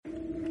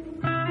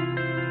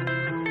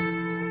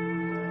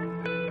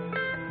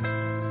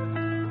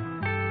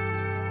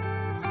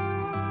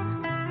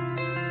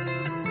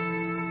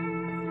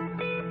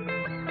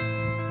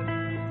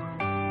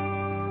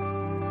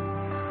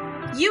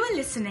You are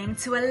listening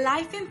to a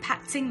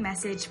life-impacting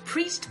message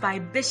preached by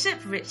Bishop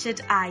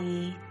Richard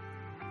Ayi.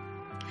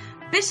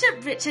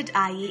 Bishop Richard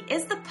Ayi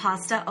is the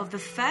pastor of the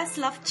First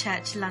Love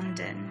Church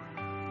London,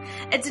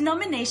 a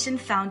denomination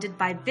founded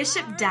by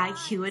Bishop Dag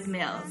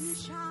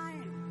Heward-Mills.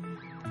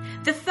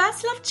 The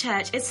First Love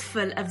Church is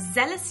full of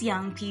zealous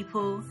young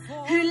people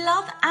who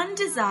love and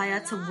desire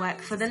to work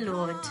for the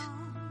Lord.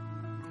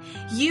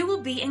 You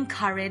will be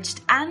encouraged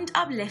and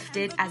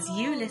uplifted as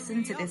you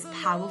listen to this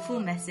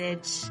powerful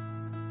message.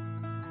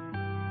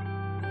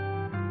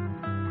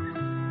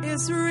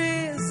 Is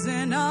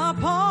risen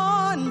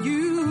upon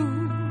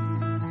you.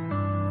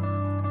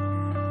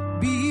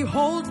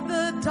 Behold,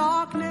 the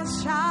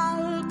darkness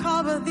shall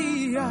cover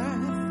the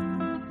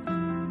earth,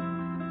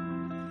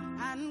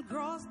 and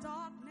gross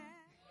darkness.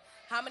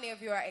 How many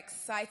of you are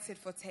excited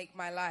for Take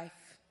My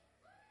Life?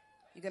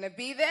 You gonna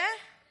be there?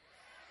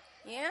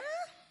 Yeah?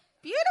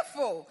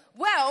 Beautiful.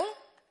 Well,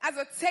 as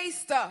a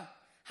taster,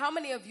 how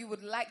many of you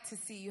would like to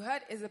see? You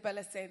heard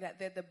Isabella say that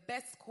they're the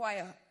best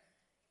choir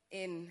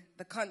in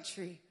the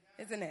country,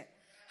 isn't it?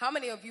 How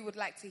many of you would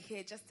like to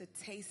hear just a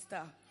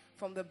taster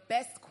from the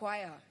best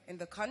choir in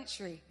the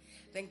country?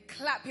 Then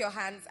clap your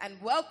hands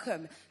and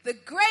welcome the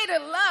Greater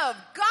Love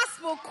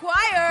Gospel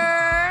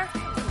Choir.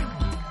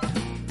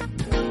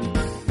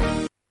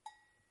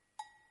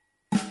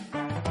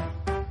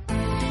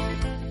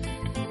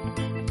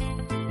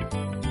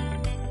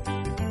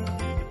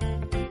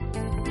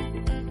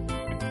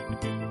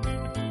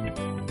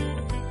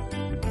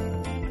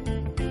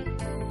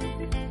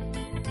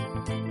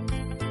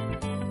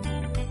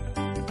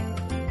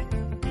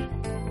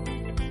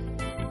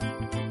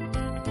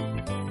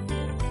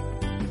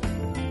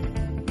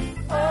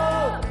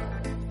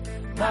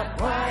 My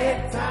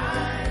quiet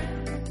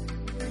time.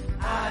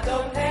 I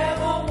don't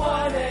ever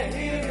want to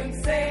hear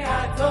him say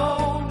I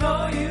don't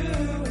know you.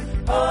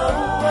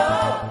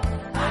 Oh,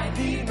 I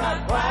need my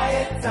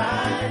quiet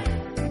time.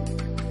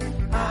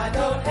 I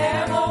don't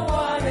ever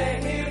want to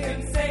hear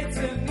him say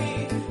to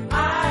me,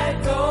 I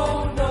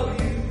don't know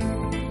you.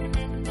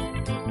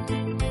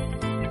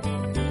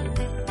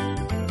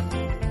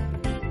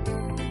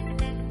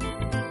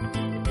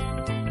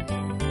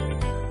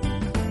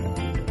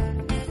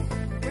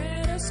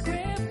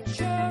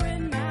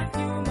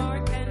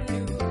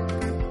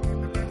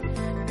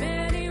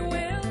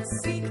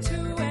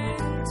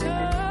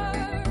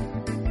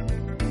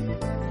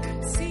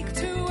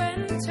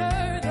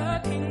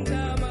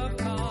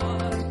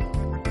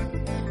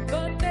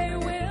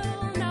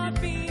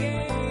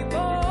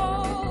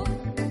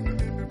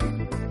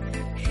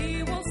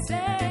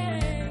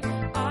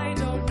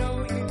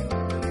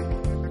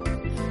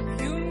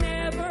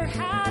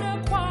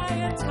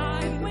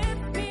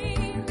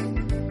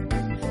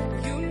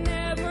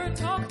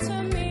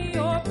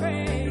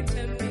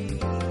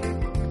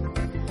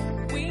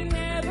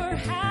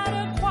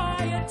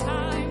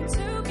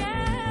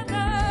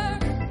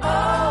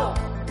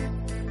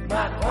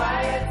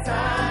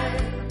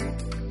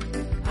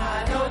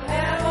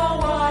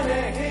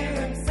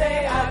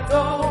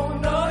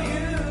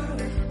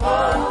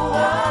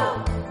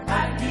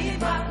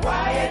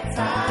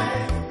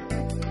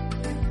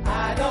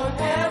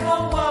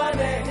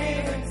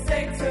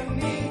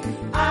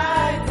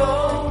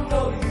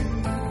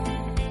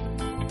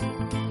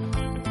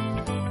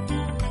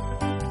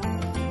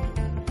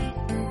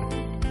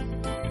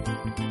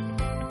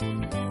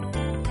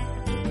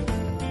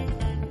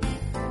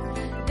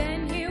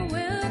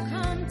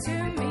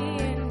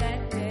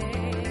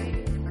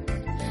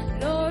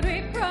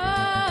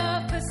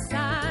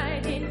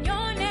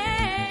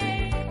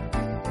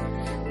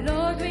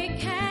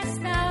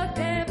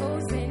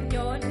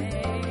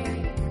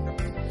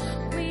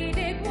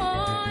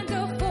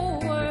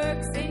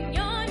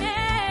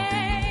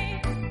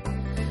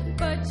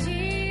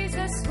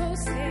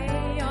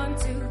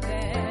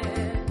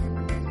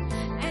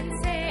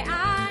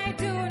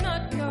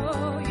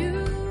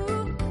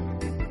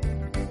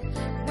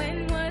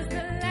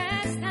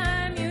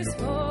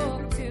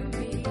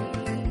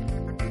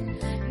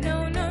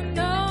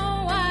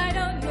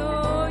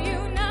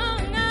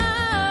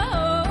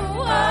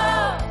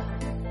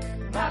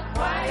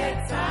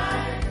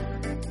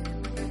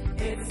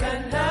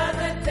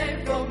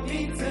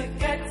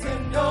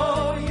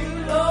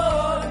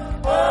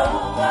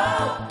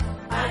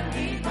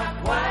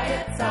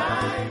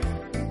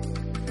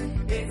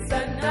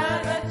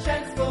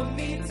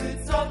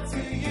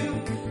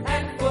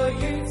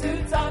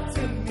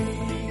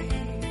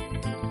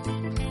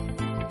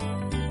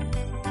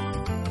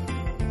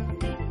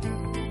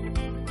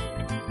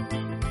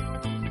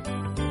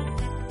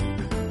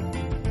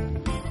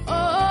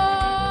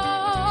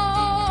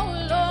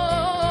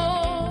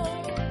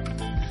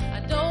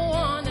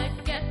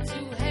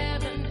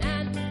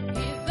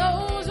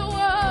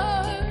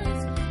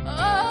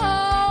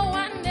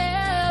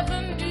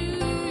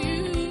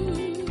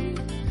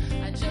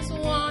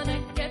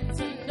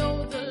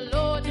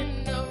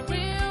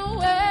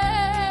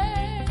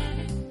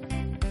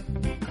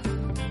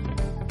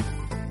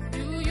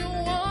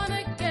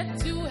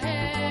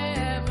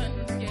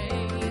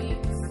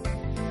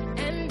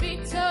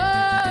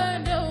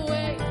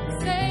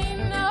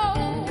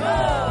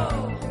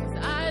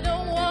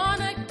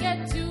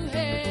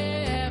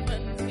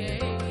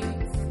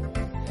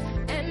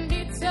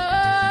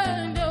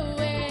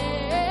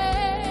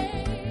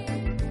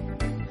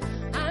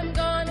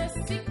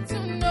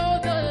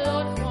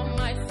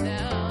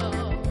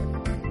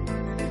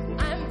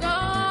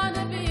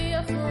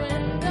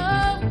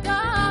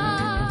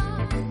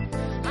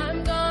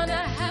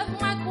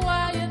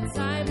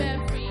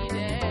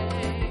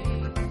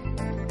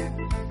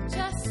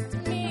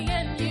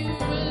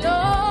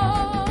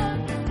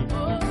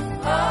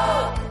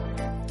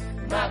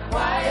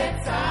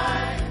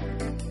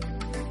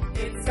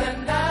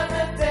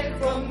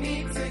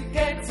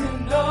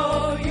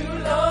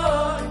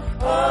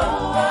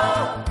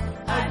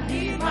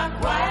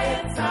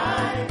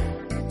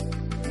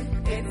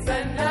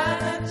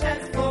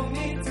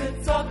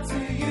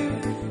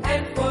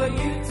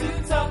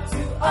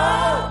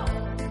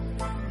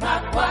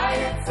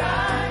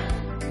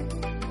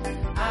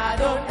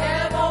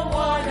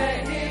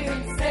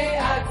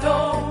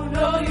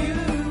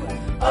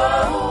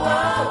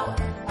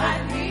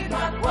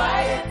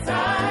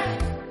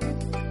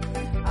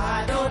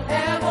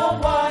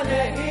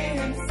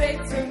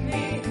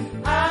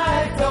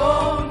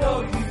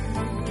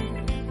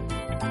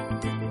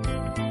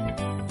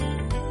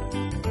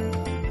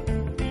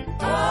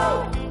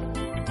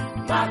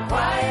 my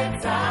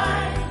quiet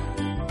time.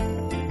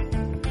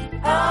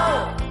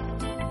 Oh,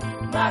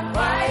 my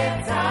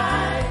quiet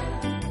time.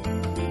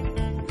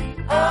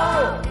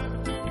 Oh,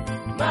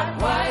 my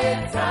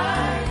quiet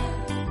time.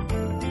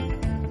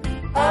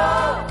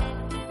 Oh,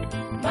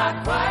 my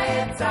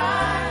quiet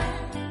time.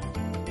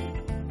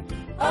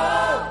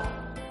 Oh,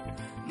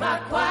 my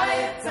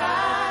quiet time.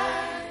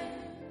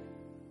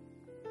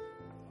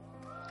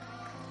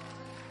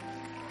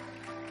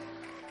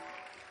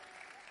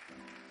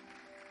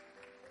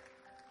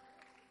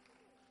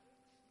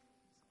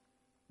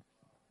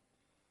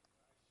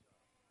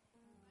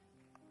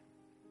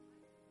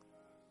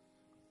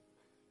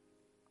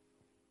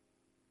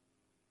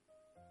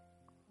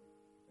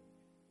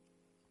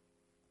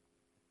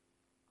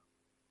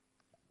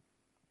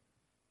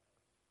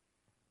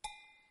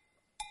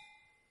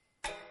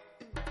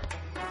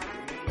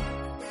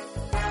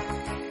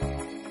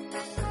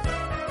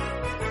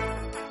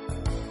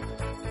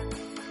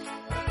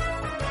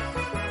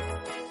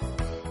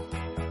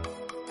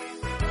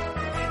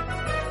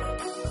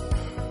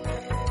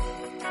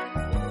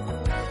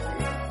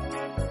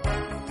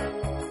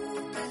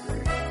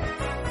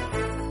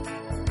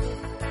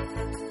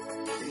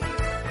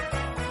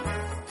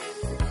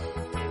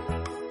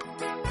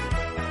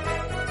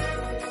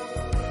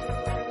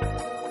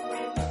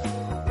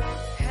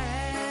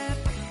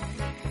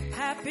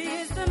 Happy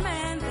is the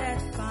man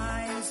that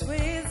finds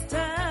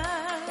wisdom,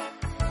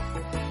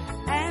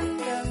 and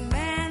the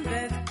man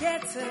that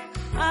gets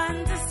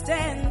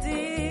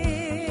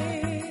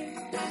understanding.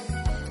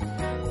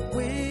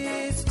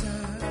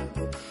 Wisdom,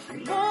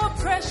 more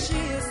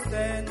precious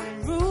than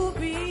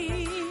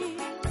rubies.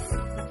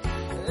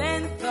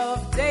 Length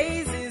of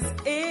days is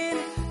in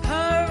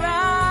her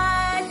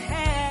right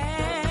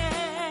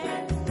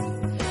hand,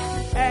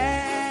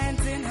 and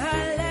in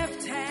her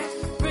left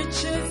hand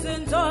riches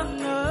and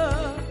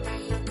honor.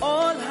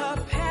 All her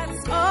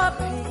paths are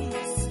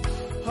peace,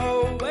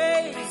 her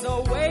ways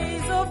are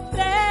ways of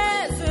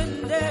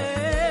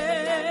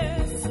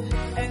pleasantness,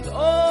 and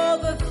all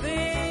the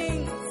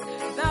things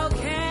thou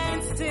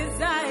canst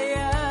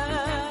desire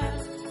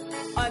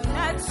are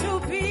not to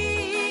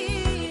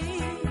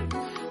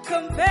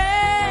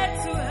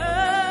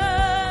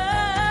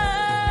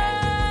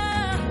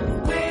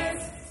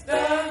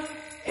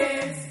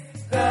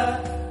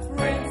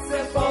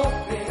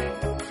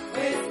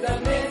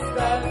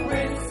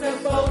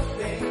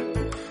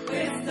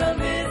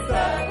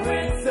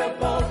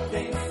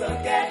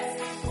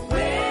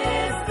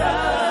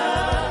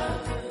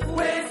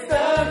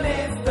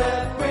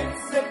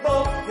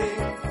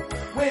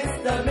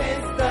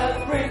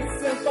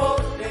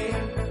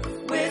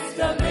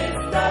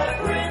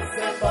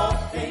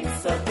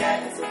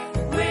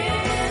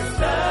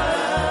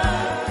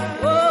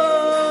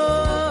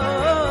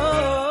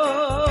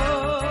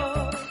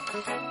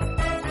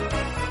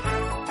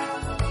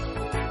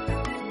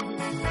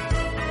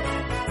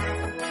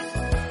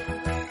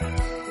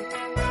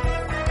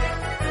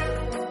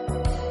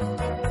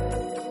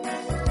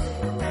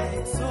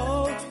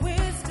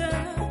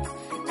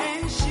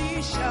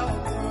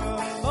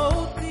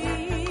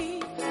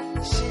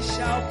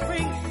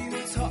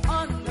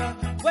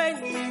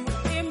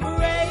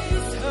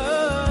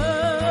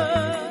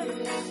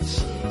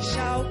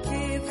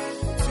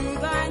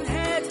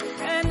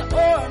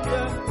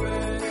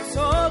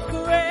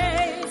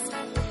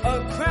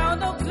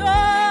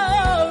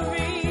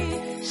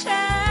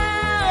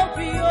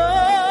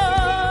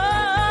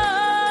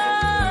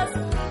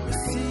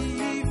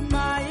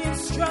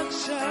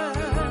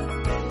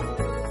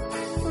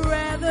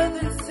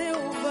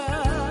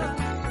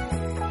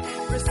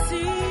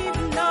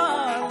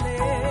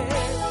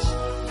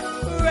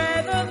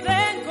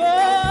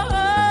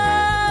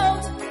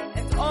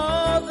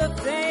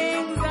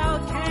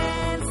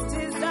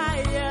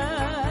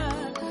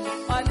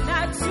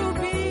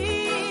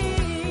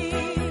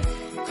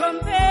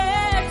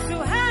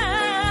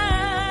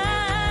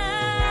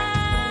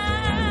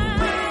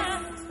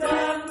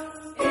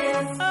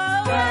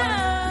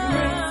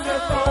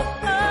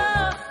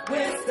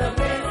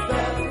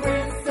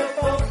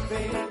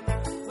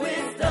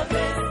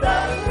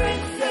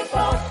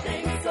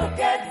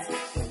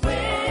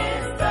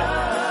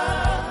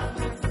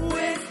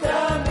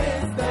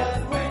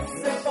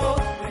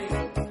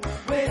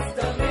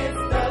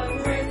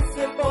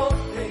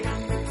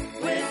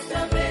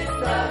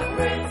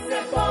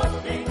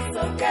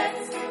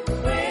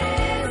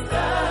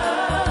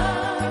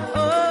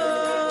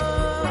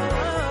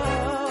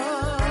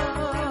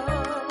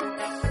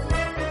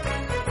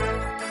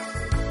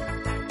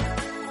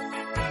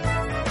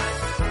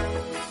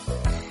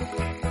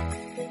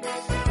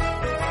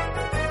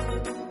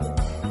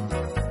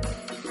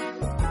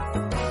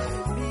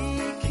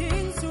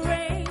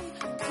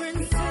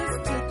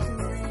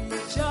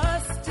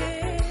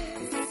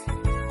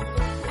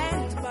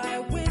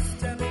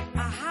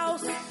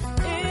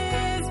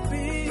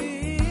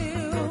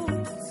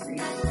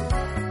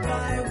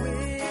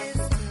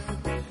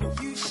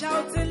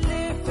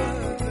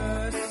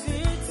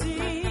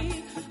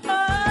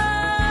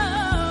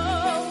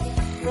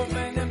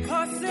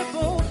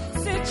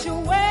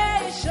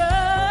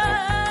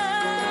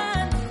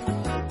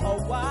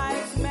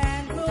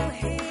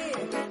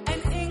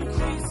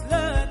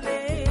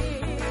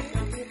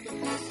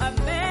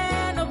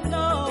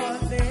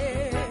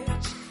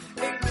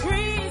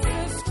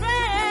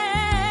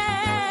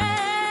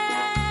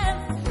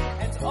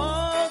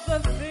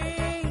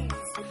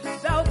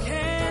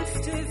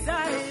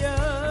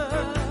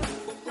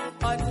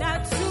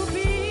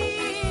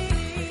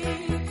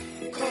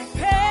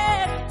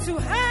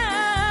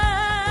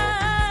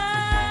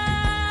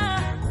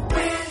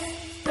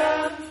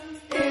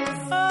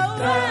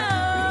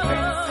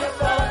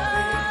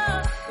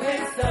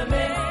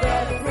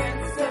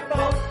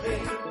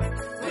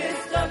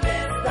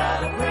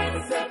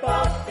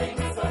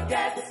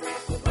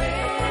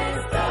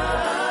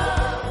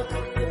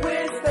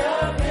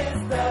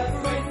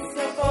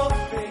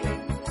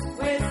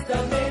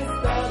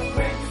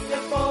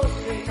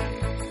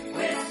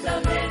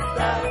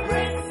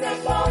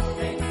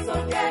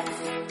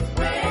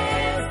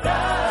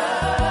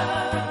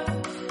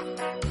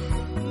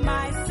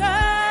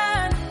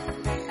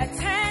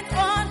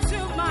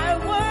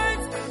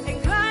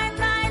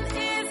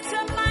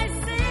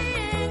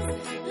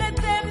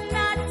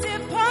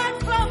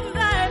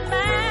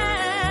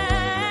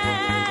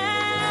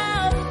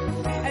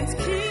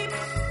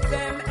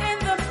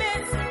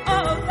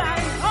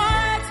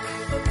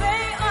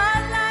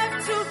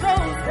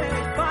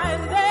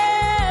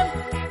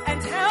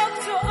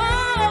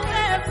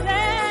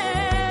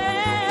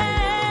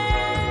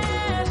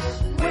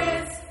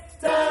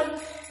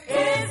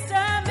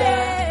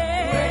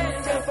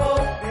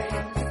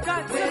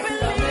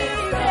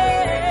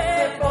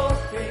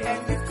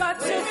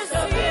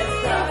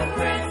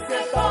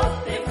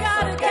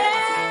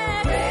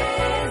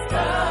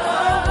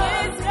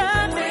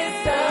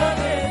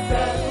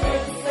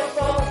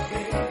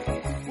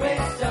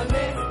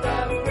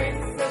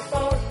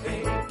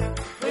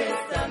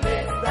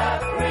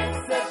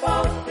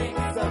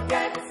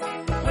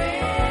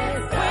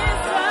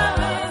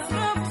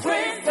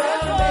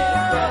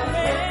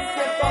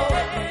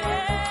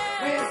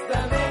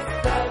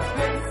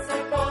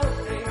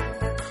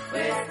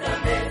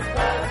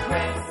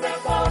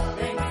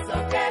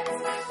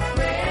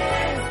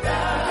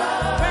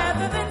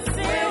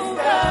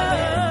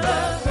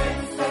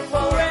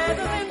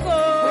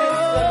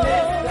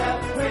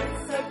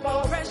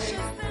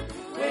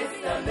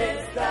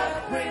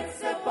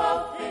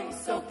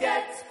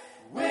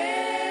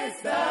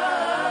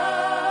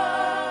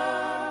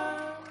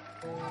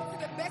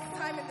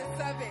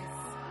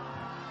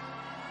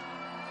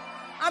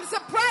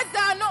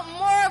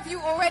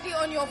already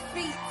on your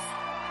feet?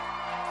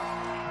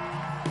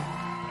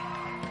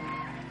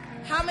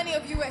 How many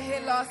of you were here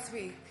last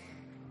week?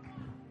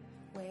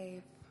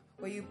 Wave.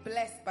 Were you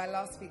blessed by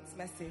last week's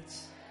message?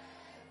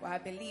 Well, I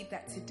believe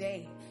that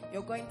today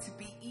you're going to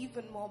be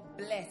even more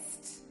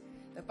blessed.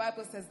 The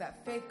Bible says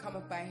that faith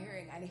cometh by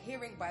hearing, and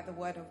hearing by the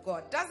word of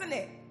God, doesn't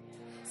it?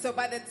 So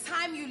by the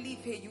time you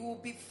leave here, you will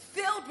be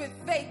filled with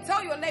faith.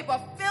 Tell your neighbor,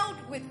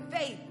 filled with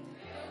faith.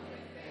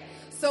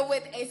 So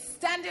with a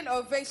standing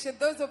ovation,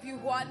 those of you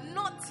who are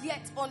not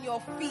yet on your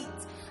feet,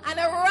 and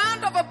a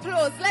round of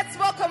applause, let's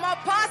welcome our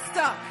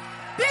pastor,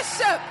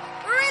 Bishop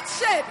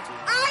Richard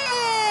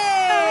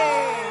Aye.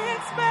 I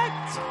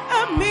expect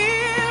a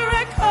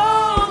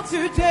miracle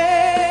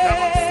today.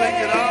 Come on, sing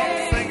it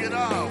out, sing it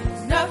out.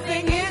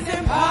 Nothing is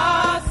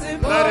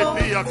impossible. Let it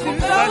be a to those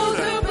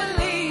confession. who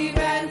believe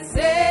and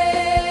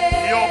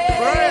say. Your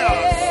prayer,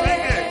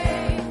 sing it.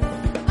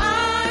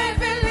 I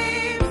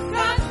believe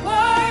God's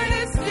word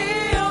is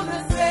still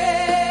the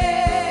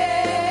same,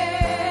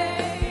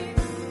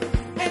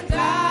 and I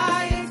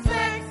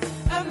expect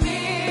a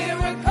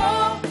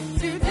miracle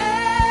today.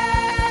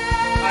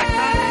 I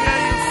can't hear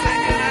you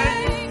singing it.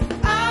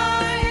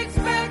 I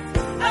expect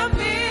a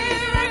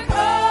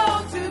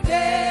miracle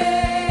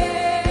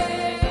today.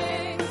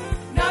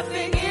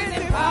 Nothing is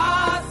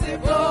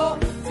impossible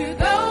to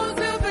those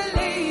who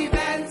believe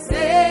and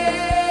say.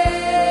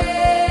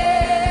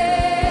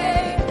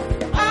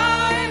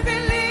 I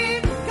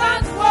believe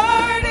God's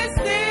word is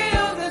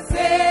still the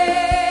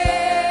same,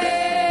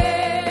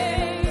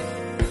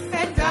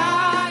 and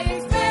I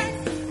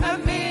expect a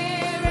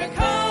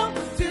miracle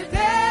today.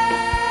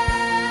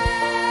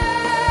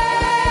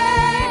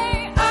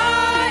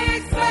 I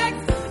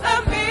expect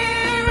a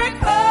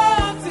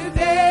miracle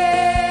today.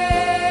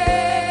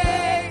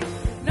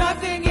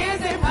 Nothing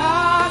is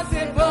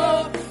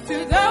impossible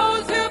to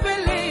those who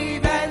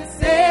believe and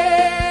say.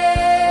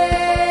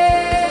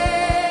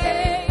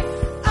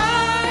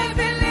 I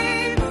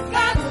believe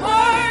God's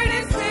word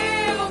is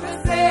still the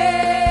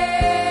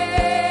same,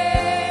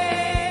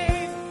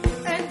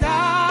 and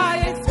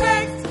I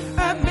expect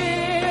a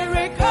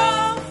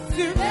miracle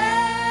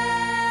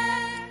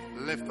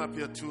today. Lift up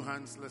your two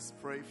hands. Let's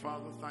pray.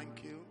 Father,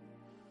 thank you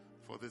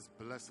for this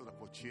blessed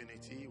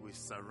opportunity. We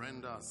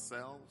surrender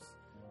ourselves,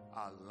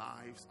 our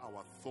lives,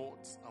 our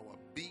thoughts, our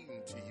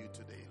being to you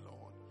today,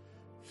 Lord.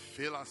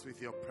 Fill us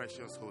with your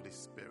precious Holy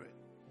Spirit.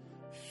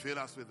 Fill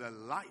us with the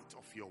light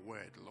of your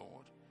word,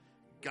 Lord.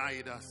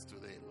 Guide us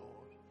today,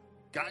 Lord.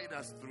 Guide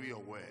us through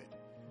your word.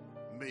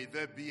 May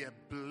there be a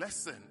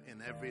blessing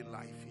in every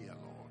life here,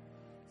 Lord,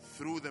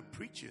 through the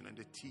preaching and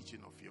the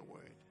teaching of your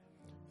word.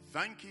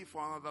 Thank you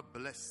for another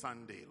blessed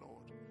Sunday,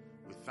 Lord.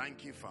 We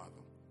thank you,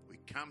 Father. We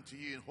come to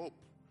you in hope.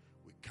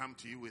 We come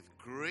to you with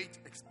great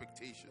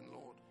expectation,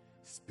 Lord.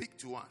 Speak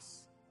to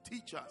us,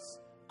 teach us,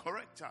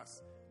 correct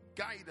us,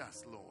 guide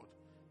us, Lord,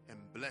 and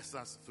bless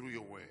us through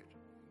your word.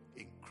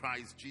 In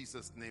Christ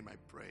Jesus' name I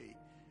pray.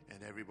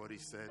 And everybody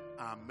said,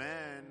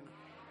 Amen.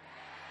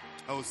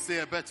 Oh, say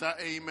a better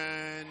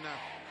amen.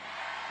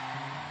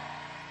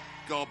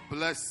 God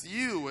bless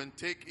you, and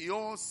take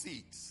your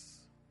seats.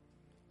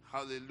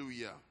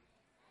 Hallelujah.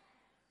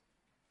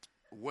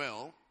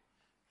 Well,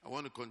 I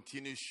want to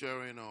continue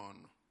sharing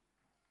on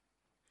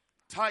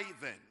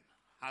tithing.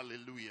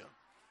 Hallelujah.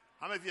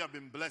 How many of you have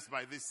been blessed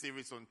by this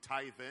series on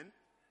tithing?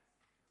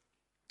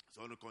 So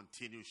I want to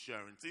continue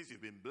sharing. Since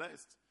you've been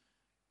blessed,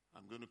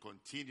 I'm going to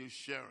continue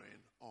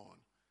sharing on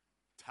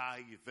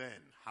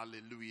tithing.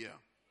 Hallelujah.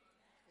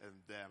 And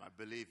I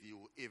believe you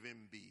will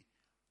even be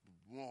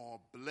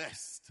more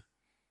blessed.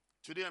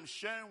 Today I'm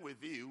sharing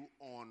with you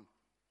on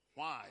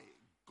why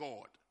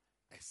God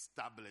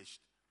established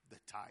the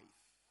tithe.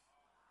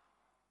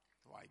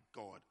 Why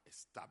God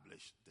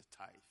established the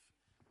tithe.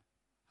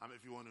 How many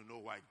of you want to know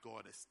why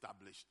God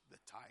established the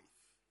tithe?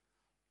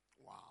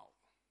 Wow.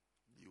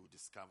 You will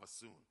discover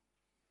soon.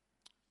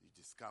 You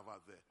discover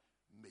the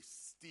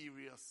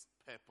mysterious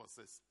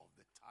purposes of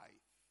the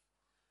tithe.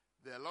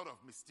 There are a lot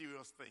of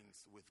mysterious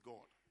things with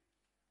God.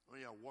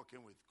 When you are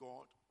walking with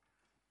God,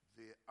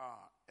 there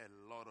are a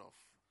lot of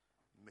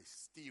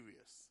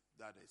mysterious,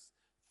 that is,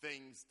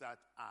 things that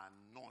are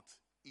not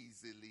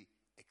easily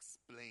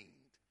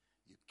explained.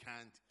 You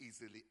can't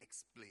easily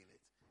explain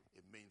it.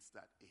 It means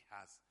that it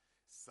has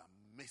some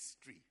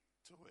mystery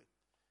to it.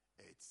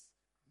 It's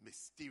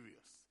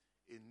mysterious.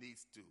 It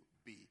needs to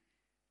be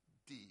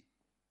demystified.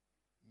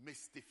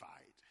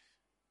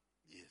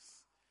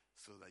 Yes.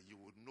 So that you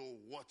would know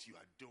what you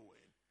are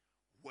doing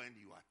when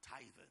you are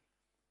tithing.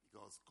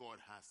 Because God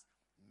has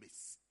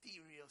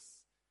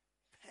mysterious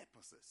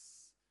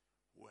purposes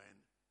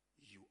when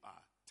you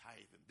are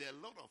tithing. There are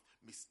a lot of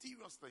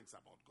mysterious things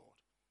about God.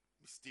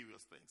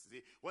 Mysterious things.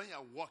 See, when you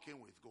are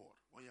walking with God,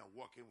 and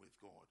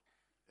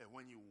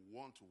when you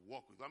want to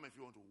walk with God, how many of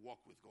you want to walk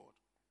with God?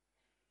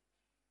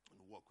 And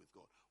walk with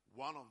God.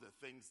 One of the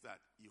things that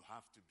you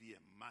have to be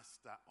a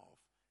master of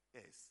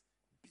is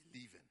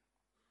believing.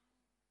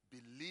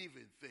 Believe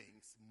in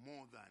things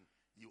more than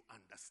you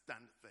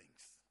understand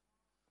things.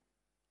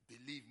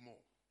 Believe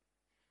more.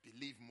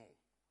 Believe more.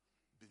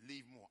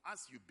 believe more.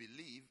 As you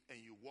believe and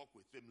you walk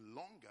with him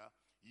longer,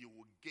 you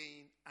will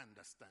gain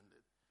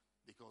understanding.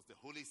 Because the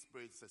Holy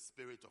Spirit is a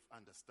spirit of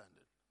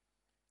understanding.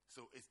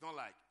 So it's not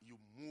like you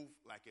move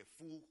like a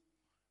fool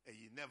and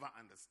you never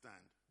understand.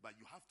 But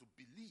you have to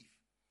believe.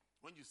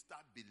 When you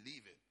start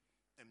believing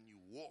and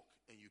you walk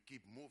and you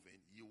keep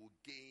moving, you will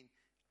gain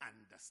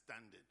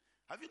understanding.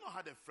 Have you not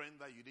had a friend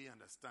that you didn't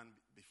understand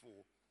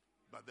before,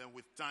 but then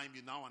with time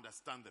you now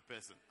understand the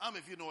person?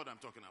 If you know what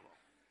I'm talking about.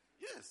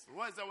 Yes.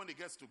 Why is that when it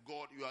gets to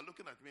God, you are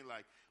looking at me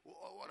like,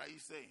 what are you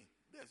saying?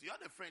 Yes, you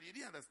had a friend, you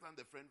didn't understand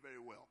the friend very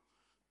well.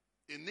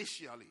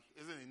 Initially,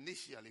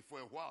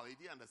 for a while, you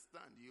didn't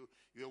understand. You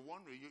were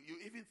wondering, you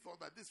even thought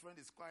that this friend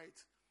is quite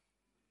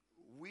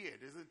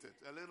weird, isn't it?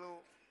 A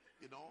little,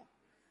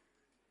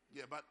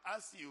 Yeah, but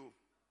as you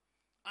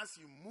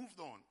moved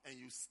on and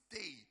you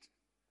stayed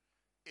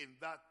in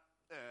that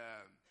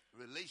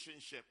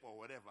relationship or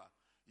whatever,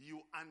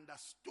 you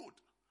understood.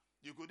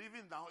 You could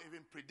even now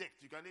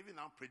predict. You can even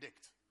now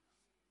predict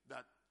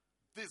that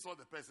this is what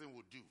the person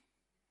will do.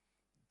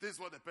 This is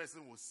what the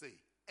person will say.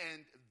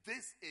 And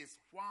this is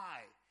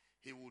why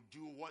he will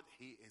do what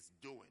he is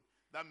doing.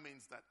 That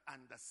means that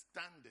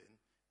understanding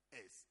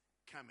is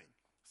coming.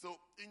 So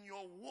in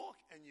your walk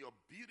and your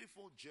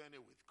beautiful journey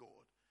with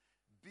God,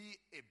 be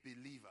a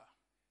believer.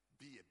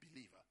 Be a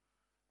believer.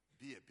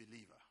 Be a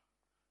believer.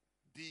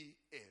 Be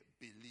a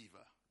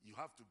believer. You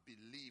have to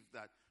believe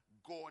that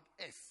God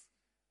is,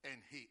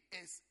 and he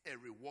is a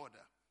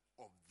rewarder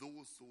of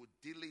those who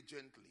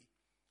diligently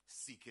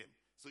seek him.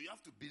 So you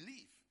have to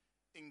believe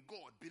in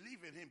God,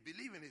 believe in him,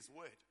 believe in his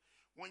word.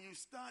 When you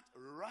start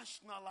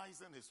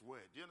rationalizing his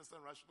word, do you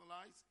understand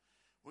rationalize?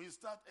 When you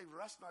start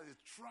rationalizing,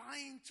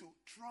 trying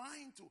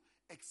to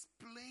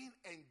explain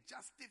and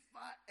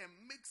justify and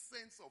make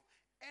sense of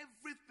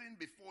everything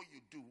before you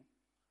do,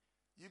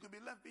 you could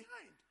be left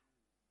behind.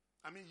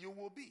 You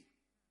will be.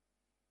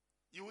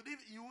 You would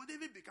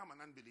even become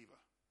an unbeliever.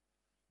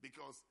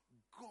 Because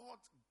God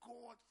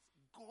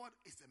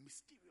is a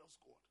mysterious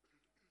God.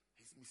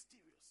 He's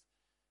mysterious.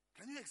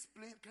 Can you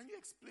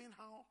explain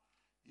how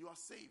you are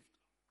saved?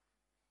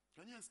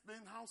 Can you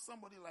explain how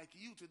somebody like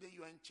you today,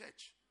 you are in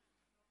church?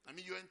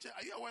 You're in church.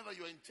 Are you aware that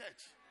you're in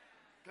church?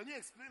 Can you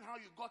explain how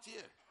you got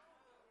here?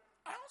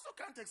 I also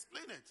can't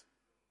explain it.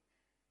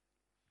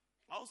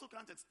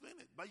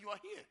 But you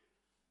are here.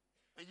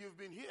 And you've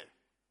been here.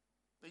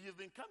 And you've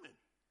been coming.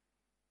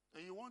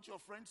 And you want your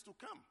friends to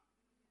come.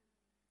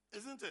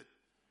 Isn't it?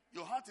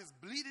 Your heart is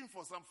bleeding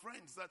for some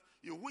friends that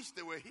you wish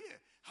they were here.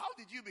 How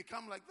did you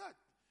become like that?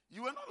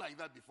 You were not like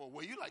that before.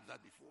 Were you like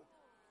that before?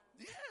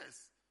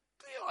 Yes.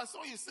 Cleo, I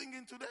saw you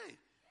singing today.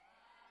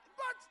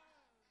 But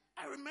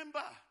I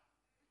remember.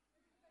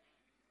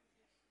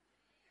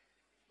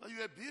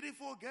 You're a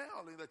beautiful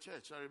girl in the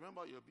church. I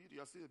remember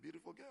you're still a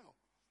beautiful girl.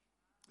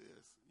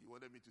 Yes. You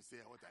wanted me to say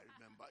what I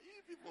remember.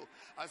 You people,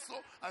 I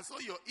saw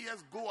your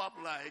ears go up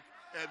like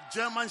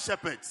German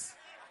shepherds.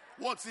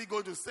 What's he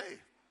going to say?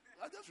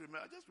 I just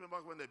remember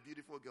when a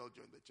beautiful girl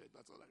joined the church.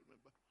 That's all I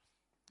remember.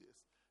 Yes.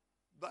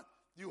 But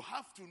you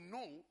have to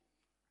know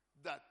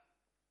that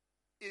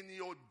in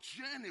your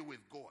journey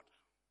with God,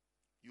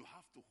 you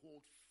have to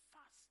hold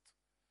fast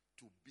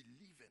to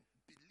believe.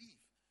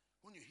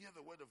 When you hear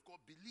the word of God,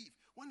 believe.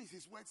 When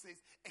his word says,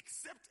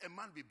 except a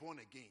man be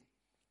born again,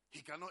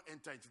 he cannot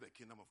enter into the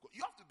kingdom of God.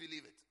 You have to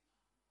believe it.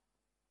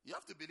 You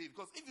have to believe.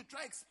 Because if you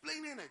try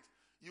explaining it,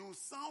 you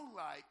sound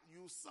like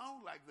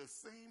the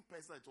same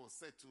person it was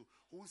said to,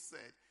 who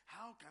said,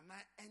 how can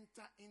I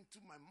enter into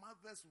my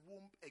mother's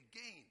womb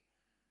again?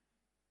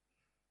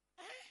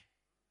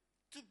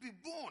 To be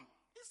born.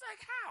 It's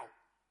like, how?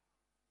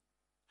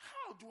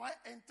 How do I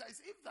enter?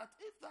 If that,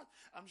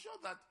 I'm sure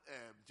that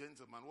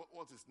gentleman,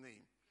 what's his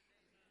name?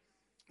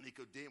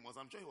 Nicodemus.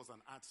 I'm sure he was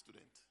an art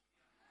student.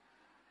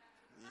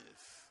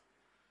 Yes.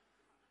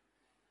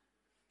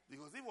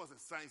 Because if he was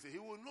a science,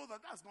 he will know that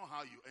that's not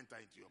how you enter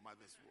into your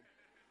mother's womb.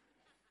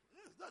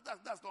 Yes,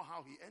 that's not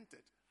how he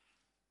entered.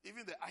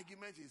 Even the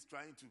argument he's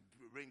trying to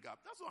bring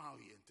up, that's not how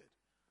he entered.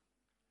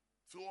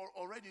 So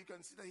already you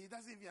can see that he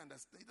doesn't even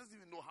understand. He doesn't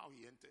even know how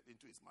he entered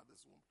into his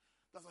mother's womb.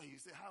 That's why you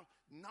say, how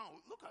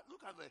now look at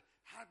the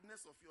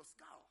hardness of your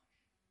skull.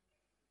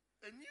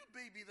 A new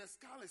baby, the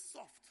skull is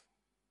soft.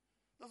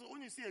 That's why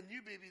when you see a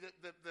new baby, the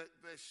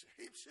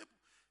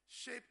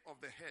shape of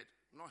the head,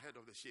 not head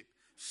of the shape.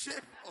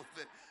 Shape of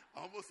the,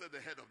 I almost said the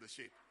head of the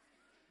shape.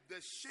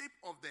 The shape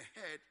of the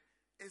head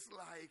is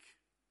like,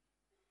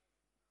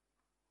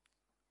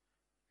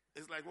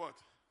 it's like what?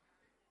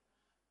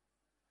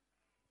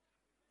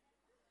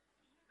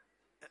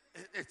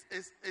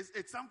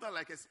 It's something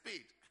like a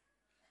spade.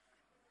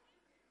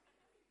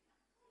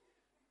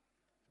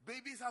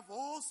 Babies have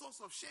all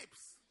sorts of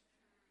shapes.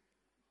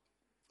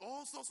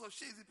 All sorts of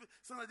shapes.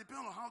 Sometimes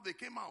depending on how they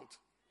came out.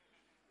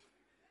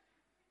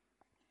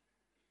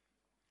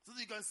 So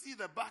you can see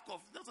the back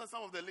of, that's why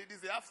some of the ladies,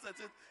 they have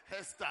certain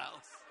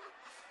hairstyles.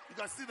 You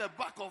can see the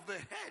back of the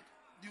head.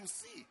 You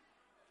see.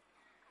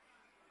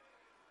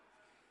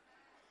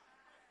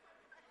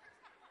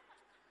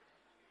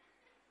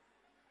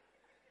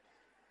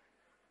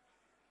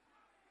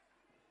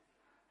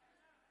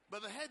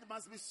 But the head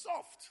must be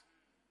soft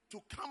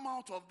to come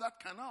out of that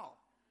canal.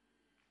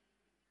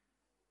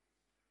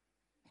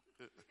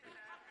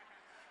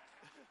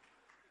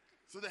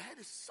 So the head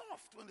is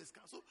soft when it's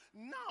so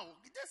now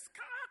this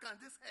car and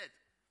this head.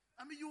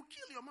 I mean, you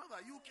kill your mother,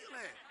 you kill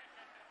her.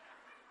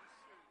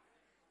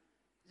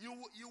 You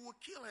will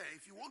kill her.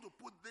 If you want to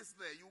put this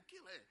there, you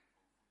kill her.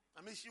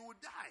 I mean, she will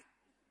die.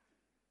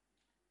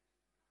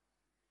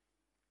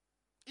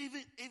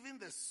 Even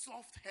the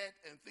soft head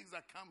and things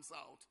that comes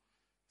out,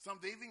 some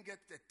they even get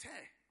the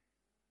tear.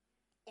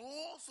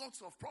 All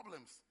sorts of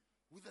problems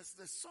with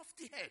the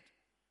softy head.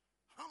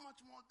 How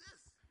much more this?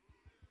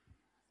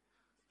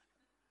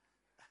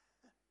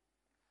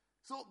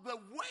 So the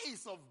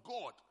ways of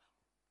God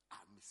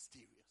are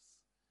mysterious.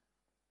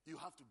 You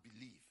have to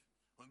believe.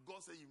 When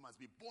God says you must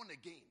be born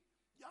again,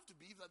 you have to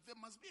believe that there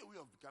must be a way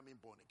of becoming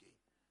born again.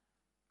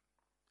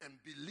 And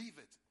believe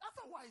it.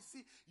 Otherwise,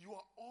 see, you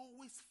are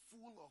always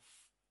full of,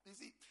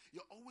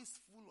 you're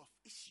always full of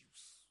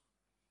issues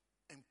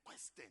and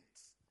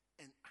questions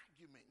and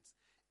arguments.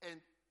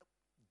 And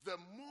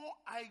the more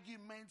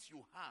arguments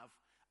you have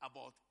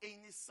about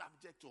any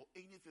subject or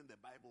anything the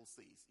Bible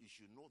says, you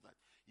should know that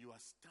you are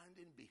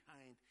standing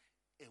behind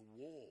a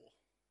wall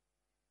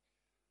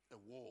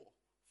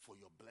for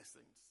your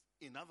blessings.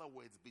 In other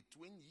words,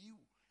 between you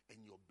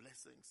and your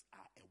blessings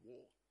are a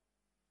wall,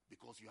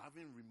 because you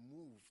haven't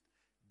removed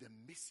the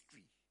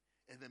mystery,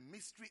 and the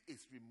mystery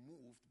is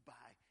removed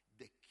by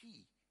the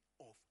key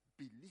of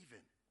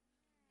believing.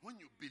 When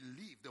you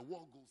believe, the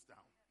wall goes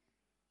down.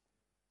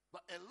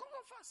 But a lot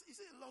of us,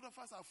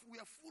 we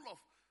are full of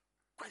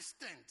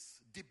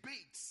questions,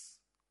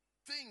 debates,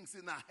 things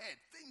in our head,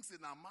 things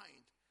in our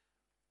mind.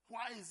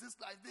 Why is this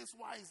like this?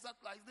 Why is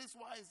that like this?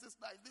 Why is this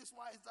like this?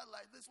 Why is that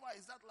like this? Why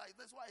is that like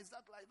this? Why is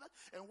that like that?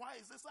 And why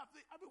is this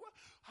happening? I mean,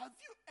 have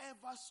you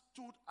ever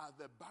stood at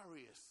the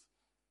barriers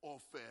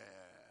of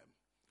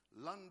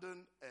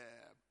London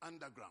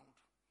Underground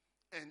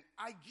and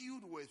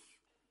argued with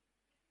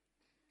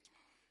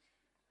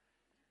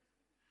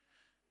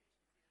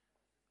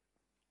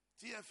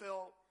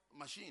TFL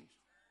machine?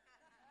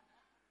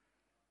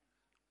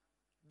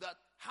 That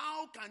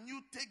how can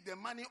you take the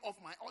money off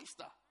my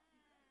oyster?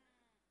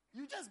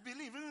 You just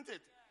believe, isn't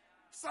it?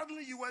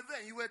 Suddenly you were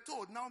there, you were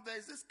told, now there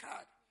is this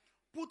card.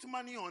 Put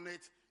money on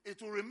it.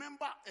 It will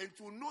remember and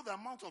to know the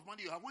amount of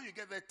money you have. When you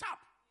get there,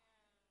 tap.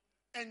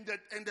 And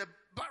the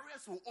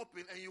barriers will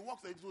open and you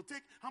walk there. It will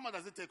take, how much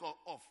does it take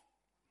off?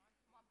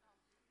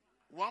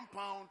 £1.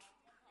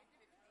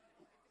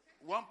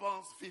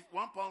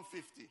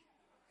 £1.50.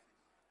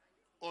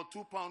 Or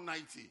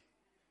 £2.90.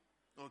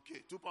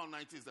 Okay,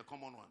 £2.90 is the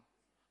common one.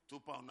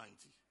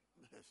 £2.90.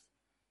 Yes.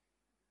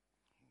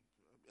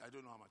 I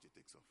don't know how much it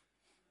takes off.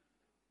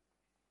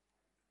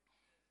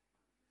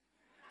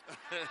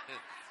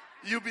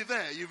 You'll be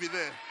there. Yes, you'll be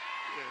there.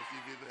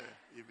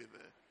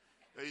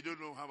 You don't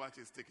know how much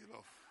it's taken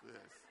off. Yes.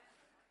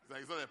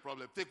 It's not a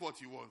problem. Take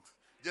what you want.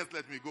 Just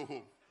let me go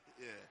home.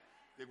 Yeah.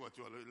 Take what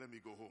you want. Let me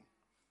go home.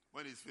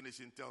 When it's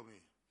finishing, tell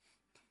me.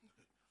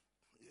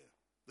 Yeah.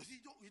 But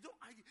you don't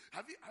argue.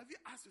 Have you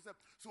asked yourself,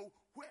 so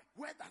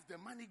where does the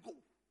money go?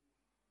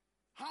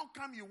 How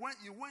come you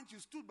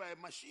stood by a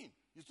machine?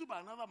 You stood by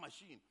another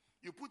machine.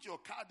 You put your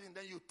card in,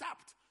 then you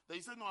tapped. Then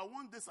you said, no, I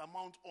want this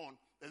amount on.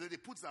 And then they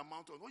put the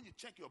amount on. When you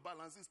check your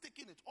balance, it's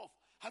taking it off.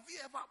 Have you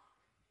ever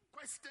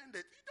questioned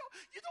it?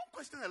 You don't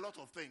question a lot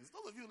of things.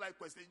 Those of you who like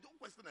questioning, you don't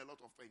question a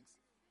lot of things.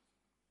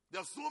 There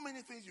are so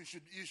many things you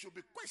should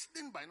be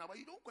questioning by now, but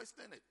you don't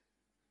question it.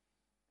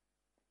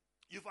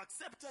 You've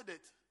accepted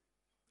it,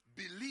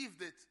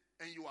 believed it,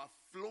 and you are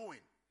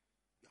flowing.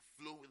 You're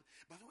flowing.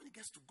 But when it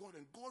gets to God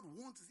and God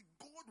wants to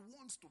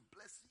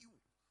bless you,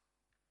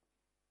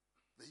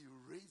 then you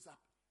raise up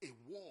a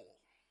wall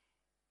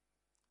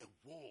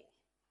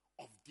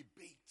of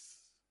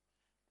debates,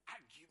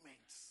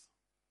 arguments,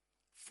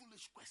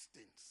 foolish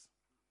questions,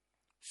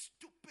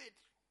 stupid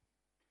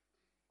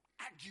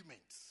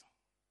arguments,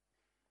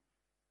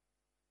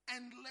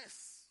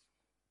 endless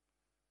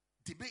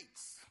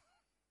debates.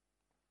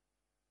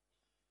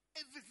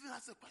 Everything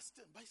has a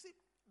question. But you see,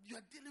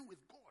 you're dealing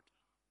with God.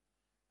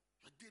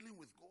 You're dealing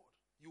with God.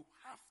 You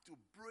have to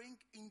bring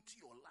into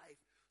your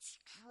life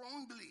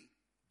strongly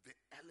the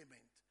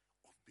element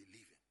of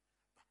believing.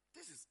 But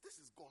this is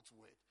God's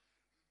word.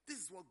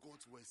 This is what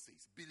God's word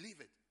says. Believe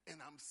it.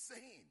 And I'm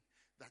saying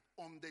that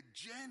on the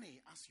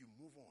journey, as you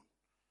move on,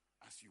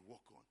 as you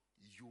walk on,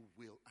 you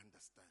will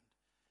understand.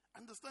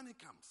 Understanding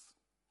comes.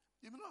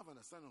 You may not have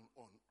understanding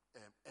on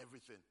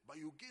everything, but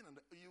you gain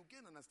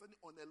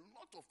understanding on a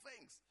lot of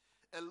things.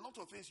 A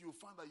lot of things you'll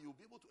find that you'll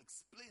be able to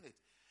explain it.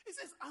 It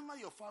says, honor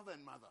your father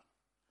and mother,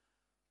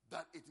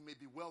 that it may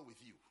be well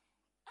with you.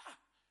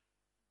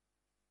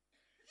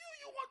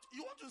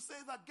 You want to say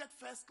that get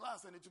first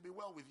class and it will be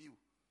well with you.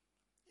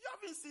 You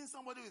haven't seen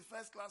somebody with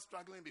first class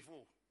struggling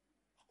before.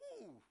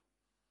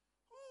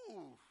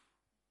 Ooh.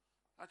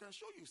 I can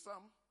show you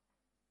some.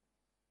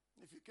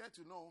 If you care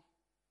to know,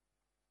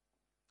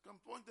 you can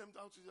point them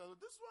out to the other.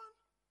 This one,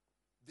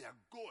 they are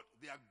good.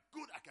 They are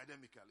good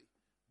academically.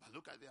 But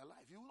look at their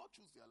life. You will not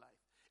choose their life.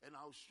 And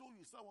I'll show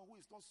you someone who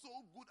is not so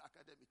good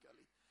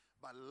academically,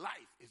 but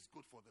life is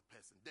good for the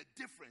person. The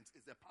difference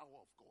is the power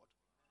of God.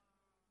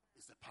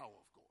 It's the power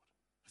of God.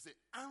 He said,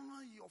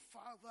 honor your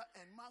father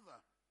and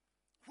mother,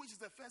 which is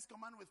the first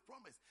command with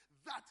promise,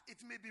 that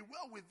it may be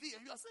well with thee.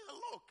 And you are saying,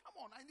 look, come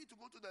on, I need to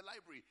go to the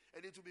library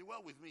and it will be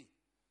well with me.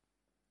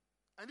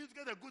 I need to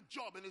get a good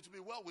job and it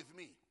will be well with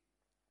me.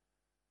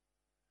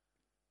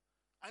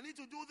 I need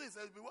to do this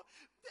and it will be well.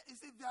 You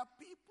see, there are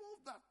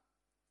people that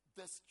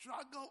the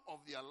struggle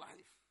of their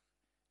life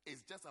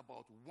is just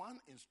about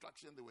one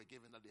instruction they were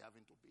given that they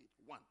haven't obeyed.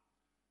 One.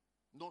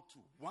 Not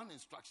two. One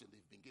instruction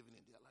they've been given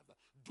in their life. That,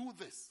 do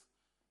this.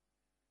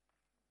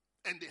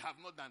 And they have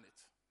not done it.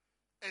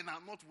 And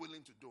are not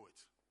willing to do it.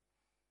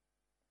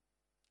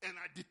 And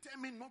are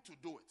determined not to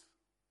do it.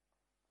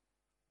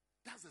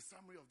 That's the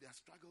summary of their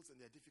struggles and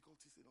their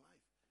difficulties in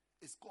life.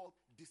 It's called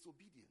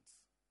disobedience.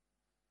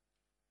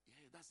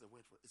 Yeah, that's the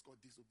word for it. It's called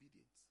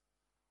disobedience.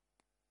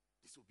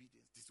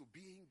 Disobedience.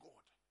 Disobeying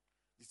God.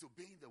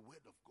 Disobeying the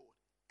word of God.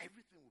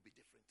 Everything will be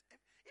different.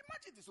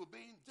 Imagine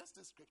disobeying just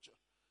this scripture.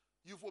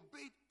 You've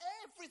obeyed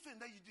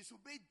everything, that you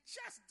disobeyed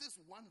just this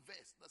one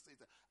verse that says,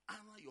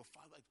 honor your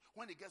father.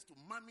 When it gets to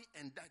mommy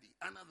and daddy,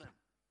 honor them.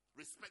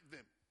 Respect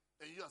them.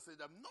 And you are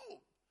saying,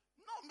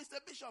 no,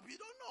 Mr. Bishop,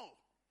 you don't know.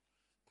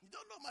 You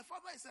don't know. My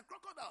father is a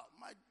crocodile.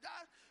 My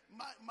dad,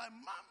 my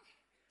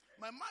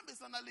mom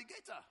is an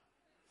alligator.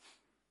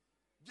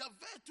 They are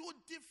very two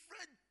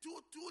different, two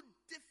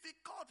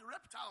difficult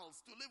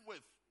reptiles to live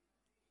with.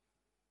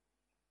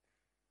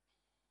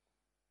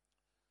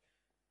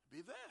 Be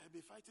there,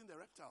 be fighting the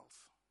reptiles.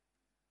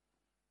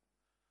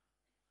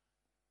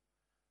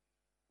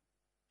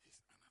 He's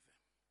honor them.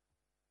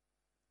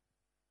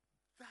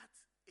 That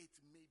it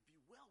may be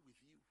well with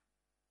you.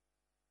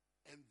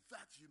 And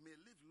that you may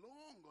live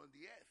long on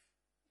the earth.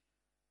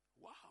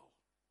 Wow.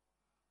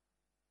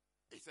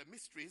 It's a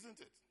mystery, isn't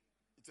it?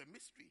 It's a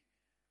mystery.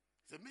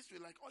 It's a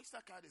mystery, like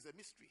Oyster card is a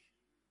mystery.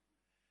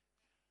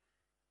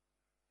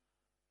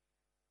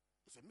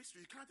 It's a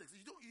mystery. You can't.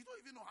 You don't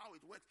even know how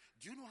it works.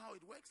 Do you know how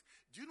it works?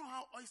 Do you know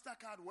how Oyster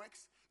card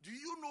works? Do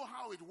you know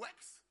how it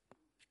works?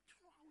 You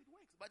don't know how it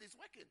works, but it's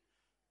working,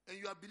 and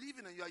you are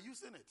believing and you are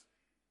using it.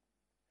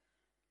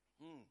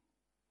 Wow.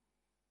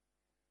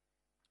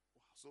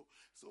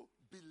 So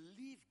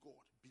believe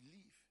God.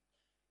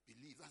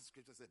 Believe. That's the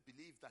scripture said.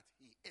 Believe that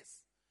He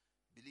is.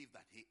 Believe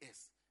that He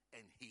is,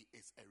 and He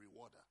is a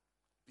rewarder.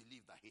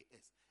 Believe that He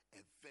is,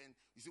 and then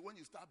you see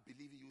when you start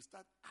believing, you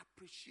start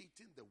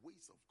appreciating the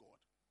ways of God.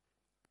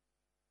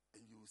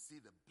 And you will see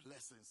the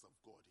blessings of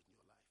God in your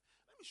life.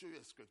 Let me show you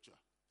a scripture.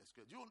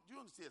 Do you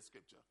want to see a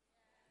scripture?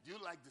 Do you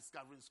like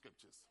discovering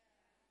scriptures?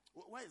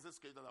 Where is the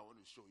scripture that I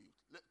want to show you?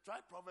 Try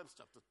Proverbs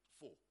chapter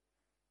 4.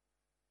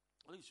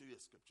 Let me show you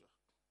a scripture.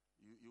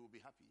 You will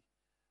be happy.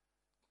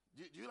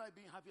 Do you like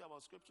being happy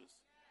about scriptures?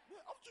 Yeah,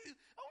 I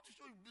want to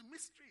show you the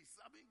mysteries.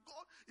 I mean,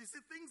 God, you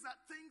see, things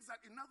that,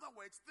 in other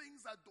words,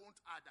 things that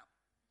don't add up.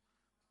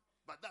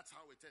 But that's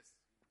how it is.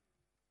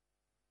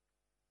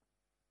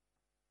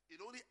 It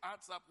only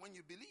adds up when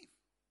you believe.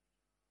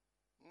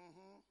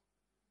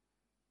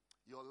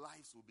 Your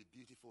lives will be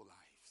beautiful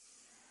lives.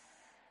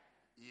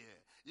 Yeah.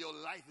 Your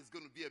life is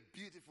going to be a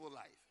beautiful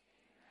life.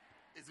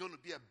 It's going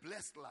to be a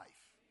blessed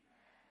life.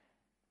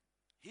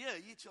 Hear,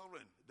 ye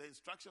children, the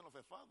instruction of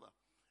a father,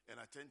 and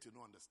attend to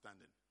no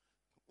understanding.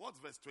 What's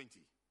verse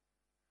 20?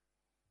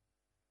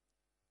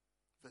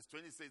 Verse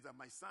 20 says that,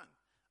 my son,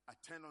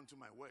 attend unto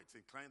my words,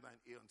 incline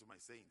thine ear unto my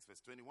sayings.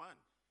 Verse 21.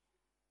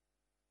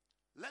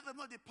 Let them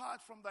not depart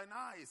from thine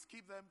eyes.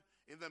 Keep them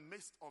in the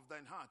midst of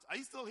thine heart. Are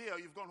you still here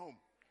or you've gone home?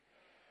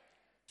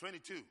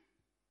 22.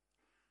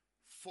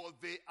 For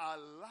they are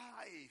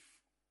life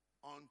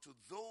unto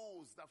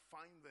those that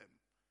find them,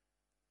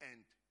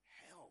 and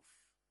health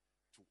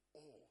to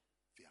all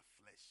their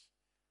flesh.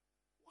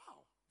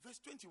 Wow.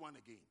 Verse 21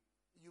 again.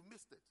 You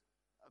missed it.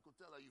 I could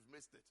tell that you've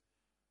missed it.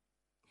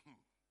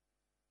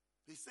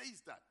 He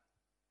says that.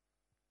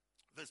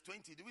 Verse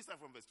 20. Do we start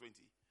from verse 20?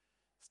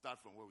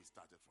 Start from where we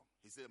started from.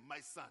 He said, my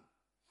son,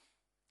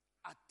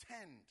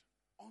 attend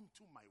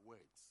unto my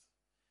words.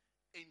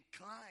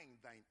 Incline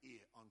thine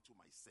ear unto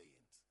my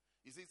sayings.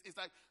 You see, it's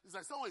like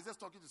someone is just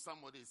talking to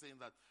somebody saying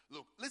that,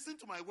 look, listen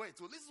to my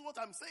words. So this is what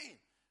I'm saying.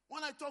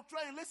 When I talk,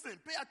 try and listen.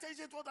 Pay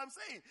attention to what I'm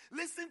saying.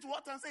 Listen to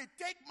what I'm saying.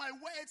 Take my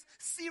words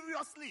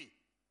seriously.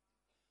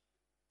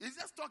 He's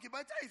just talking.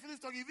 By the time he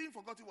finished talking, he even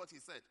forgotten what he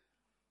said.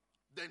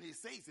 Then he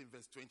says in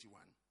verse 21,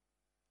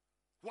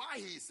 why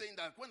he is saying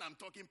that when I'm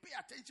talking, pay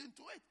attention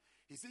to it.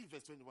 He says in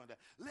verse 21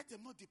 that, let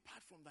them not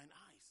depart from thine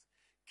eyes.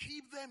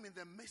 Keep them in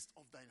the midst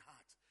of thine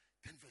heart.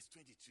 Then verse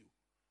 22,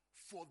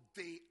 for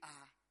they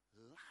are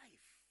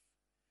life.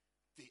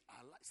 They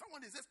are life.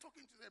 Someone is just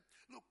talking to them.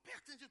 Look, pay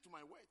attention to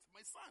my words.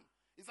 My son.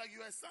 It's like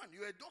you're a son,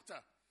 you're a daughter.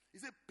 He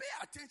said, pay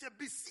attention,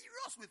 be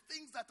serious with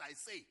things that I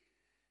say.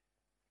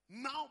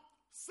 Now,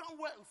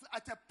 somewhere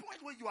at a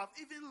point where you have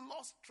even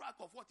lost track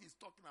of what he's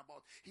talking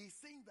about, he's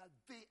saying that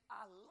they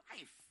are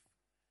life.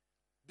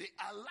 They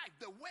are life.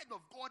 The word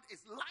of God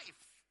is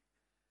life.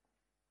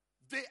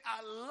 They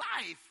are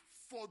life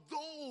for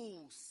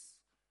those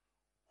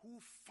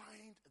who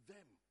find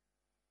them.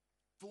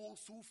 Those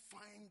who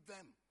find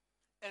them.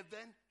 And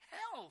then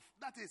health,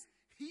 that is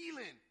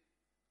healing.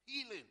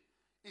 Healing.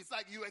 It's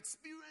like you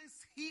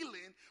experience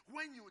healing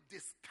when you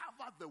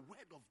discover the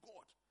word of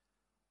God.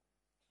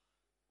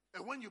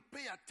 And when you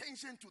pay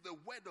attention to the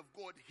word of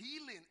God,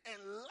 healing and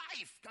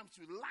life comes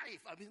to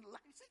life. I mean,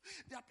 life. See,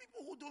 there are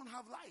people who don't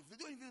have life. They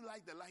don't even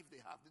like the life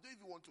they have. They don't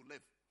even want to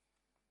live.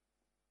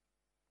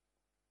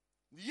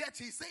 Yet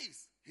he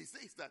says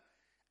that,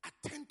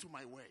 attend to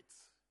my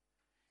words.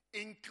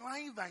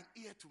 Incline thine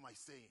ear to my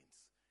sayings.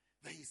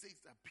 Then he says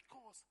that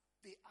because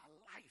they are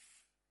life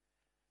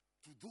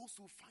to those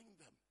who find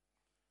them.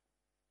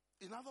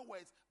 In other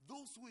words,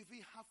 those who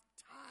even have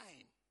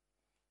time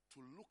to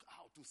look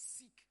out, to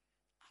seek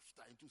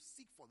after, and to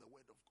seek for the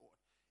word of God,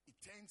 it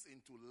turns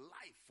into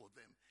life for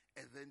them,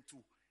 and then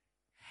to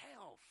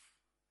health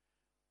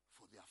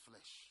for their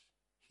flesh.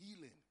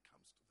 Healing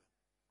comes to them.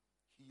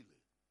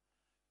 Healing.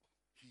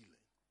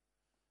 Healing.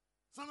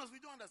 Sometimes we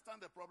don't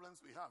understand the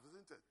problems we have,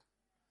 isn't it?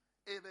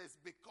 It is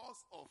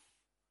because of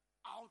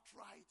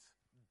outright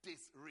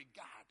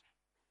disregard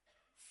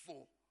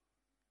for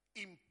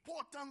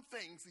important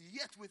things,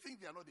 yet we think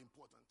they are not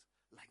important,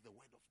 like the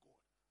word of God.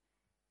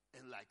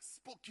 And like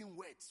spoken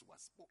words were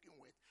spoken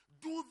words.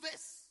 Do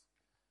this.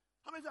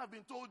 How many of you have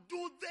been told, do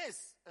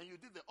this, and you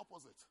did the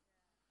opposite?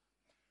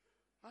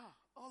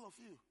 All of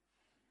you.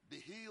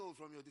 Be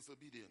healed from your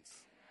disobedience.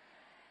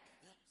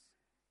 Yes.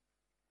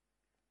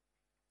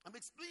 I'm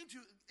explaining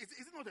to you, is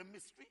it not a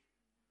mystery?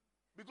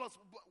 Because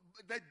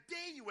the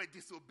day you were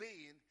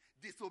disobeying,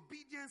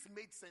 disobedience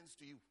made sense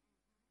to you.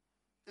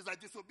 It's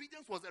like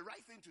disobedience was the right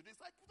thing to do. It's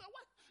like, what?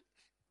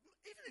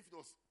 Even if it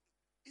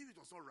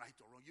was not right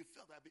or wrong, you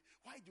felt that,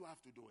 why do I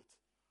have to do it?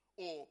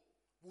 Or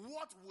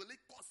what will it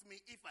cost me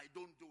if I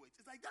don't do it?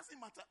 It's like, it doesn't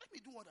matter. Let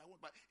me do what I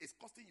want, but it's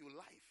costing you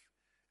life.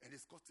 And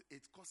it's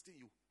costing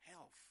you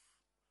health.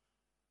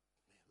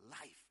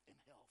 Life and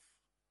health.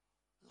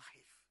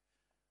 Life.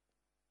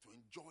 To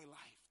enjoy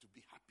life. To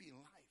be happy in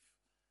life.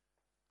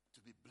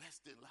 To be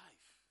blessed in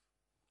life.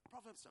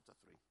 Proverbs chapter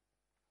 3.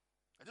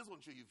 I just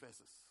want to show you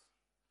verses.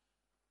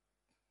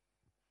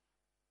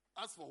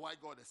 As for why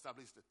God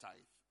established the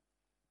tithe,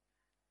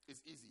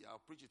 it's easy.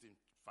 I'll preach it in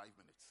 5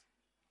 minutes.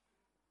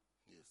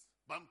 Yes.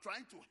 But I'm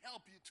trying to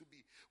help you to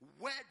be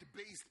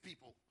word-based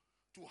people.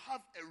 To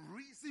have a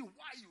reason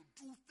why you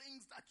do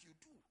things that you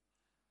do.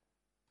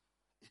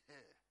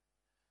 Yeah.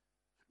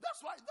 That's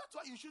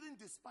why you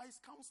shouldn't despise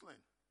counseling.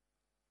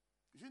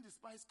 You shouldn't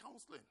despise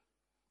counseling.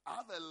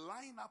 I have a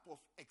lineup of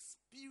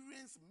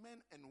experienced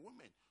men and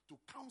women to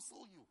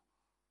counsel you.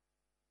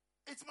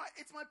 It's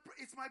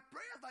my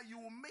prayer that you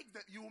will make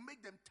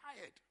them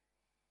tired.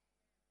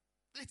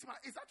 It's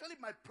actually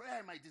my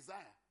prayer and my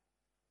desire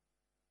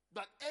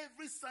that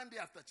every Sunday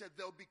after church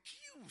there will be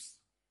queues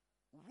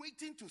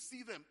waiting to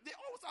see them.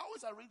 I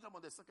always arrange them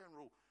on the second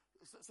row.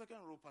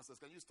 Second row pastors,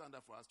 can you stand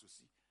up for us to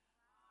see?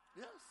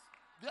 Yes.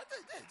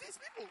 These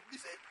people, you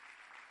see,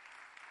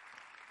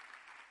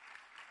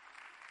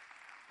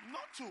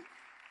 not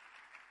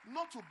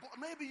to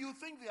maybe you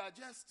think they are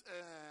just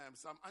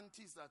some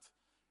aunties that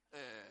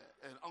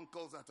and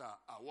uncles that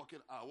are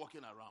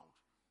walking around.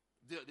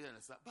 They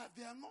understand, but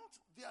they are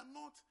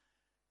not.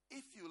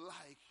 If you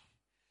like,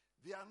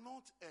 they are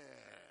not.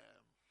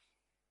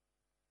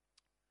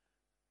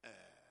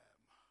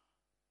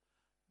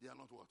 They are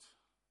not what?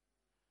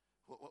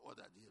 What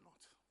are they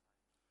not?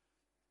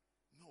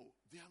 No,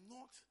 they are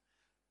not.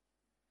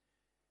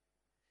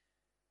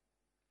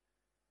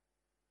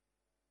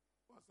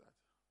 What's that?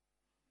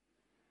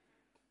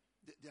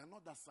 They are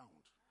not that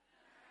sound.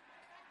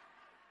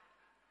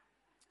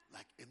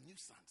 Like a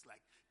nuisance,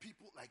 like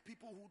people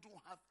who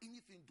don't have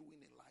anything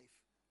doing in life.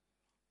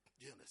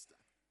 Do you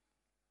understand?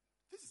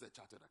 This is a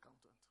chartered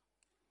accountant.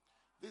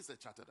 This is a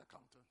chartered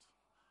accountant.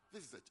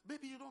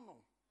 Maybe you don't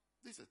know.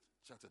 This is a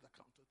chartered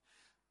accountant.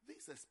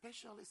 This is a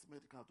specialist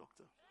medical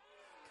doctor.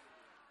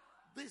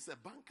 This is a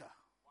banker.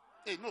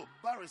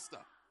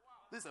 Barrister.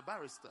 This is a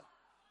barrister.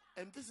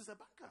 And this is a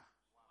banker.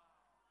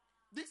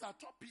 These are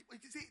top people.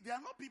 You see, they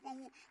are not people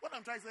who, what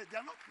I'm trying to say, they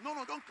are not, no,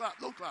 don't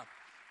clap.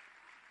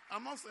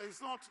 I'm not saying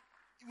it's not,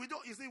 we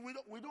don't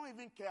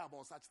even care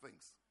about such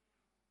things.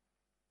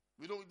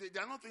 They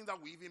are not things that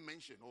we even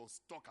mention or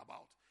talk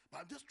about.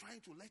 But I'm just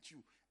trying to let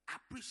you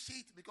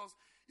appreciate, because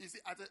you see,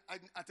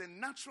 at a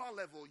natural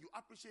level, you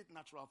appreciate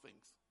natural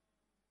things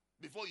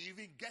before you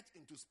even get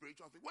into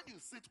spiritual things. When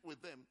you sit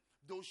with them,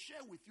 they'll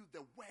share with you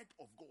the word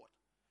of God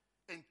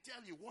and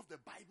tell you what the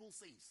Bible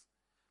says.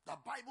 The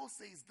Bible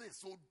says this,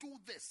 so do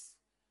this.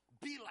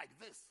 Be like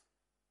this.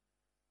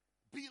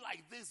 Be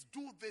like this,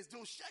 do this. They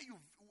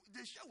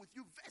share with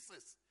you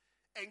verses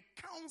and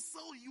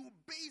counsel you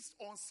based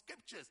on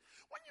scriptures.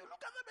 When you look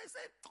at them and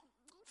say,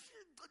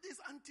 these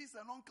aunties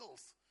and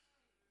uncles.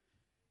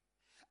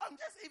 I'm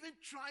just even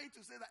trying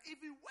to say that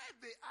even where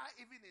they are,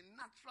 even in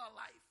natural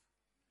life,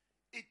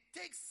 it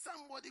takes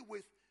somebody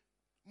with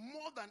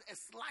more than a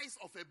slice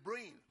of a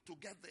brain to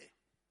get there.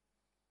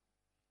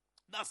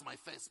 That's my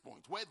first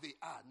point. Where they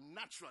are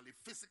naturally,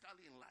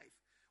 physically in life,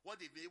 what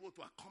they've been able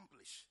to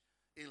accomplish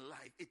in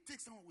life. It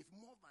takes someone with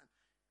more than,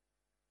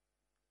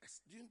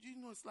 do you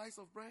know a slice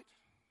of bread?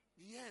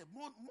 Yeah,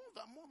 more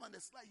than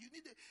a slice. You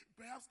need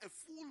perhaps a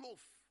full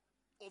loaf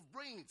of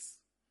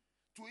brains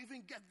to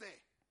even get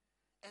there.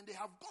 And they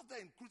have got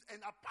there in truth. And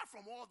apart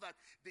from all that,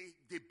 they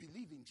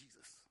believe in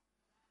Jesus.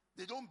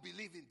 They don't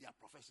believe in their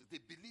professions.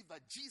 They believe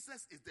that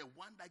Jesus is the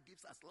one that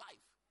gives us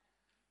life.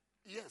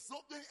 Yes, so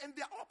and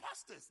they are all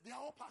pastors. They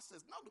are all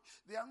pastors. Now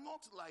they are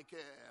not like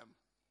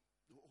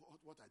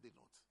what are they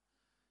not?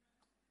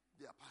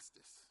 They are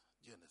pastors.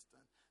 Do you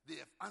understand?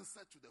 They have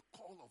answered to the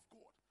call of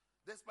God.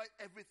 Despite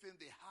everything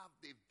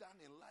they've done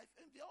in life,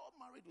 and they are all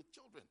married with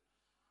children.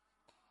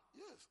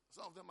 Yes,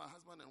 some of them are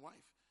husband and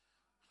wife.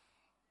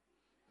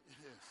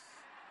 Yes.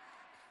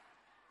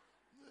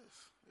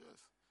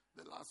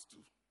 The last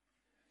two.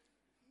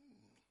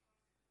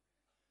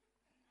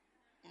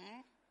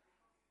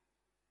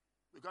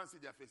 We can't see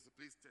their faces.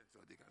 Please turn so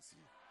they can see.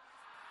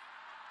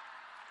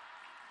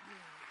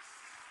 Yes.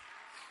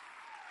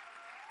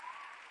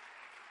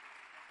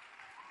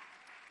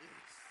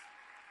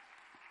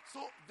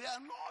 So they are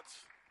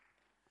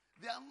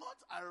not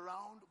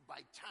around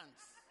by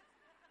chance.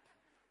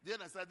 Do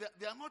you understand?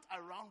 They are not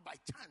around by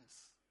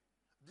chance.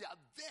 They are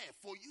there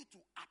for you to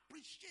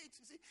appreciate.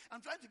 You see,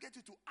 I'm trying to get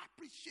you to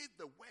appreciate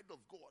the word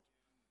of God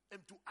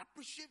and to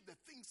appreciate the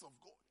things of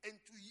God and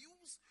to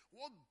use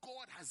what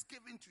God has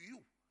given to you.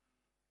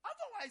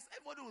 Otherwise,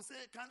 everybody will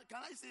say, can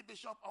I see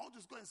Bishop? I want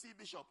to go and see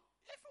Bishop.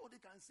 Everybody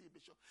can see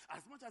Bishop.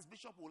 As much as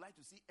Bishop would like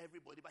to see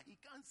everybody, but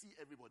he can't see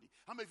everybody.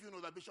 How many of you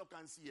know that Bishop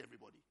can't see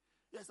everybody?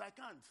 Yes, I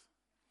can't.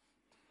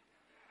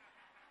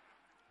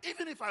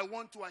 Even if I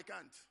want to, I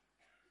can't.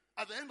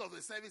 At the end of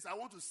the service, I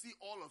want to see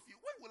all of you.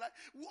 When will I?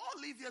 We'll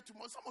all leave here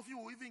tomorrow. Some of you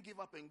will even give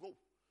up and go.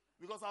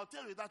 Because I'll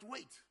tell you that,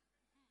 wait.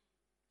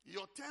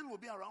 Your turn will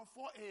be around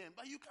 4 a.m.,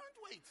 but you can't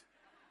wait.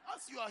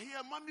 As you are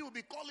here, mommy will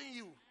be calling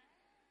you.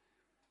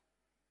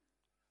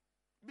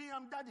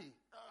 I'm daddy.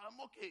 I'm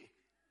okay.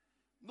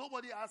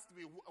 Nobody asked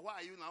me, why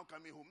are you now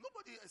coming home?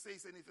 Nobody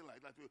says anything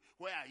like that.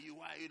 Where are you?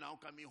 Why are you now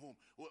coming home?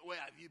 Where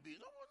have you been?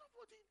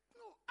 Nobody.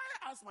 No.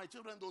 I ask my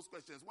children those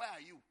questions. Where are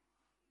you?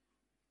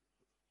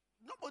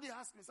 Nobody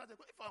asks me such a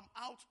question. If I'm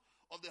out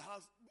of the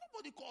house,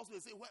 nobody calls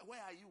me and says,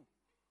 where are you?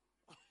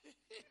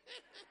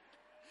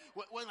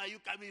 When are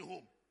you coming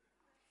home?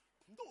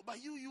 No,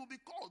 but you will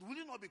be called. Will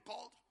you not be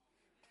called?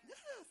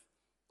 Yes.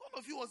 One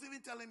of you was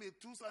even telling me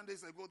 2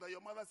 Sundays ago that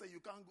your mother said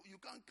you can't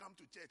come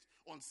to church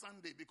on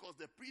Sunday because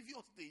the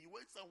previous day you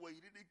went somewhere,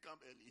 you didn't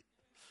come early.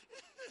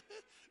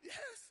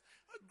 Yes,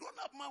 a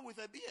grown-up man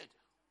with a beard.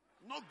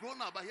 Not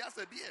grown-up, but he has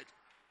a beard.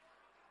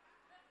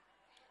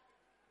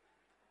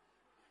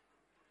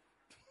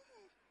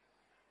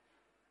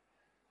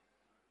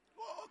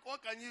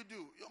 What can you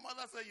do? Your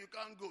mother said you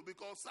can't go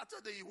because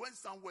Saturday you went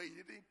somewhere,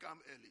 you didn't come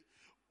early.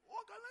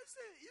 What can I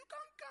say? You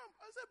can't come.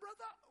 I said,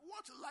 brother,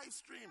 watch live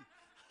stream.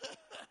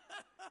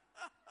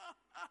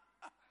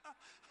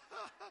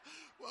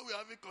 When we're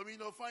having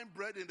communion, find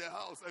bread in the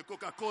house, a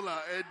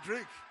Coca-Cola, a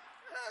drink.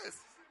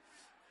 Yes.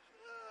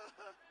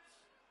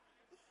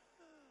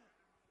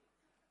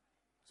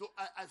 So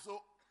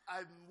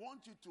I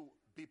want you to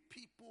be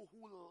people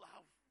who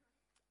love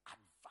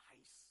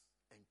advice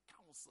and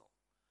counsel.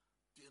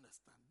 Do you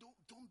understand?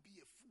 Don't be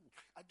a fool.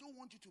 I don't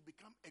want you to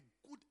become a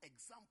good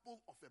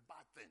example of a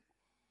bad thing.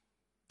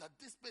 That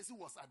this person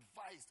was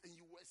advised and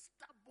you were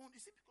stubborn.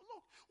 You see, because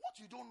look, what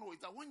you don't know is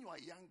that when you are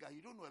younger,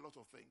 you don't know a lot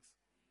of things.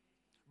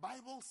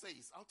 Bible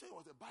says, I'll tell you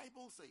what the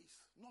Bible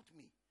says, not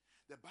me.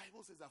 The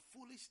Bible says that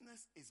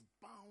foolishness is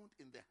bound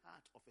in the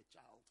heart of a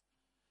child.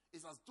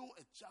 It's as though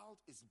a child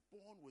is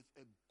born with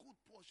a good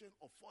portion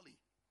of folly.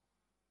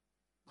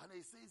 And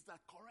it says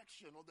that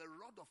correction or the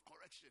rod of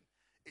correction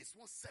is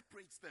what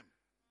separates them.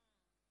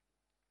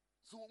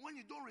 So when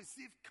you don't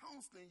receive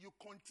counseling, you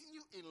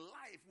continue in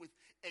life with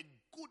a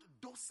good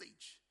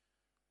dosage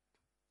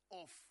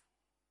of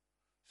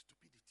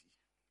stupidity.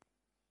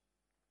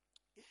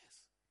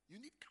 Yes, you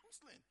need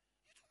counseling.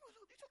 You don't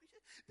know.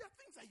 There are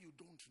things that you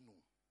don't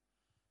know.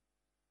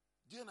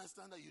 Do you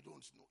understand that you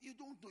don't know? You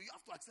don't know. You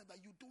have to accept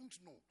that you don't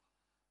know.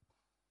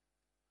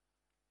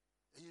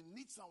 And you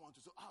need someone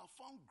to say, I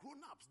found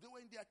grown-ups. They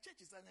were in their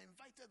churches and I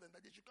invited them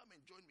that they should come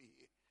and join me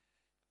here.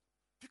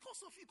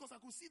 Because of you, because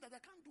I could see that I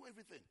can't do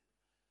everything.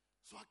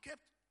 So I kept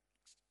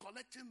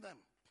collecting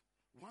them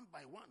one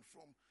by one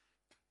from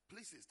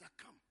places that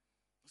come.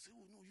 I said,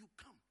 oh no, you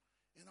come.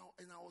 And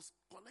I was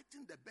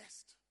collecting the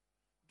best.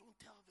 Don't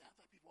tell the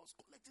other people. I was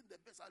collecting the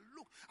best.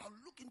 I'll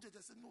look into it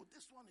and say, no,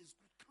 this one is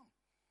good. Come.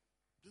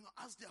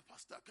 Ask their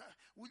pastor,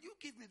 will you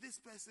give me this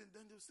person?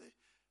 Then they'll say,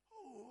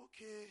 oh,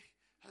 okay.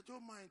 I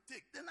don't mind.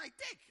 Take. Then I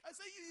take. I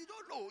say, you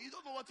don't know. You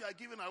don't know what you are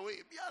giving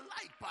away. Be a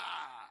like, pa.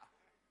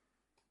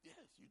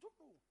 Yes, you don't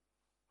know.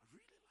 I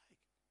really like.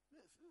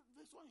 Yes,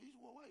 this one.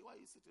 Why are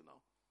you sitting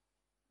now?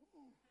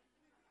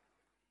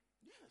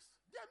 Yes,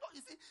 they are not.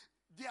 You see,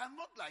 they are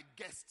not like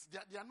guests.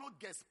 They are not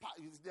guests.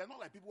 They are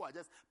not like people who are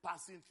just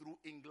passing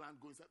through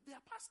England, going. They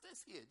are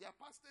pastors here. They are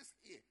pastors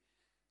here.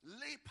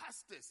 Lay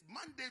pastors,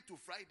 Monday to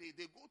Friday,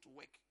 they go to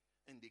work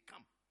and they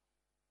come.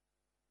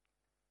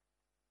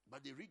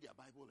 But they read their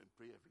Bible and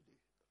pray every day.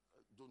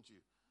 Don't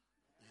you?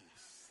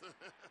 Yes.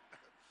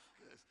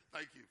 Yes.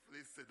 Thank you.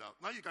 Please sit down.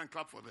 Now you can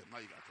clap for them. Now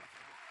you can clap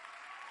for them.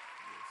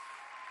 Yes.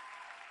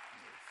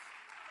 Yes.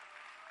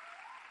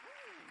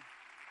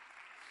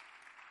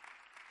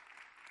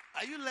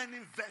 Are you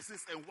learning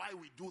verses and why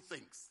we do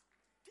things?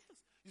 Yes.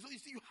 So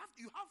you see, you have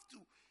to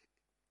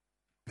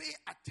pay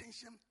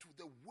attention to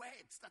the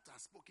words that are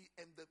spoken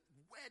and the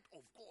word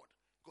of God,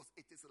 because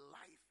it is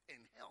life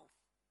and health.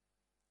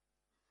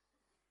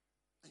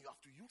 And you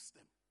have to use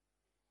them.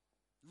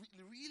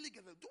 Really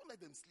get them. Don't let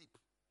them sleep.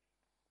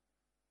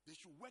 They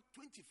should work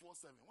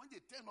 24/7. When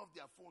they turn off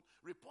their phone,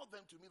 report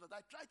them to me that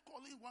I tried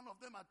calling one of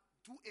them at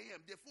 2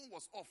 a.m. Their phone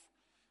was off.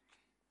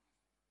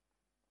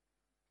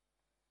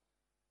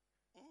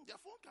 Their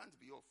phone can't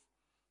be off.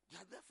 They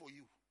are there for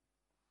you.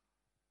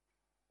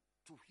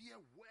 To hear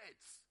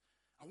words.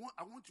 I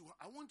want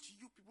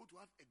you people to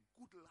have a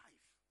good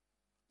life.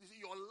 You see,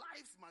 your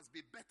lives must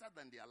be better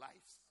than their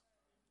lives.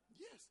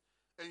 Yes.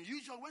 And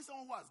usually when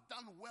someone who has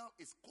done well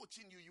is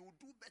coaching you, you will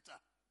do better.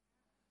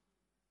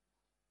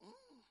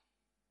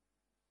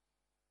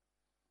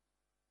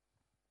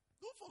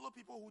 Don't follow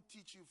people who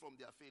teach you from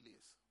their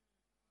failures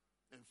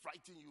and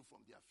frighten you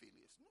from their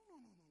failures. No.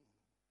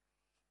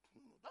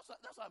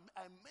 That's why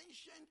I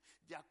mentioned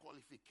their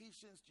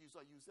qualifications to you.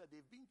 So you said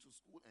they've been to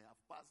school and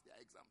have passed their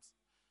exams.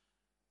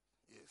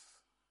 Yes.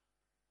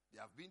 They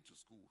have been to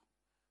school,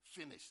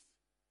 finished,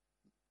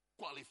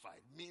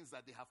 qualified. Means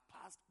that they have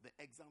passed the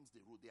exams they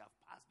wrote. They have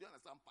passed. Do you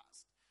understand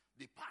passed?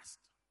 They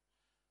passed.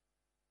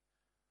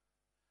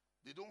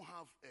 They don't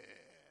have,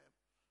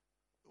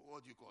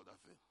 what do you call that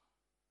thing?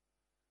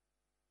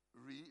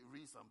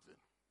 Re something.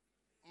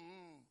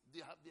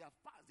 They have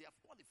passed. They have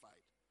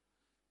qualified.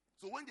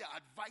 So when they are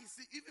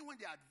advising, even when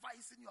they are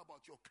advising you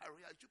about your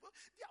career,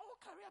 they are all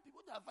career people.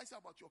 They advise you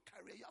about your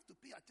career. You have to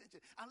pay attention.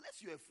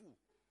 Unless you're a fool.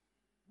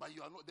 But you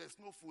are not. There's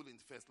no fool in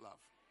first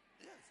love.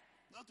 Yes.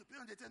 You have to pay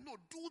attention.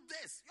 No, do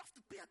this. You have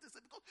to pay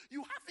attention because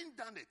you haven't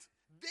done it.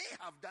 They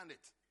have done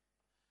it.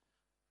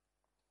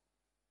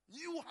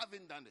 You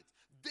haven't done it.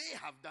 They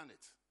have done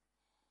it.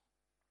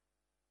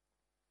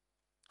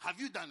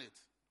 Have you done it?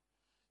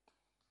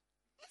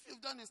 If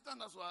you've done it,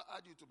 stand up so I'll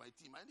add you to my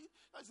team.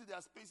 I see there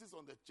are spaces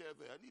on the chair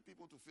there. I need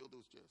people to fill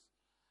those chairs.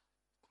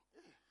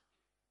 Yeah.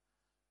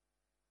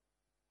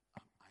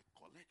 I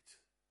collect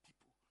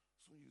people.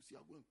 So you see,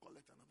 I'll go and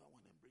collect another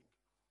one and bring.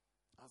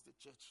 As the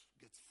church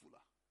gets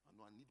fuller, I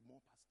know I need more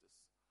pastors.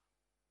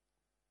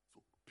 So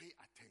pay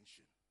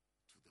attention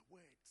to the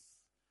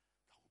words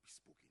that will be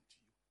spoken to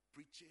you.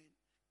 Preaching,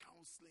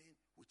 counseling,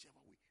 whichever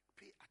way.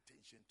 Pay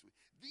attention to it.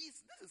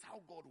 This is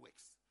how God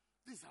works.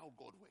 This is how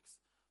God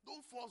works.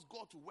 Don't force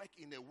God to work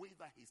in a way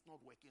that he's not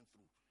working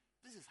through.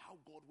 This is how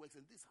God works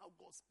and this is how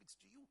God speaks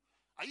to you.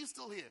 Are you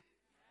still here?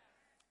 Yes.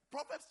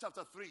 Proverbs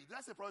chapter 3. Did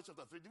I say Proverbs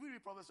chapter 3? Did we read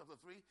Proverbs chapter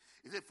 3?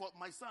 It said, "For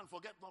my son,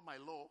 forget not my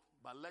law,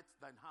 but let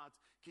thine heart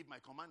keep my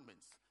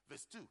commandments."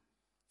 Verse 2.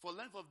 "For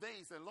length of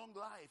days and long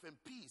life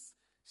and peace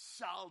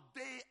shall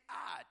they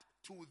add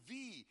to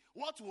thee."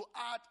 What will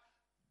add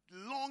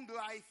long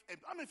life? And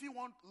how many of you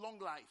want long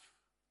life?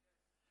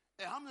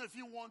 And how many of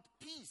you want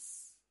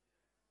peace?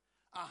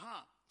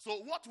 So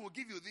what will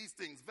give you these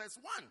things? Verse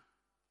 1.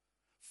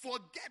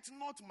 "Forget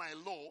not my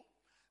law,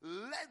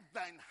 let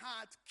thine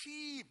heart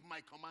keep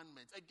my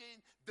commandments."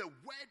 Again, the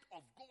word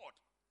of God.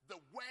 The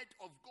word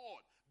of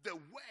God. The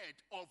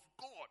word of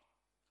God.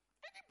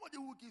 Anybody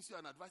who gives you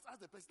an advice, ask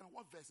the person,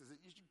 what verse is it?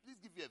 You should please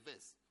give you a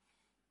verse.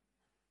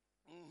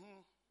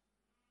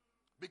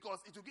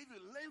 Because it will give you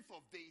length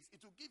of days,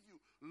 it will give you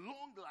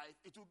long life,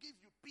 it will give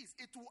you peace.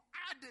 It will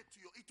add it to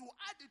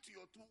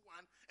your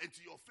 2-1 and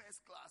to your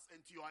first class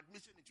and to your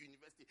admission into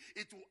university.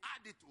 It will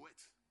add it to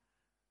it.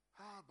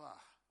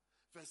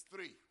 Verse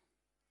 3.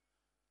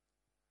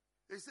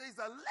 It says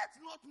that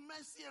let not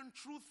mercy and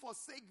truth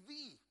forsake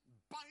thee.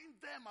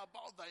 Bind them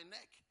about thy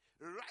neck.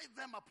 Write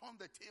them upon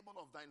the table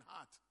of thine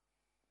heart.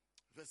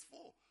 Verse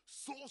 4.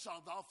 So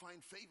shalt thou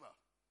find favor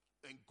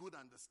and good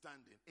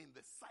understanding in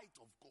the sight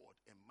of God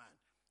and man.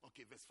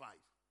 Okay, verse 5.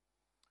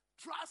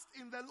 Trust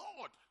in the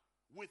Lord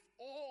with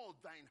all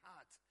thine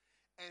heart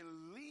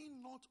and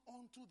lean not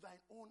unto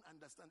thine own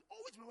understanding.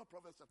 Always remember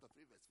Proverbs chapter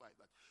 3 verse 5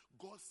 that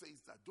God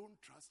says that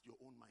don't trust your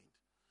own mind.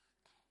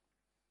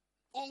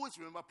 Always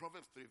remember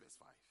Proverbs 3 verse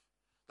 5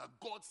 that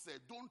God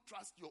said don't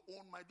trust your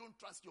own mind, don't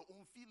trust your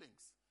own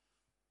feelings.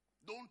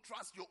 Don't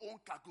trust your own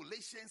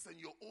calculations and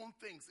your own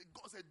things.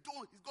 God said,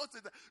 don't. God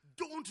said that,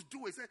 don't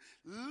do it. He said,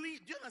 do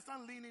you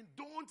understand leaning?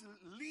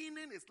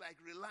 Leaning is like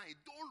relying.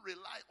 Don't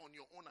rely on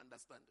your own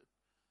understanding.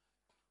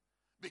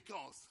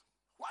 Because,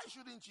 why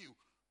shouldn't you?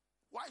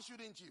 Why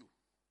shouldn't you?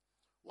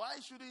 Why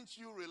shouldn't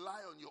you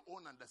rely on your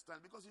own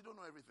understanding? Because you don't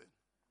know everything.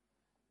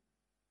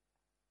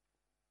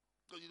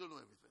 Because you don't know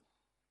everything.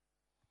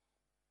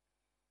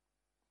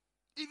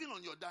 Even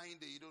on your dying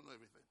day, you don't know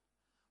everything.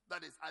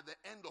 That is, at the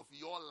end of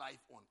your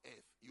life on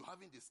earth, you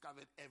haven't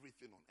discovered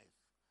everything on earth.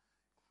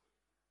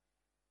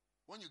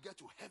 When you get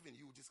to heaven,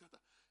 you will discover,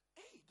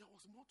 hey, there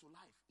was more to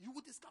life. You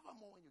will discover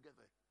more when you get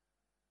there.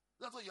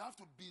 That's why you have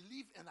to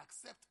believe and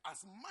accept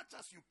as much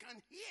as you can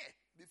here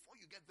before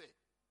you get there.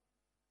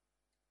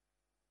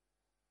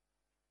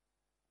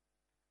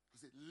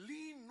 You say,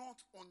 lean not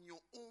on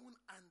your own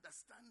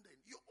understanding.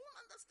 Your own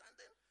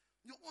understanding?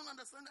 Your own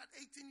understanding at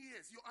 18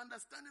 years. Your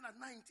understanding at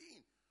 19.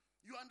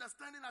 Your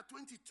understanding at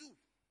 22.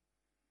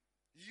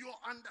 Your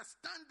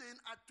understanding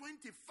at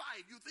 25.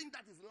 You think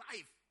that is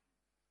life.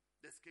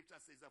 The scripture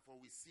says that for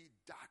we see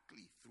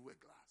darkly through a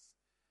glass.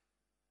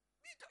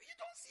 You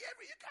don't see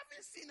you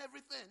haven't seen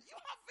everything. You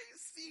haven't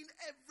seen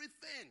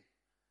everything.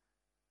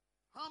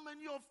 How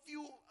many of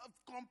you,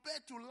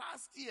 compared to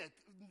last year,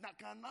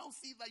 can now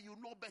see that you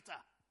know better?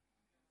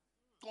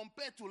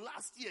 Compared to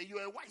last year,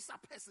 you're a wiser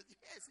person.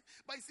 Yes.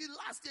 But you see,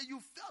 last year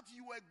you felt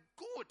you were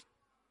good.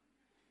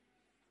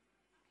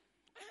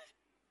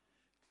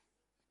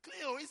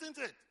 Clear, isn't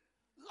it?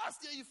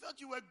 Last year you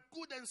felt you were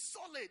good and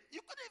solid.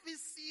 You couldn't even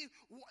see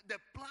the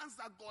plans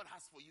that God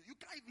has for you. You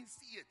can't even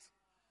see it.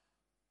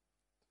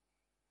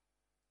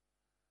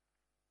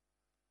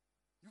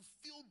 You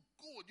feel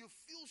good. You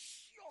feel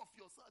sure of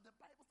yourself. The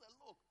Bible says,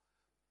 look,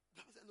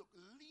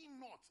 lean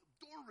not.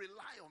 Don't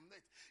rely on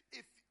it.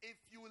 If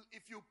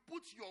you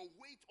put your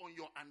weight on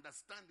your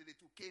understanding, it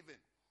will cave in.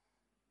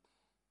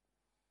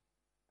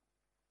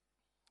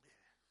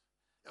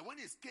 Yeah. And when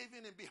it's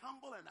caving in, be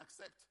humble and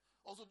accept.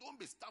 Also, don't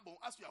be stubborn.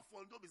 As you are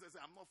falling, don't be saying,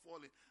 I'm not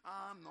falling.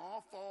 I'm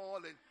not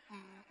falling.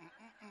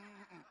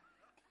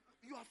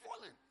 You are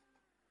falling.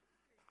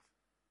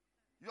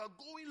 You are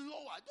going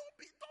lower.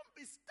 Don't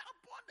be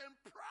stubborn and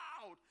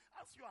proud.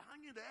 As you are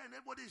hanging there and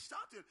everybody is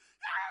shouting,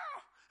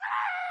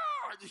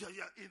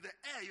 in the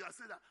air, you are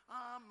saying that,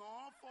 I'm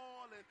not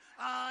falling.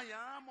 I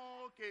am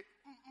okay.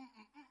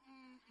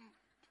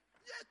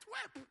 Yeah,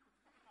 twerp.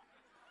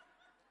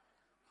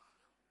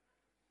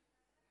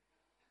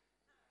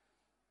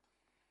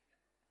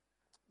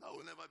 That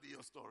will never be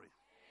your story.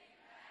 Amen.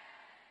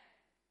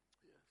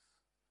 Yes.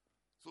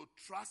 So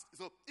trust.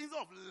 So instead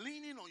of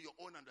leaning on your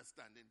own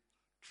understanding,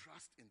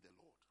 trust in the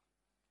Lord.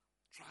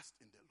 Trust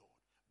in the Lord.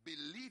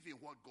 Believe in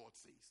what God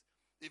says.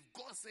 If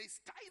God says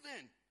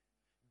tithing,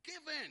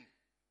 giving,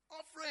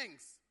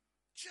 offerings,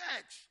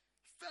 church,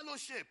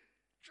 fellowship,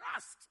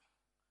 trust.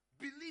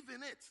 Believe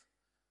in it.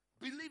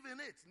 Believe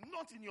in it.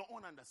 Not in your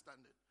own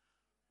understanding.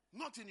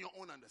 Not in your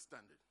own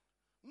understanding.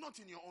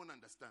 Not in your own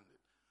understanding.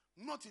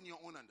 Not in your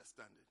own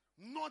understanding.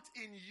 Not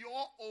in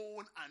your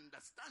own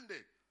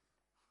understanding.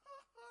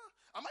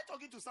 Am I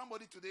talking to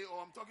somebody today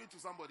or I'm talking to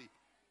somebody?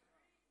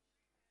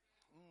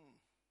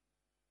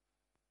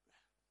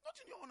 Not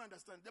in your own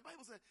understanding. The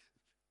Bible says,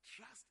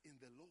 trust in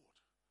the Lord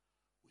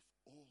with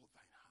all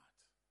thine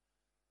heart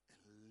and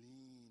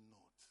lean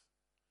not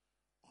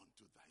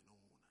unto thine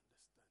own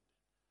understanding.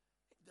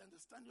 The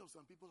understanding of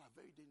some people are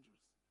very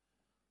dangerous.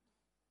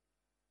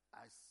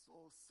 I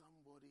saw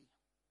somebody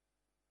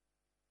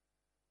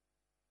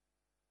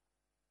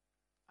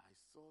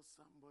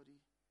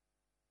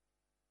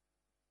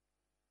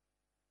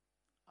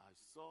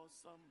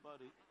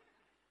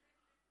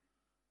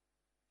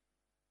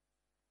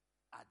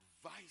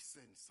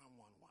advising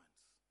someone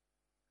once.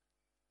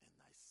 And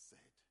I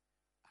said,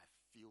 I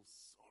feel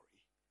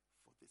sorry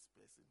for this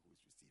person who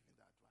is receiving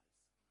the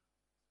advice.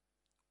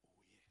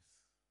 Oh yes. Oh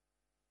yes.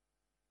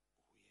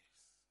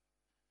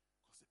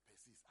 Because the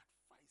person is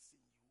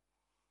advising you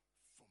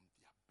from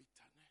their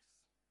bitterness,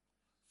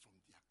 from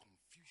their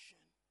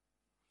confusion,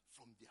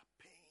 from their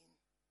pain.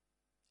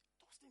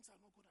 Those things are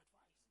not good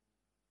advice.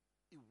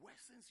 It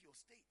worsens your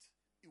state.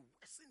 It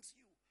worsens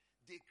you.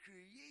 They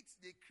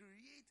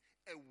create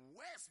a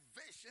worse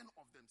version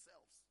of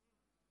themselves.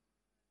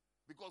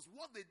 Because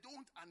what they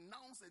don't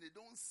announce and they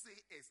don't say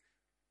is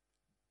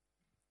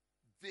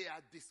they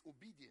are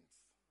disobedient.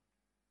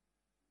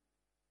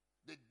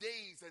 The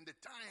days and the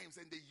times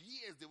and the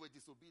years they were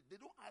disobedient,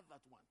 they don't have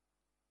that one.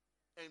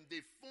 And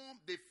they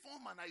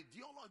form an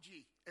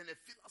ideology and a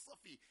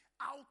philosophy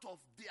out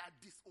of their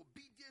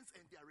disobedience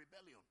and their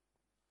rebellion.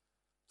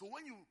 So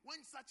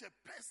when such a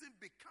person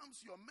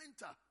becomes your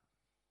mentor,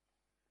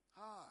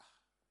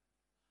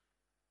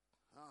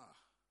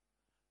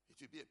 it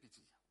will be a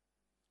pity.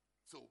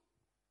 So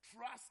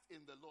trust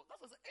in the Lord.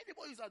 That's what I say.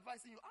 Anybody who's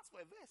advising you, ask for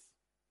a verse.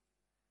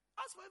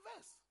 Ask for a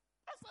verse.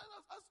 Ask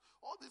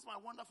all these my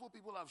wonderful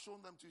people have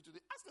shown them to you today.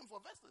 Ask them for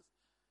verses.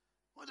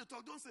 When they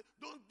talk, don't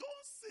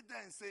sit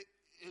there and say,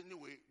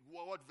 anyway,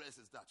 what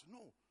verse is that?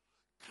 No.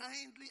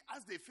 Kindly,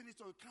 as they finish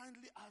talking,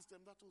 kindly ask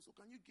them that also.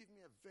 Can you give me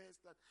a verse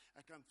that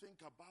I can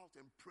think about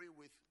and pray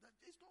with?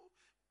 There's no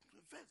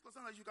verse. Because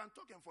sometimes you can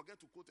talk and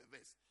forget to quote a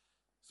verse.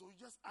 So you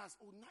just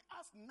ask,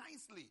 ask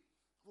nicely.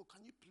 Oh,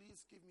 can you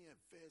please give me a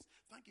verse?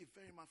 Thank you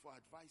very much for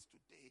advice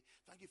today.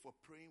 Thank you for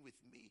praying with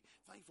me.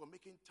 Thank you for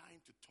making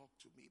time to talk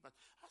to me. But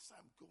as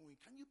I'm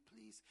going, can you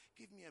please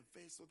give me a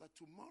verse so that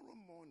tomorrow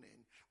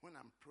morning when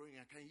I'm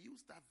praying, I can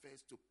use that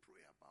verse to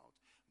pray about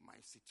my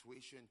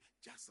situation,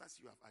 just as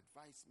you have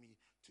advised me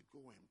to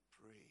go and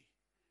pray.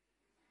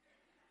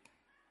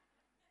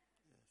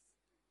 Yes.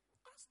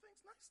 Ask things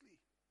nicely.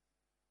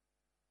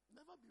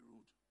 Never be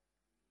rude.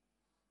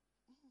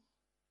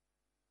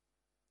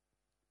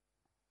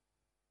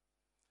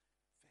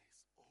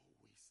 There's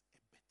always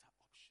a better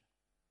option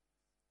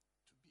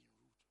to being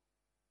rude.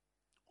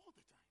 All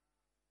the time.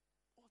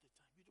 All the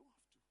time. You don't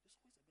have to. There's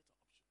always a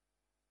better option.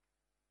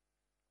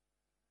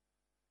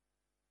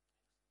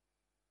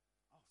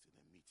 I was in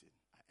a meeting.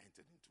 I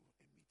entered into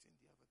a meeting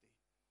the other day.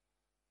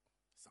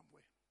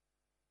 Somewhere.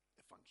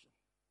 A function.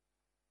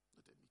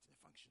 Not a meeting, a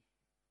function.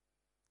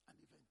 An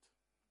event.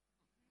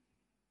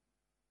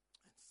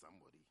 And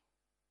somebody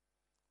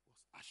was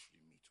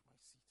ushering me to my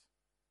seat.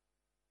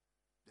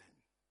 Then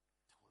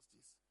there was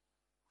this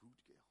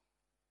rude girl.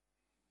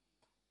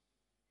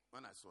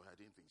 When I saw her, I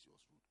didn't think she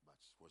was rude,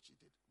 but what she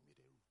did made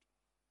her rude.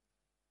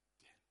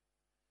 Then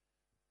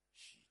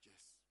she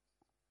just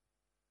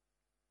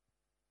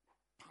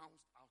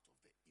pounced out of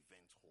the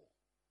event hall.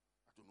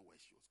 I don't know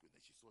where she was going.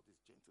 Then she saw this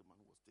gentleman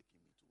who was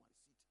taking me to my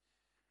seat.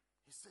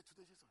 He said to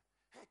the gentleman,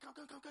 "Hey, come.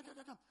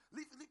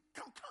 Leave,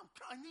 come.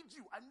 I need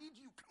you.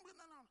 Come on,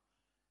 now."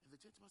 And the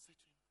gentleman said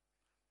to him, "This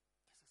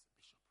is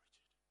Bishop Richard.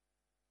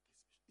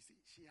 You see,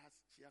 she has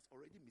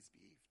already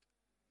misbehaved.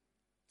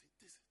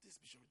 This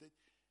Bishop, then,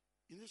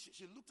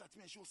 she looked at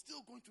me and she was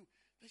still going to.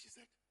 Then she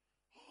said,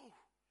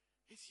 'Oh,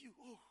 it's you.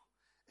 Oh,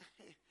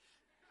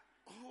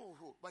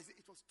 oh.' But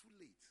it was too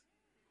late.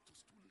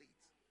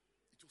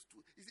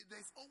 You see,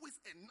 there's always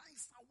a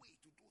nicer way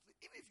to do things.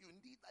 Even if you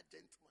need that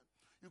gentleman,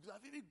 you could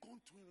have even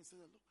gone to him and said,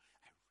 'Look,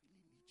 I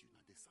really need you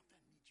now. There's something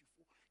I need you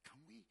for. Can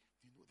we,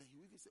 then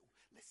you even say, "Oh,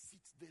 let's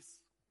seat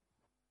this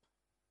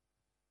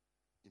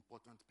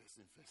important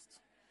person first."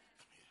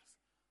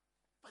 Yes.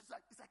 But it's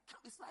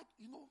like,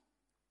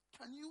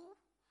 can you?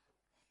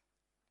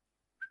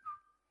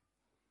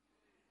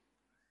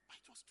 But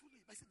it was too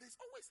late. But I said, there's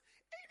always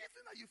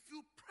anything that you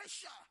feel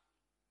pressure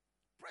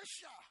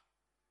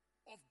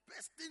of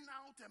bursting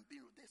out and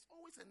being, there's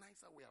always a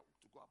nicer way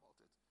to go about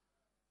it.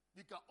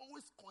 You can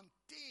always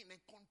contain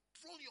and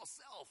control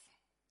yourself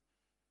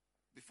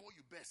before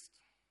you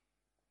burst.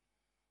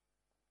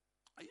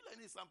 Are you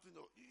learning something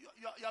though? You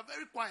are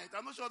very quiet.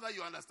 I'm not sure that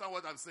you understand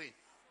what I'm saying.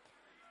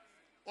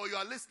 Or you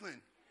are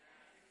listening.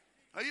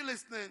 Are you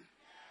listening?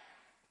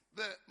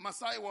 The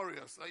Maasai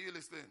warriors, are you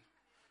listening?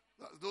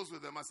 Those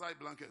with the Maasai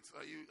blankets,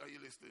 are you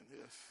listening?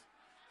 Yes.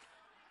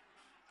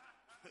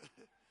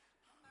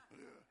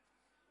 Yeah.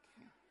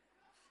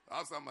 I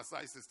have some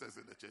Maasai sisters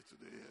in the church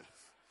today,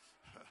 yes.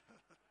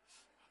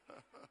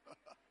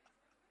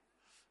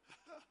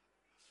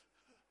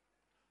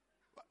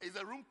 Is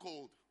the room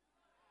cold?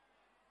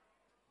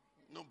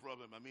 No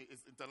problem. I mean,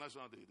 it's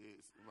International Day.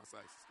 It's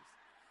Maasai sisters.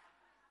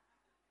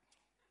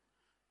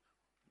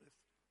 Yes.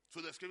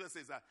 So the scripture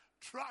says that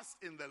trust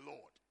in the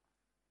Lord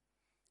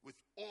with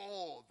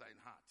all thine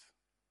heart.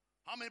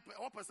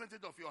 What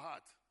percentage of your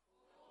heart?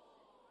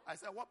 I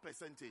said, what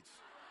percentage?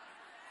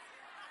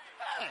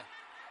 Hey,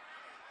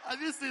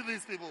 have you seen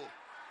these people?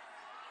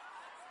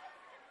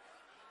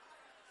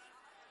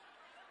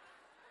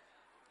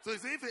 So you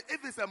see,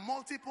 if it's a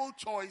multiple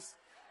choice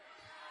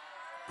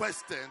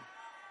question,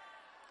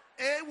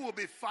 A will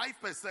be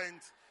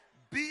 5%,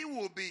 B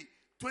will be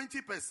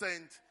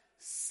 20%,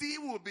 C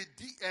will be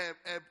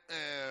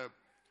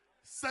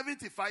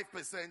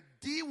 75%,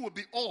 D will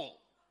be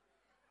all,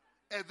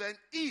 and then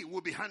E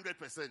will be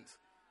 100%.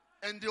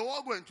 And they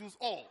all go and choose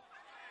all.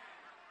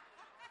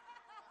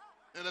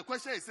 And the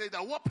question is saying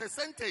that what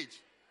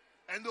percentage?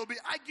 And they'll be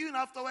arguing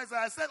afterwards.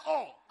 I said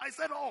all.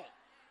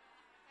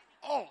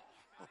 All.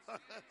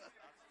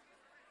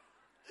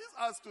 These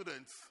are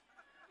students.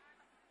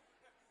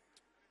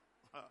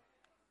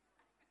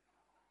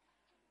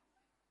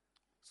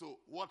 So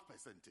what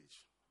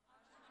percentage?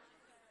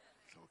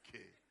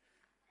 Okay.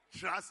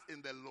 Trust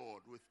in the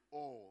Lord with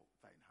all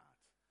thine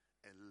heart,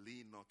 and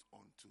lean not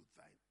unto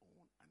thine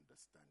own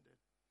understanding.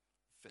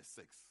 Verse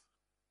 6.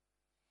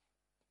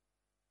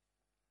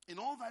 In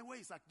all thy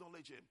ways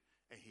acknowledge him,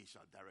 and he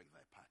shall direct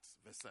thy paths.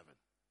 Verse 7.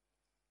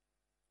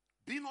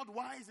 Be not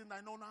wise in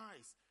thine own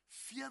eyes.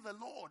 Fear the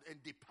Lord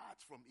and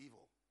depart from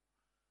evil.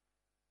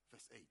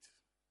 Verse 8.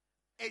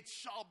 It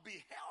shall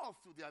be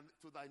health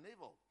to thy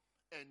navel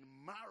and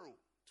marrow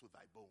to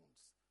thy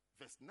bones.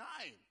 Verse 9.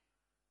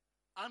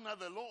 Honor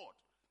the Lord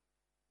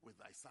with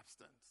thy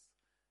substance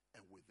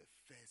and with the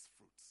first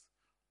fruits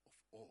of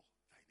all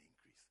thine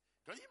increase.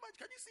 Can you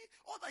imagine? Can you see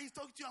all that he's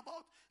talking to you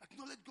about?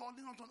 Acknowledge God,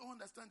 lean not on all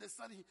understand the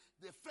study.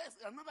 The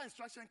first, another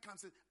instruction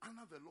comes in,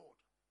 honor the Lord.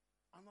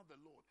 Honor the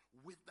Lord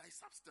with thy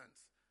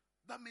substance.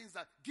 That means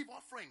that give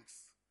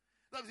offerings.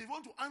 That means if you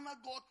want to honor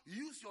God,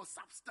 use your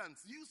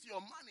substance, use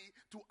your money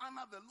to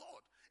honor the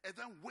Lord. And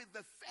then with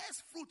the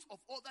first fruits of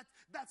all that,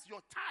 that's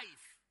your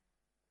tithe.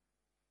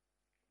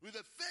 With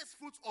the first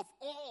fruits of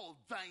all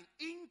thine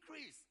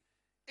increase.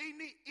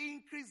 Any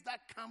increase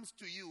that comes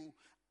to you,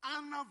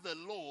 honor the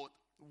Lord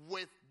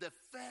with the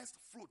first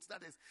fruits.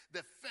 That is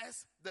the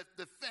first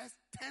 10%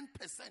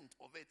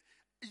 of it.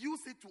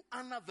 Use it to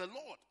honor the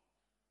Lord.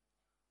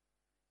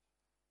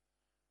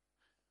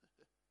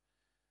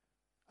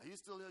 Are you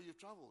still here? You've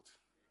traveled.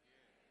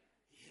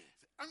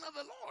 Yes. Honor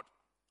the Lord.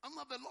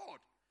 Honor the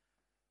Lord.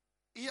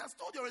 He has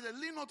told you already,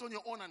 lean not on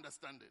your own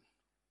understanding.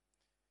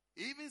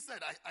 He even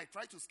said, I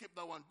tried to skip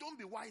that one. Don't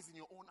be wise in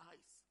your own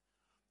eyes.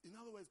 In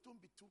other words,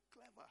 don't be too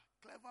clever.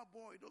 Clever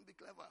boy, don't be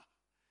clever.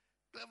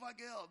 Clever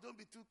girl, don't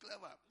be too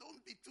clever.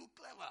 Don't be too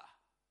clever.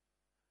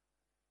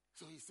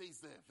 So he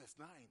says there, verse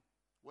 9,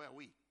 where are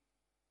we?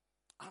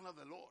 Honor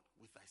the Lord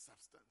with thy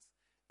substance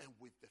and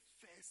with the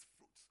first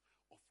fruits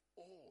of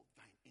all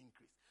thine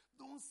increase.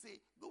 Don't say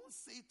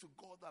to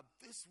God that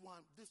this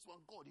one,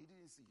 God, he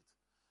didn't see it.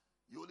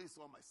 You only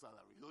saw my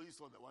salary. You only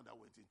saw the one that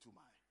went into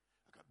my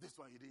account. This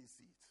one, you didn't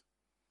see it.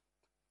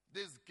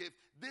 This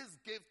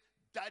gift,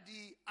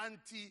 daddy,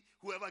 auntie,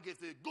 whoever gave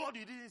it, God,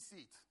 you didn't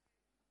see it.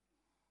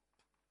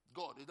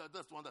 God,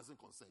 that's the one that doesn't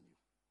concern you.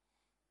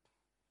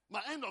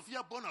 My end of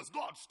year bonus,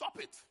 God, stop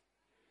it.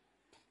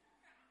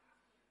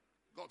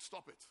 God,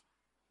 stop it.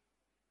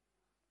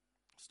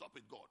 Stop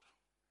it, God.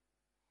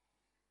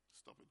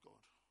 Stop it,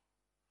 God.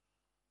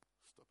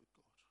 Stop it,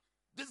 God.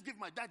 This gift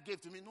my dad gave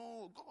to me,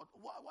 no, God,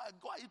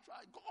 why you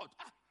try? God.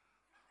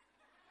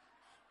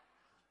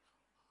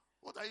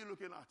 What are you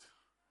looking at?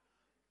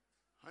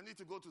 I need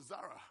to go to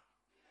Zara.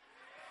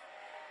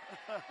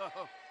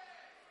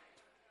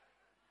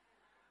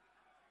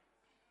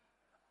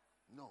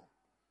 No.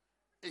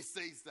 It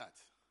says that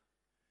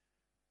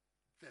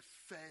the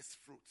first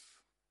fruits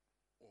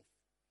of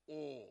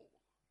all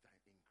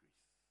thine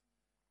increase.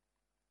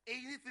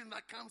 Anything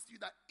that comes to you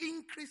that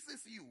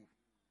increases you,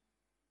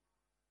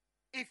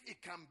 if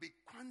it can be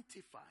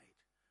quantified,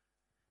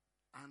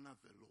 honor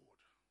the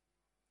Lord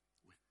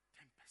with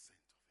 10%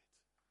 of it.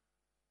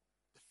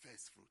 The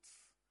first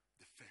fruits,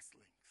 the first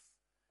links,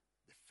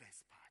 the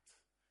first part,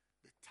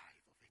 the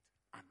tithe of it.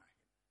 Honor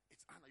him.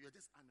 It's honor. You're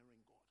just honoring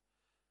God.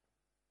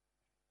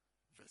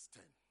 Verse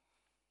 10.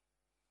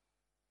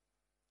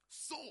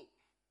 So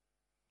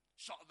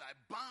shall thy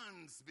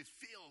barns be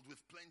filled with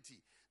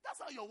plenty.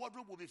 That's how your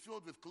wardrobe will be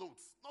filled with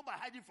clothes. Not by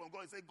hiding from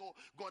God and say,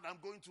 God, I'm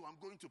going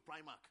to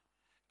Primark.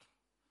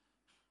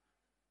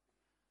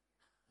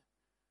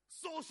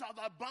 So shall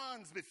thy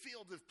barns be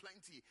filled with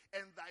plenty,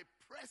 and thy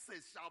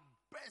presses shall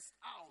burst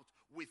out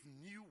with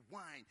new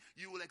wine.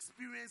 You will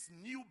experience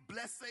new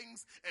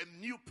blessings and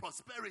new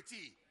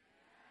prosperity.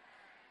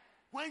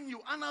 When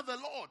you honor the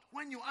Lord,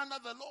 when you honor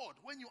the Lord,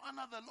 when you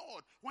honor the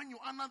Lord, when you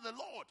honor the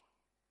Lord.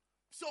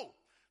 So,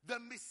 the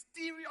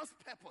mysterious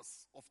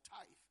purpose of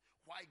tithe,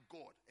 why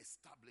God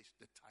established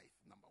the tithe,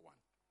 number one.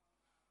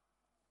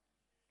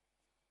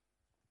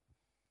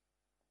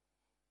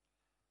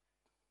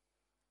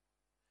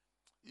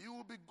 You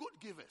will be good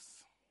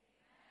givers.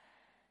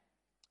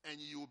 Amen.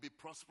 And you will be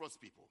prosperous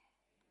people.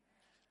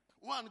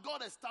 Amen. One,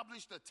 God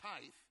established the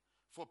tithe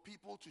for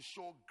people to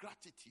show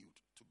gratitude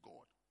to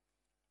God.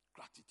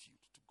 Gratitude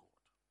to God.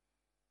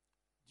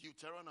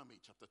 Deuteronomy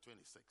chapter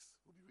 26.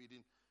 We'll be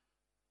reading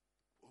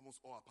almost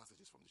all our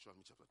passages from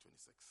Deuteronomy chapter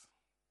 26.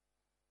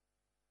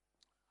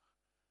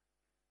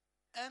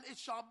 And it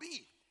shall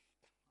be.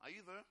 Are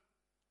you there?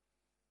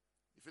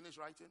 You finished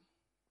writing?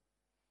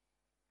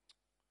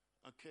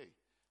 Okay.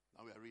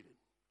 Now we are reading.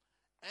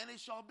 And it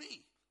shall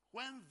be,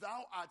 when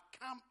thou art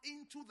come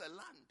into the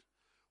land,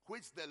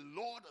 which the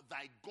Lord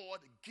thy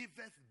God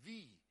giveth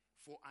thee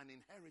for an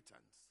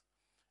inheritance,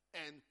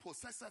 and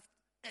possesseth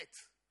it,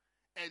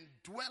 and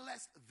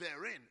dwellest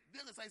therein.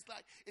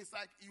 It's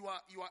like you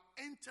are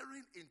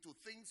entering into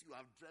things you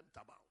have dreamt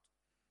about.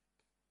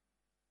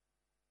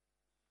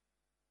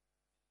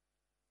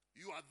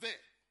 You are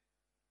there.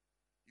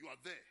 You are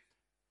there.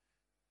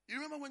 You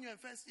remember when you're in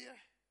first year?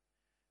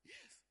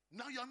 Yes.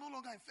 Now you are no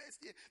longer in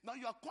first year. Now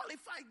you are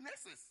qualified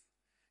nurses.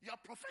 You are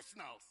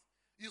professionals.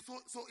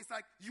 So it's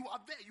like you are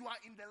there. You are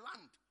in the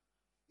land.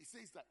 It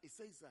says that.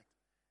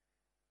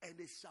 And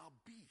it shall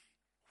be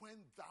when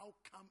thou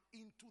come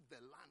into the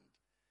land,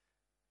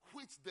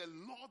 which the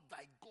Lord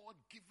thy God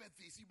giveth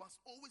thee. You must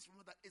always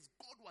remember that it's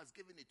God who has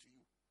given it to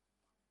you.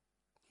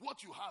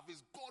 What you have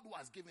is God who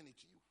has given it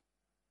to you.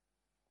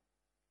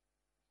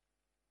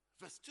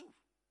 Verse 2.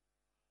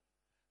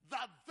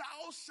 That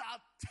thou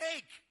shalt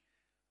take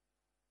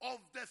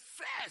of the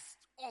first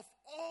of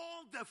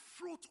all the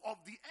fruit of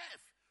the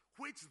earth,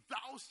 which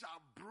thou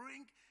shalt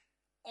bring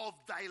of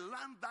thy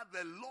land that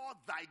the Lord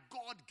thy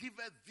God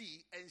giveth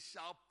thee, and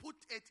shall put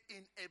it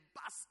in a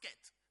basket.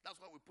 That's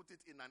why we put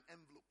it in an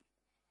envelope.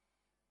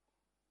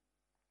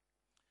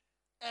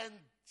 And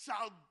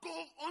shall go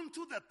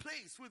unto the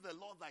place where the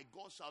Lord thy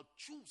God shall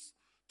choose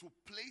to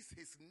place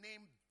his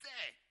name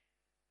there.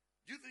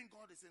 Do you think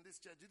God is in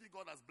this church? Do you think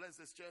God has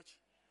blessed this church?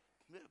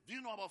 Do you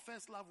know about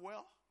First Love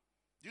well?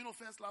 Do you know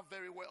First Love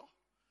very well?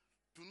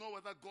 To know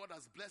whether God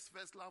has blessed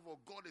First Love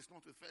or God is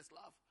not with First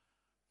Love?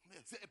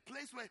 It's a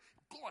place where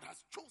God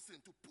has chosen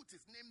to put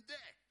his name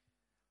there.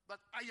 But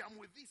I am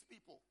with these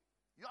people.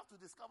 You have to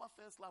discover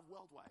First Love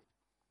worldwide.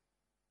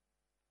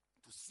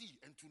 To see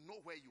and to know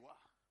where you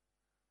are.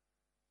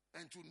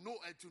 And to know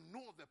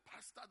the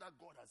pastor that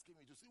God has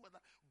given you. To see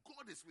whether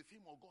God is with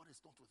him or God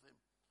is not with him.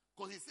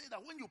 Because he said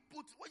that when you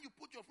put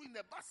your food in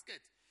the basket,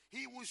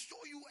 he will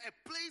show you a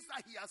place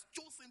that he has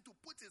chosen to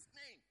put his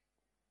name.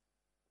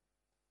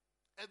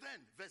 And then,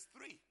 verse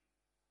 3.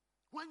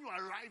 When you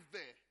arrive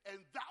there, and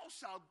thou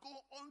shalt go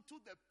unto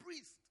the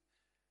priest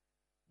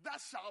that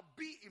shall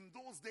be in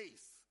those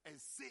days, and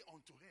say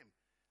unto him,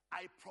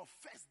 I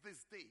profess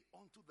this day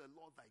unto the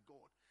Lord thy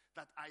God,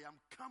 that I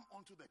am come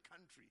unto the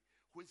country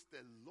which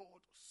the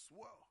Lord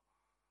swore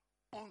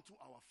unto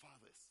our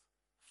fathers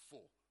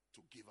for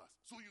to give us.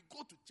 So you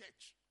go to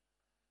church.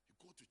 You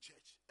go to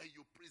church and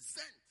you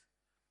present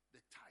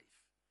the tithe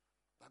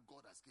that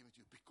God has given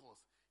to you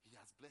because he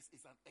has blessed.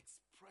 It's an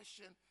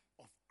expression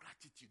of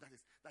gratitude.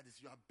 That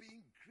is, you are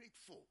being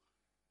grateful.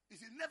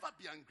 You see, never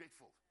be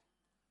ungrateful.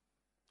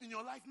 In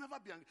your life, never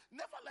be ungrateful.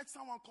 Never let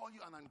someone call you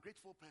an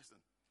ungrateful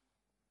person.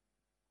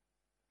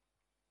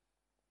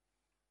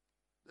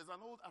 There's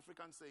an old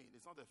African saying.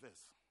 It's not a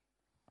verse.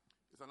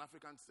 It's an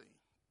African saying.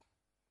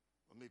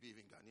 Or maybe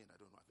even Ghanaian. I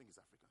don't know. I think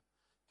it's African.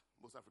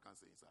 Most African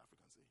sayings are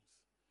African sayings.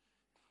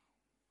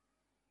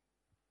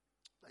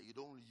 That you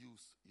don't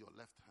use your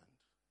left hand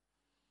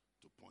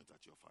to point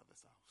at your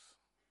father's house.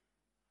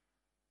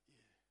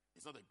 Yeah.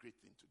 It's not a great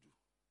thing to do.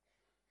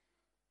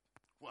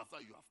 Well, after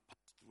you have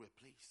passed through a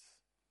place,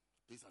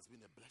 this has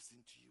been a blessing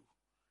to you.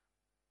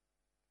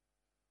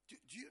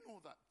 Do you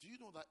know that? Do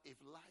you know that if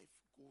life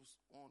goes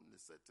on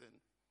a certain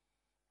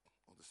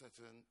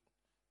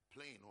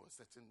plane or a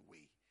certain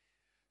way,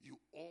 you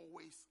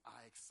always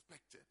are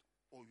expected,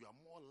 or you are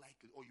more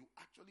likely, or you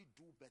actually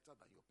do better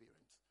than your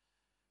parents.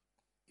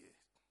 Yeah.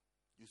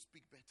 You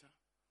speak better.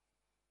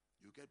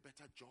 You get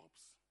better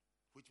jobs,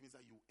 which means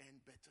that you earn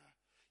better.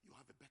 You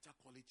have a better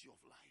quality of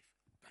life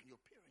than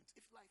your parents.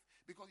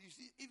 Because you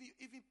see,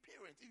 even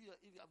parents, if you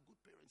have good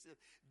parents,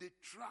 they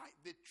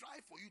try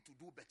for you to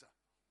do better.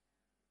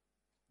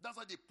 That's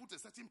why they put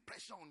a certain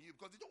pressure on you,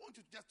 because they don't want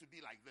you just to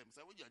be like them.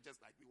 So when you're just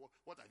like me,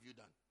 what have you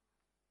done?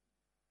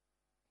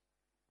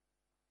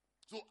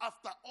 So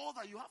after all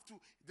that, you have to,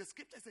 the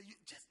scripture says, you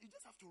just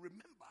have to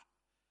remember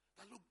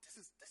that, look, this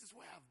is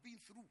where I've been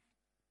through.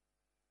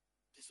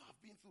 This is what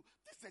I've been through.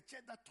 This is a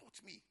church that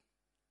taught me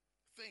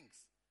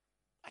things.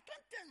 I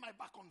can't turn my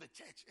back on the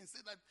church and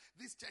say that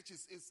this church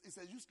is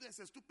a useless,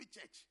 a stupid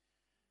church.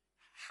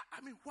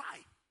 I mean,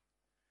 why?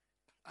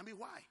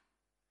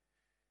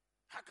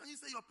 How can you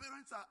say your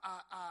parents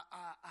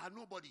are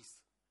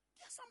nobodies?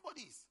 They're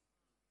somebodies.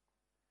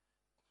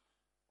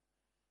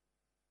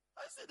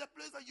 I say the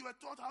place that you were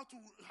taught how to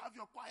have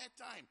your quiet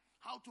time,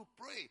 how to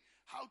pray,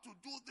 how to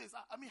do this.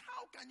 I mean,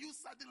 how can you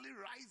suddenly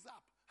rise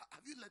up?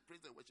 Have you led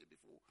praise and worship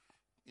before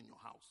in your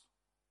house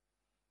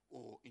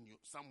or in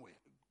your somewhere?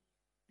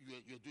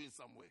 You're doing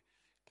somewhere.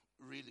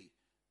 Really?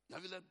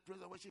 Have you led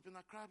praise and worship in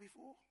Accra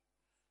before?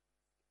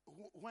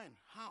 When?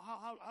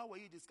 How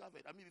were you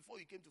discovered? I mean, before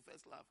you came to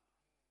First Love.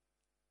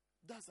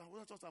 That's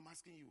what I'm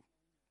asking you.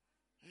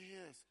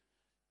 Yes.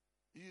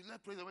 You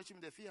led praise and worship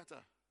in the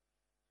theater.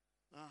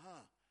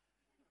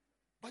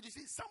 But you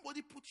see,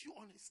 somebody put you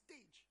on a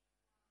stage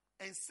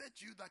and said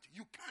to you that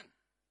you can.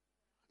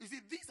 You see,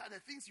 these are the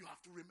things you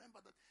have to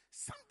remember, that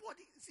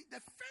somebody, see,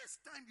 the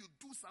first time you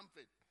do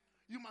something,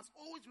 you must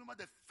always remember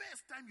the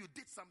first time you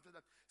did something,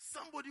 that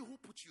somebody who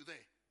put you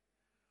there.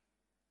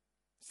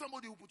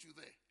 Somebody who put you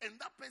there. And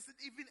that person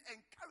even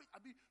encouraged,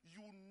 I mean,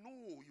 you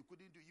know you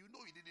couldn't do, you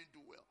know you didn't do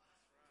well.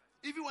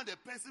 Even when the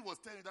person was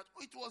telling you that,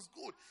 oh, it was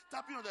good,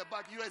 tapping on the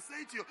back, you were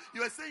saying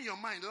in your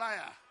mind,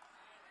 liar.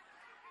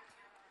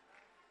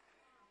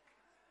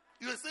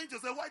 You were saying to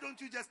yourself, why don't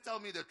you just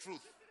tell me the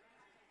truth?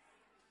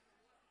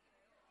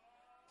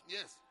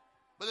 Yes.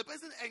 But the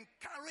person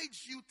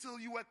encouraged you till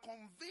you were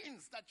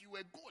convinced that you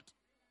were good.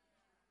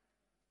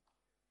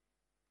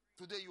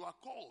 Today you are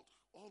called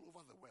all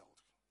over the world.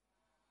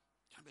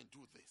 Come and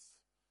do this.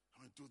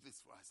 Come and do this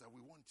for us. And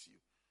we want you.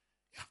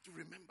 You have to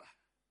remember.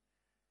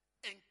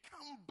 And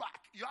come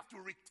back. You have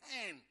to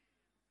return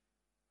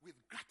with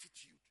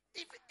gratitude.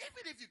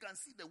 Even if you can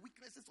see the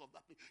weaknesses of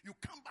that place, you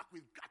come back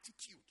with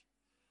gratitude.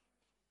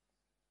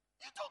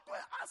 You don't go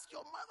and ask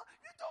your mother.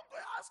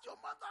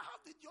 How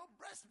did your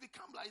breast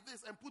become like this?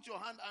 And put your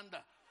hand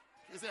under.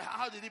 You say,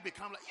 how did it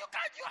become like?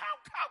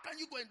 How can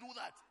you go and do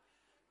that?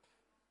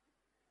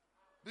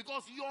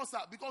 Because yours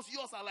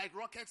are like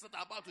rockets that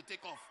are about to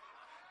take off.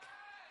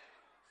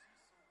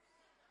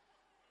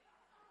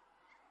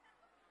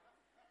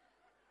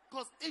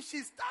 Because if she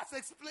starts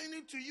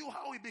explaining to you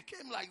how it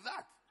became like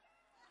that,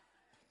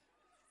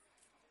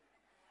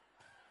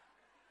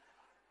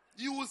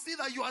 you will see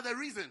that you are the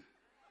reason.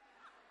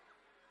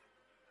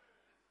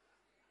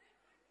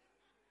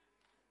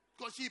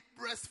 Because she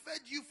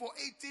breastfed you for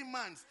 18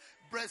 months,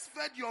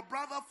 breastfed your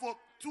brother for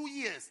 2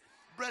 years,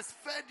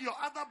 breastfed your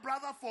other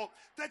brother for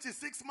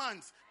 36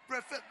 months.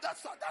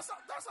 That's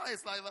how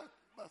it's like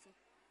that.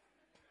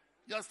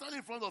 You're standing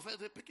in front of her,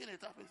 picking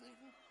it up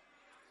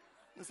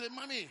and say,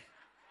 Mommy,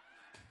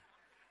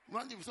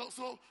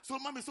 so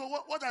Mommy, so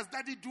what does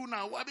Daddy do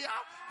now? I mean,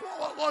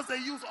 what's the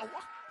use of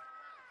what?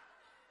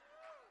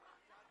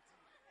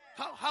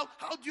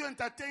 How do you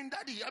entertain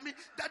Daddy? I mean,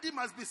 Daddy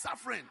must be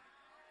suffering.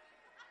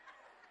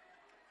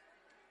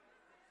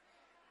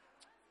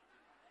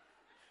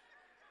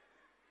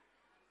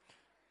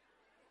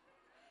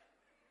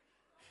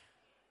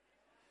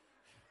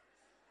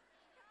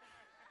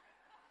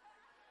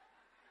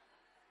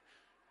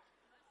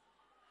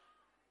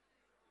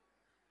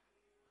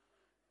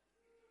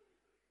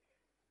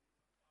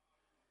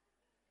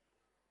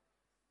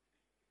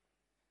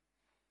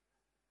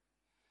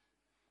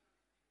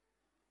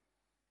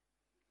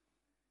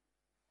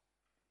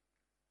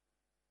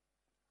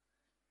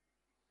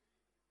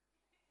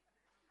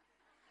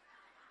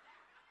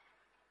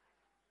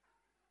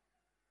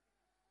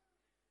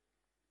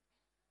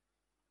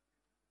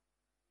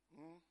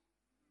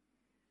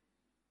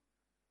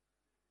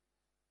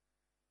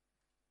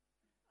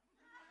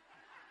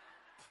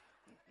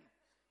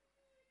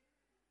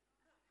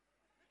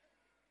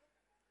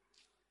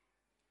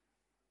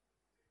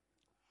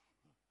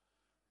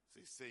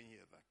 So he's saying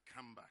here that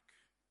come back.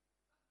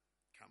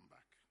 Come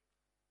back.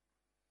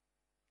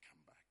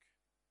 Come back.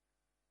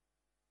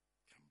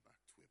 Come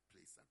back to a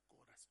place that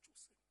God has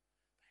chosen.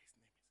 That his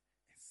name is.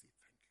 And say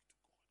thank you to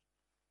God.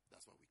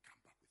 That's why we come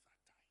back with our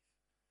tithe.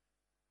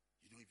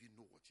 You don't even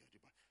know what you are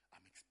doing. But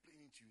I'm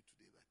explaining to you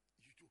today that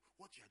you do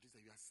what you are doing is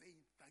that you are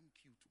saying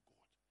thank you to God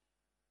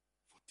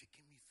for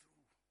taking me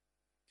through.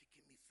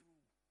 Taking me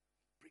through.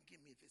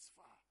 Bringing me this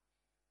far.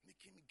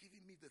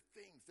 Giving me the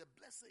things, the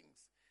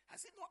blessings.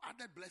 Has it not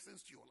added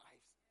blessings to your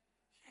lives?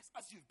 Yes,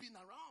 as you've been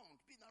around.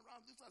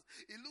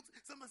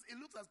 Sometimes it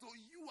looks as though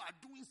you are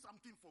doing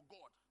something for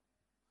God.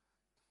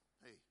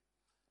 Hey,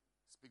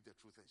 speak the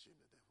truth and shame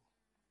the devil.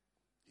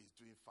 He's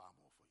doing far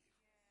more for you.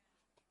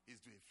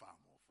 He's doing far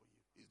more for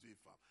you. He's doing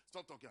far.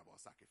 Stop talking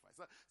about sacrifice.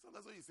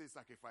 Sometimes when you say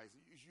sacrifice,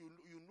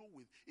 you know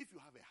if you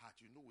have a heart,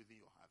 you know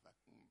within your heart that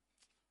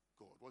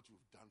God, what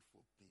you've done for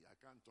me, I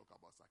can't talk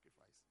about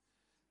sacrifice.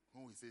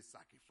 When we say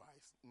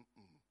sacrifice,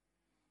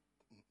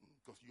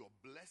 because your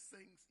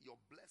blessings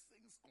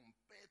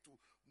compared to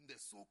the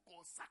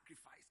so-called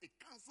sacrifice, it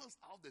cancels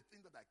out the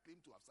thing that I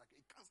claim to have sacrificed.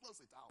 It cancels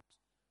it out.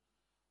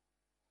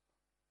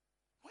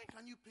 When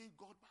can you pay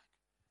God back?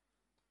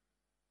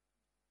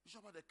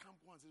 Bishop at the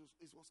camp once,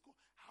 it was called,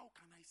 how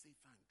can I say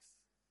thanks?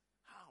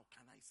 How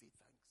can I say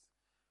thanks?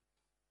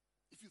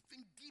 If you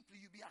think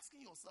deeply, you'll be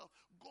asking yourself,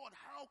 God,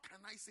 how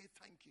can I say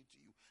thank you to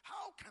you?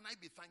 How can I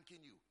be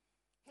thanking you?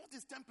 What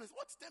is 10%?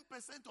 What's 10%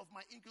 of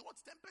my income?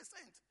 What's 10%?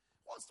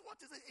 What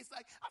is it? It's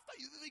like after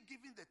you've even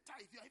given the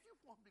tithe, you're even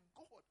wondering,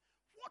 God,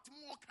 what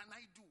more can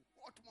I do?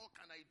 What more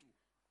can I do?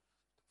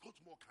 What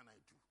more can I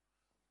do?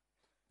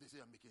 They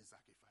say I'm making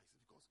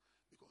sacrifices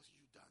because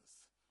you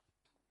dance.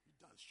 You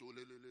dance. Show.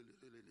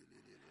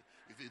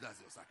 You think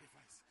that's your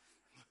sacrifice.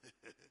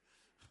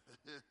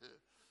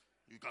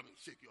 You come and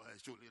shake your head.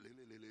 Show.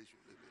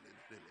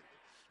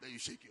 Then you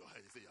shake your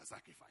head and say you're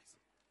sacrificing.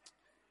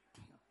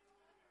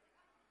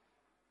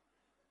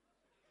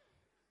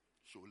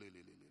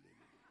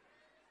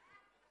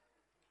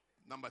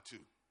 Number 2.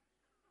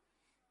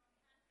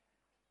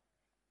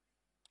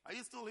 Are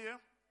you still here?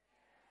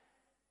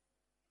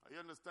 Are you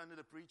understanding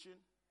the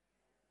preaching?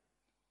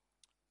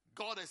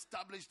 God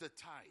established the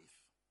tithe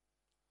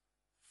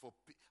for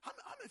how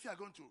many of you are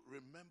going to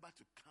remember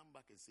to come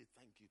back and say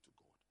thank you to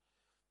God?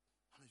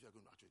 How many of you are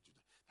going to actually do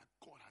that? That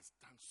God has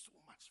done so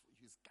much for you.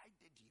 He's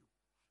guided you.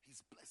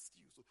 He's blessed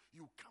you. So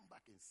you come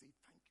back and say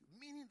thank you.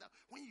 Meaning that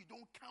when you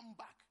don't come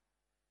back,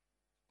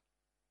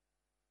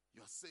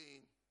 you're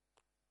saying,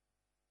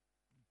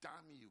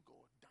 damn you,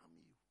 God, damn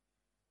you.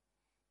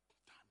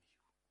 Damn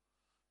you.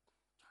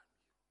 Damn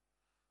you.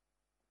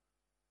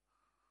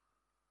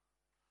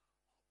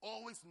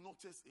 Always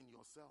notice in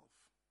yourself,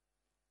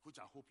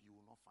 which I hope you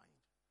will not find,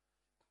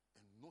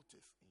 and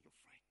notice in your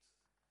friends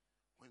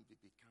when they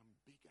become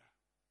bigger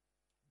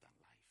than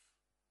life.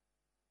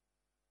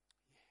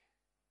 Yeah.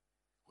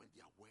 When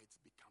their words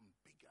become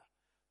bigger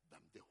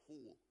than the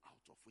hole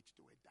out of which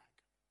they were dug.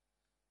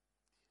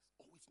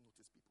 Always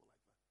notice people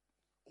like that.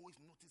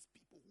 Always notice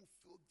people who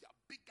feel they are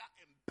bigger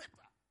and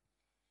better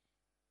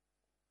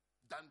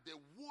than the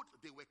wood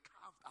they were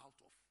carved out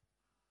of.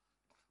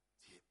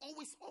 Yeah,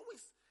 always,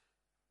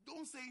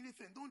 don't say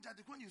anything. Don't judge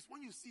it. When you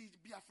see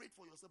it, be afraid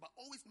for yourself. But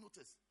always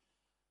notice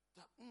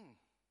that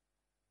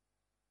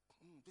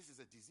this is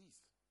a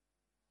disease.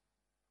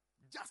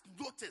 Just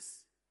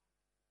notice.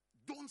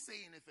 Don't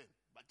say anything,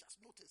 but just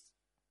notice.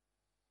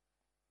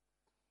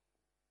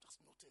 Just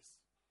notice.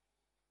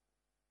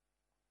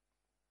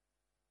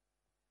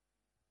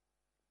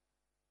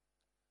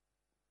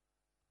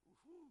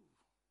 Yeah.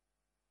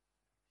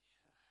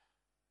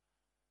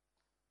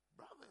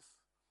 Brothers,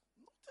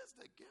 notice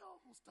the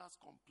girl who starts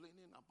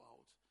complaining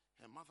about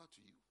her mother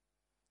to you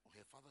or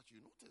her father to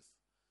you. Notice.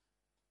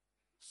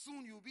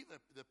 Soon you'll be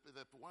the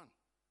one.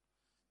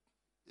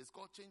 It's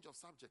called change of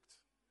subject.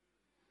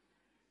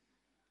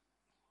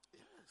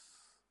 Yes.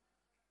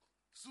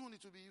 Soon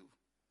it will be you.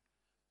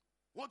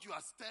 What you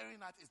are staring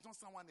at is not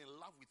someone in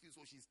love with you,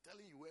 so she's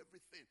telling you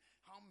everything.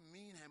 How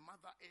mean her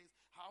mother is,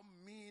 how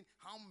mean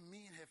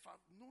her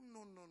father. No.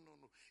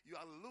 You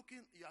are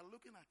looking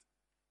at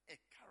a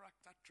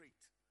character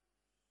trait.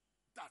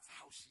 That's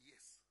how she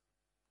is.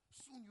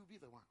 Soon you'll be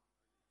the one.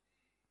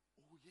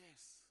 Oh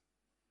yes.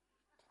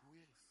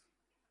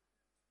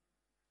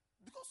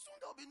 Because soon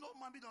there'll be no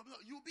man,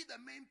 you'll be the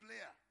main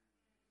player.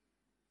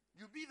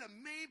 You'll be the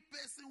main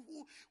person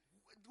who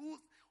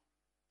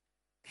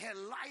her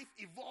life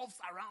evolves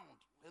around.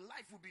 Her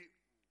life will be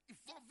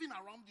evolving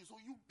around you. So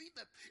you'll be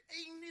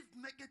any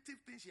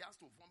negative thing she has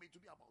to vomit to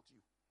be about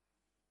you.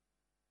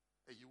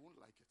 And you won't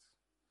like it.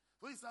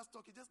 So he starts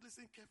talking, just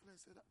listen carefully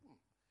and say that,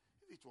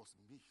 if it was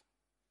me,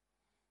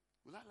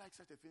 will I like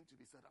such a thing to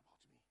be said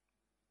about me?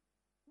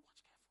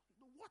 Watch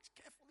carefully. Watch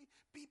carefully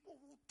people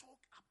who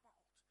talk about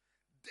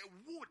the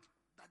wood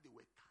that they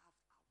were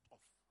carved out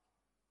of.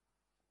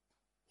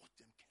 Watch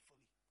them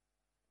carefully.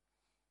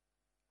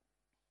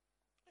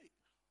 Hey,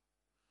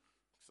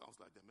 sounds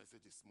like the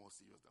message is more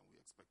serious than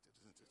we expected,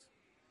 isn't it?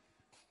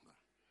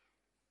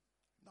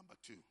 Number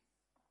 2,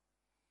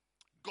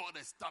 God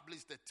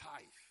established the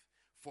tithe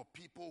for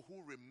people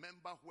who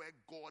remember where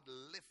God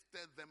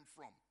lifted them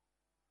from.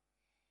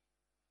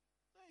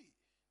 Hey.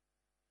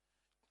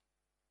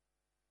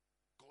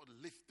 God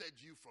lifted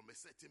you from a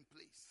certain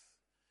place.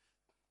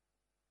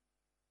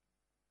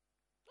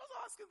 I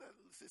was asking the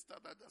sister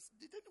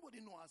did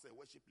anybody know her as a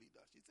worship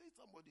leader? She said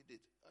somebody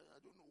did. I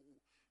don't know who.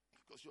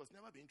 Because she was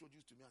never been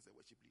introduced to me as a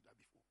worship leader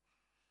before.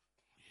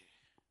 Yeah.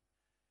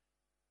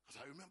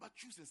 Because I remember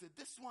choosing and said,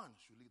 this one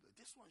should lead it.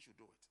 This one should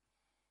do it.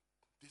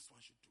 This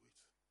one should do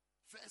it.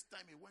 First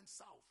time it went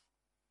south.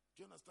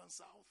 Do you understand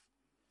south?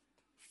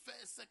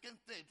 First, second,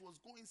 third, it was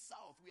going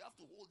south. We have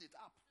to hold it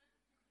up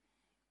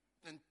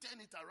and turn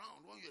it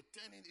around. When you're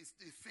turning, it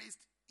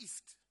faced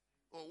east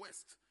or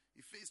west.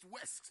 It faced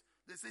west.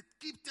 They said,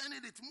 keep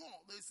turning it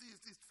more. They say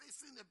it's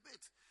facing a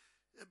bit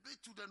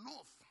to the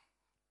north.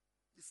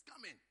 It's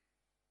coming.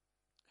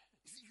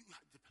 You see, you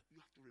have to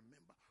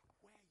remember where you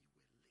were lifted from.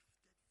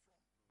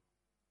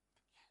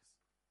 Yes.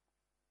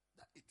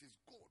 That it is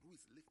God who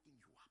is lifting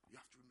you up. You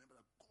have to remember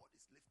that God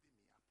is lifting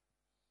me up.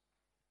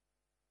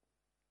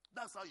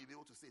 That's how you'll be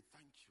able to say,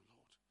 thank you,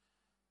 Lord.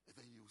 And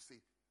then you say,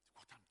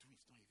 what I'm doing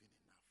is not even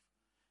enough.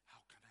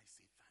 How can I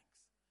say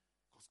thanks?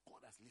 Because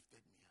God has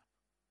lifted me up.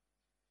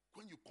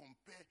 When you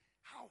compare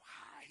how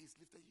high He's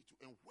lifted you to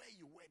and where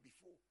you were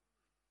before,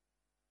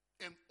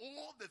 and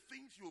all the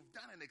things you've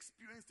done and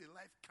experienced in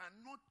life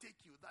cannot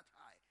take you that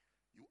high,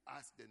 you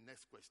ask the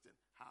next question,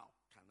 how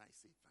can I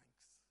say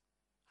thanks?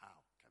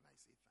 How can I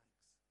say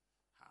thanks?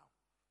 How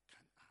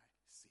can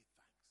I say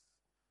thanks?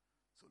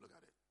 So look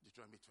at it.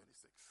 Deuteronomy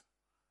 26.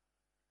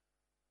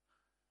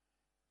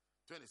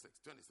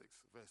 26,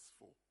 verse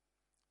 4.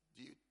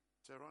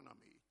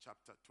 Deuteronomy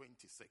chapter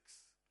 26,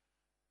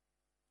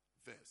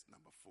 verse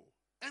number 4.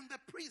 And the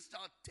priest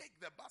shall take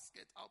the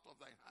basket out of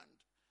thy hand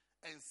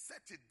and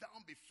set it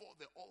down before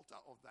the altar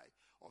of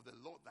the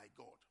Lord thy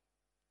God.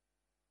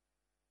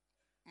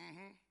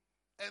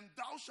 And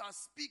thou shalt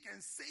speak and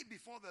say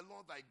before the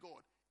Lord thy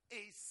God,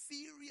 a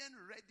Syrian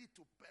ready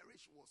to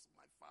perish was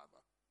my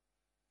father.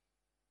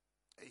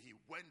 And he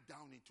went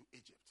down into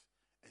Egypt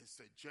and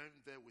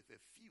sojourned there with a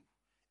few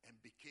and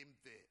became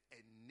there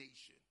a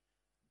nation,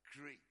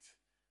 great,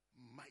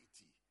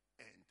 mighty,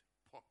 and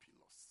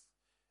populous.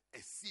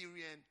 A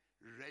Syrian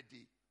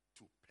ready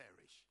to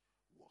perish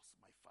was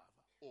my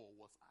father, or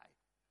was I?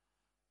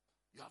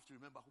 You have to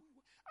remember who you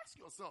were. Ask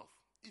yourself,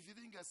 if you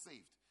didn't get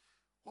saved,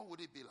 what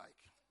would it be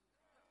like?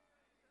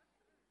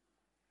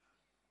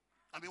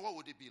 I mean, what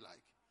would it be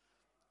like?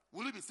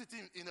 Will you be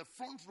sitting in a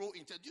front row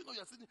in church? Do you know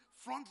you're sitting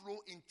front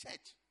row in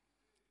church?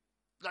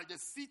 Like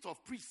the seat of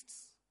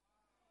priests.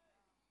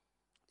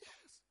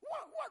 Yes. Who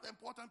are the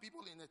important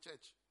people in the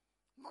church?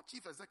 Not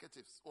chief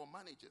executives or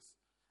managers.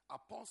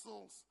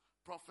 Apostles,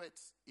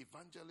 prophets,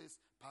 evangelists,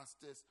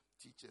 pastors,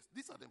 teachers.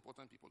 These are the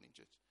important people in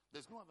church.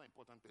 There's no other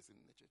important person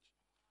in the church.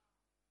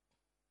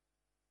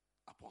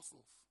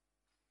 Apostles,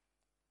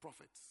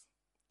 prophets,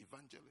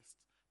 evangelists,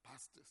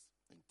 pastors,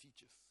 and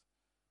teachers.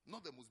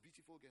 Not the most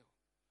beautiful girl.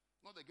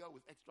 Not the girl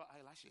with extra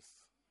eyelashes.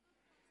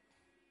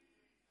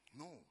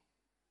 No.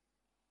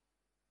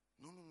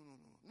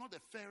 Not the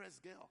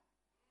fairest girl.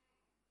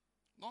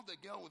 Not the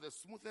girl with the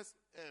smoothest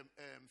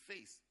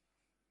face.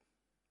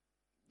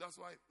 That's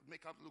why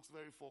makeup looks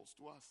very false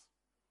to us.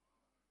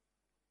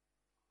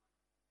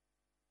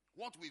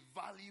 What we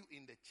value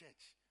in the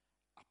church: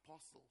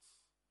 apostles,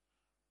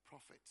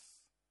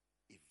 prophets,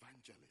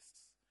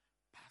 evangelists,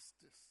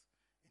 pastors,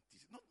 and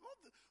teachers. Not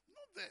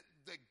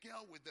the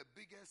girl with the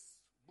biggest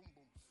boom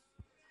booms.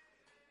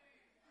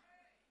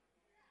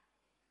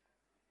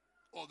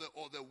 Or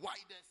the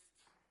widest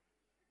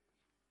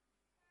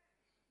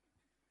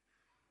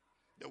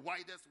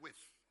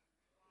width.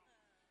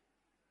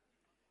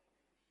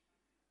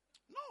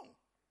 No.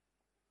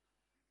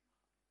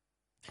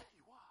 There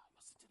you are.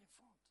 You're sitting in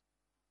front.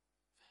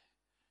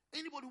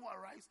 Anybody who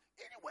arrives,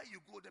 anywhere you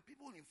go, the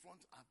people in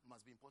front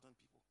must be important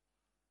people.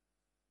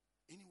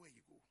 Anywhere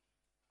you go.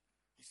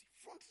 You see,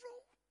 front row,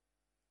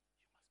 you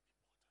must be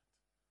important.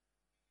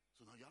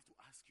 So now you have to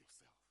ask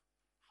yourself,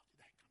 how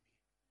did I come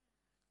here?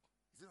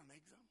 Is it an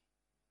exam?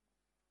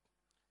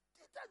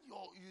 Is that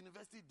your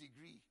university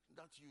degree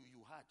that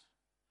you had?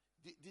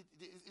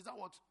 Is that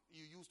what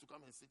you used to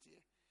come and sit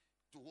here?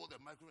 To hold the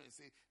microphone and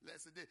say,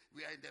 let's say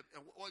we are in the,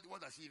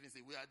 what does she even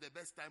say? We are at the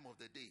best time of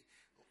the day.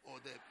 Or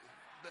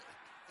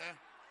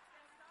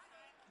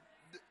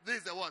this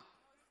is the what?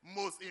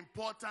 Most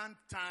important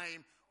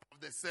time of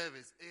the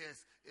service.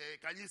 Yes.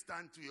 Can you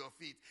stand to your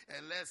feet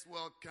and let's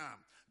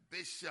welcome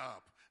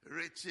Bishop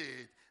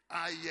Richard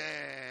Aye.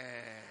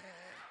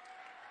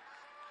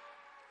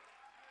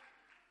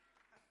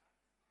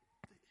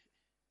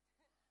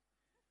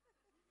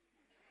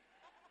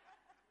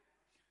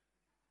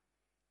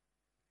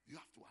 You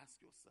have to ask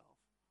yourself,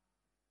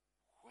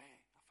 where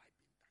have I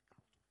been dug out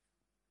of?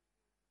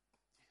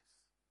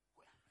 Yes,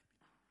 where have I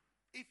been?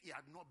 If it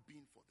had not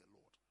been for the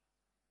Lord,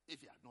 I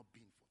mean,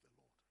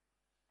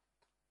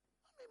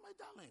 my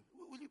darling,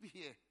 will you be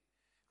here?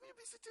 Will you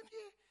be sitting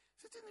here,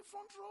 sitting in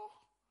front row?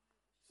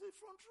 Sit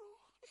front row?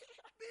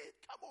 I mean,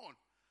 come on.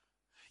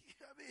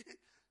 I mean,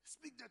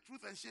 speak the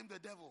truth and shame the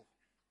devil.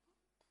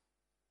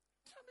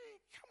 I mean,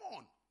 come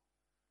on.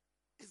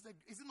 Is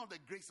it not the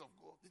grace of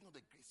God? It's not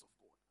the grace of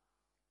God.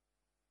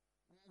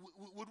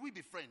 Would we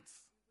be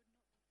friends?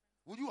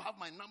 Would you have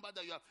my number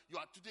that you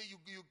are today?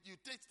 You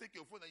take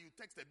your phone and you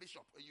text a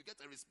bishop and you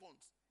get a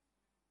response.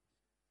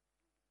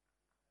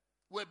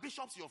 Were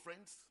bishops your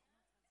friends?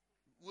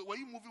 Were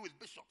you moving with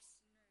bishops?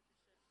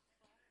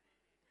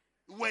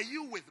 Were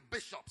you with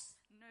bishops?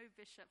 No,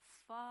 bishop.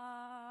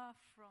 Far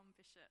from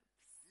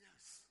bishops.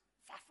 Yes,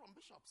 far from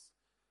bishops.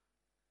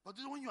 But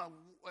when you are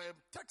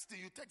texting,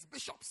 you text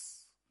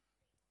bishops.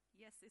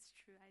 Yes, it's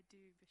true. I do,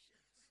 bishop.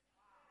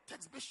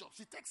 Text bishops.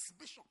 She texts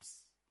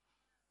bishops.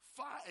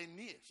 Far and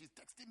near, she's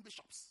texting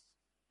bishops.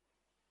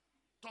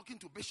 Talking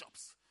to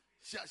bishops.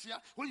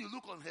 When you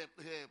look on her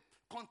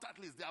contact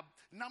list, there are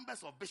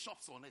numbers of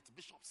bishops on it.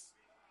 Bishops.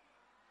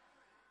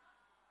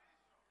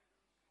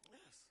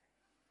 Yes.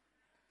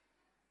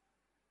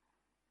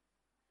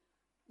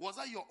 Was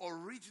that your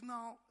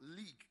original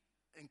league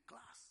in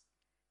class?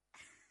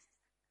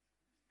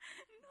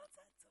 Not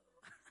at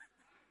all.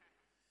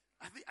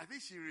 I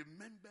think she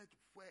remembered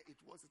where it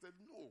was. She said,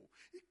 no,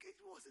 it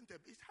wasn't.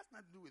 It has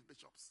nothing to do with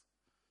bishops.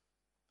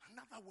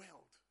 Another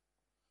world.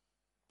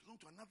 Belong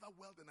to another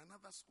world and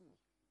another school.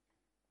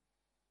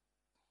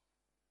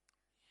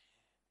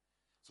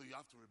 So you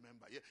have to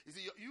remember. Yeah. You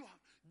see, you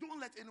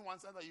don't let anyone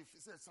say that if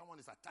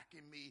someone is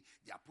attacking me,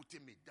 they are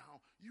putting me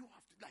down. You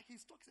have to, like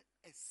he's talking,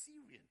 a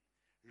Syrian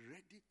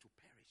ready to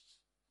perish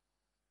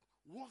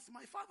was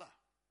my father.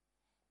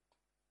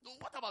 No,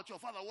 what about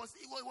your father? Was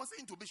he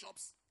into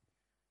bishops?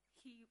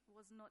 He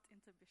was not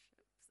into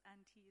bishops,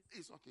 and he's...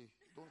 It's okay.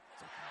 Don't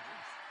talk about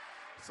it.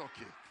 It's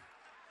okay.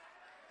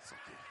 It's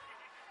okay.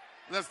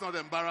 Let's not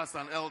embarrass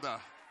an elder.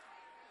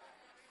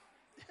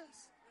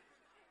 Yes.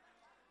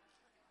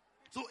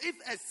 So if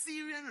a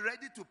Syrian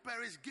ready to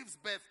perish gives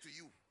birth to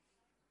you,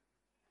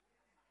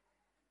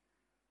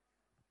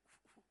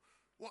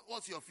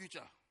 what's your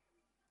future?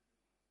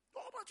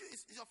 What about you?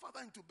 Is your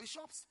father into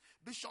bishops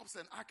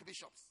and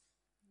archbishops?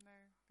 No,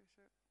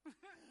 bishop.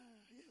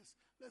 Yes.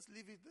 Let's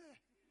leave it there.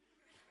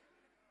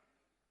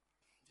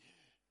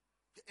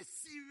 Yeah. A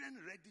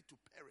Syrian ready to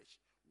perish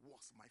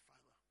was my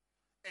father.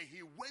 And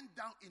he went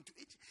down into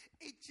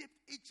Egypt.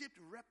 Egypt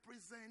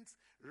represents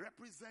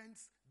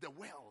the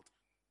world.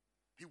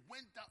 He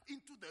went down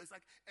into there. It's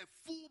like a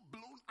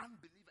full-blown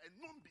unbeliever, a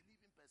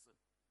non-believing person.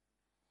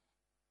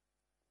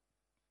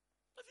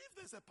 But if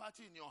there's a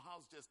party in your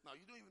house just now,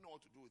 you don't even know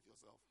what to do with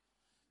yourself.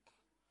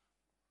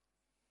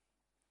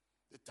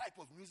 The type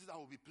of music that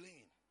will be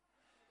playing.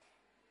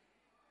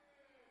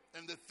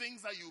 And the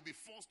things that you'll be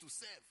forced to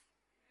serve.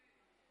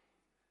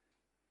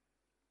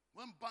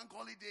 When bank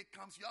holiday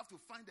comes, you have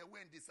to find a way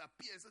and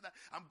disappear and say that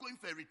I'm going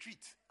for a retreat.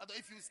 Although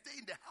if you stay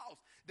in the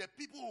house, the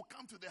people who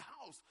come to the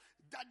house,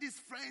 daddy's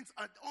friends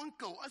and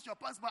uncle, as your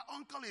pastor,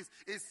 uncle is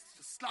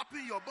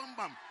slapping your bum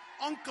bum.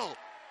 Uncle.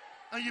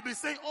 And you'll be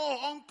saying, oh,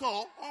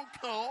 uncle.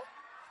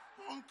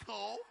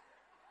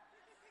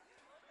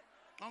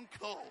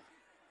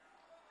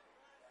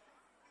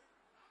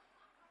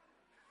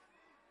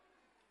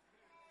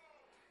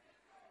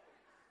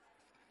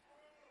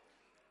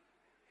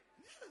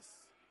 Yes.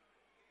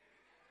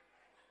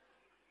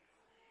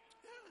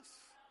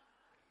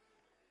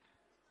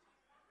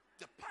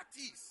 The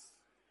parties,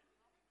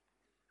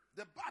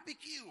 the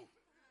barbecue,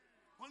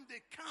 when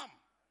they come,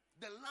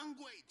 the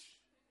language.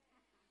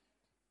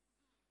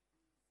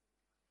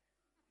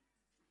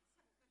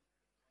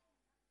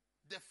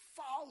 The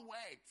foul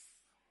words,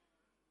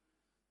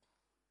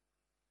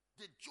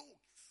 the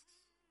jokes.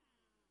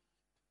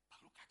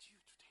 But look at you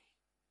today.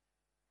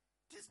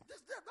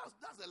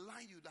 That's the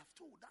line you'd have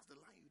told. That's the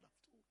line you'd have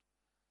told.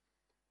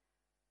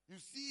 You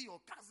see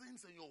your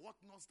cousins and your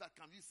whatnots that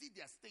come. You see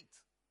their state.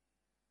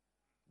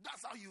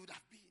 That's how you would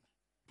have been.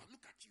 But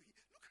look at you.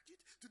 Look at you.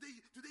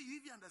 Today you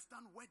even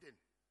understand wedding.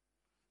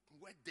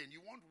 Wedding.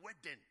 You want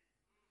wedding.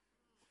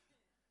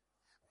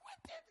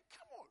 Wedding,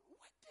 come on.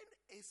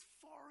 Wedding is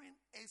foreign.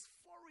 It's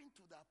foreign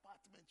to the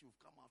apartment you've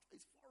come out.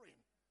 It's foreign.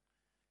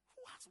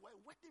 Who has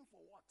wedding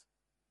for what?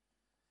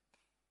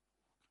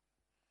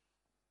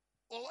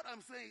 Or what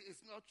I'm saying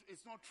is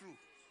it's not true.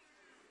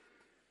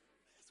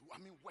 I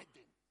mean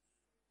wedding.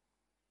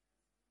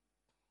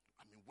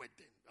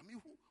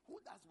 Who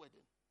does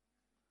wedding?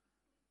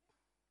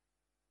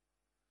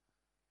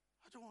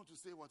 I don't want to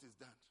say what is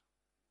done.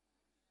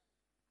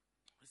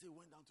 I say he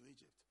went down to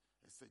Egypt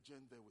and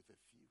sojourned there with a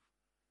few.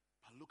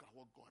 But look at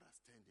what God has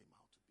turned him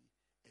out to be.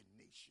 A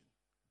nation,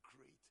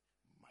 great,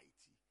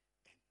 mighty,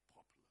 and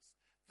populous.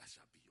 That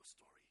shall be your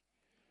story.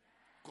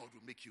 God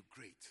will make you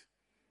great.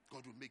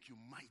 God will make you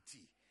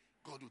mighty.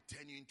 God will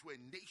turn you into a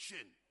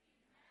nation.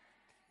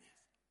 Yes.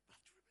 You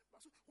have to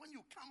remember. So when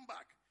you come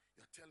back,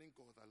 you're telling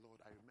God that,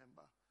 Lord, I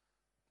remember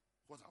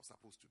what I was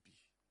supposed to be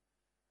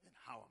and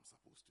how I'm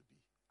supposed to be.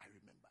 I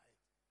remember it.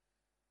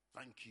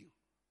 Thank you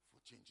for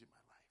changing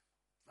my life.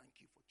 Thank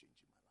you for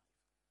changing my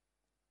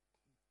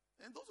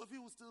life. And those of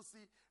you who still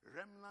see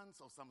remnants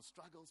of some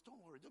struggles,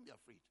 don't worry, don't be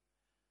afraid.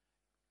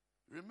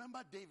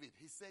 Remember David,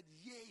 he said,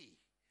 yea,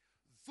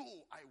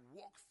 though I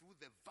walk through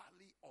the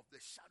valley of the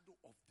shadow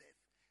of death,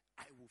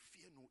 I will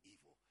fear no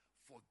evil,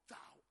 for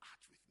thou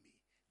art with me.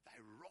 Thy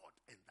rod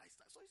and thy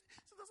staff. So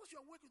that's what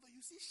you are working with.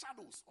 You see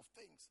shadows of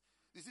things.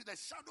 You see, the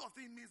shadow of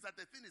thing means that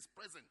the thing is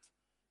present.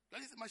 Can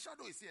you see, my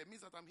shadow is here. It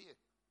means that I'm here.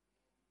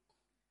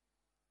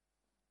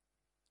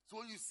 So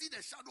when you see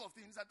the shadow of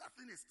things, that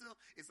thing is still,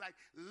 it's like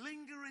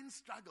lingering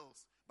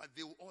struggles, but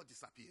they will all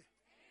disappear.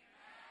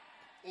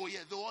 Amen. Oh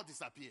yeah, they will all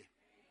disappear.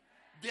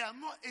 Amen. They are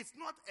not, it's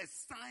not a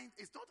sign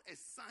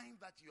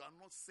that you are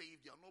not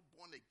saved, you are not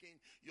born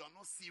again, you are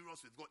not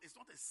serious with God. It's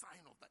not a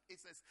sign of that. It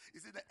says,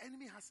 you see, the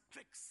enemy has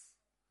tricks.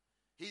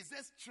 He's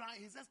just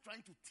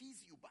trying to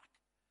tease you back.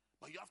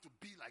 But you have to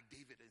be like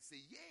David and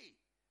say, yea,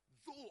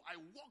 though I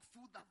walk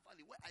through that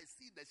valley where I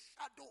see the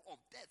shadow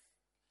of death,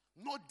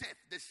 not death,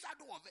 the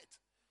shadow of it,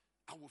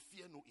 I will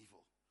fear no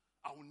evil.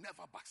 I will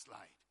never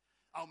backslide.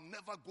 I'll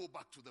never go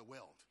back to the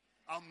world.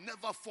 I'll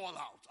never fall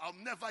out. I'll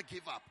never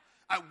give up.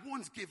 I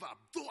won't give up.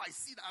 Though I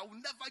see that, I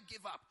will never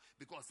give up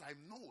because I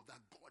know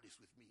that God is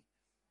with me.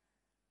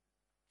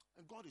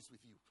 And God is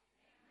with you.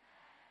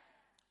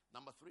 Amen.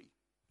 Number 3.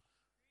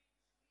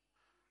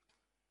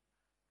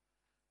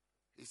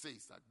 He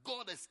says that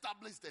God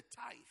established the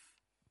tithe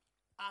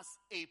as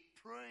a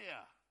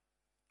prayer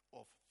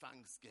of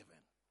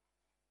thanksgiving.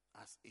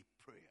 As a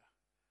prayer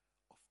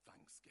of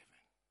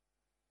thanksgiving.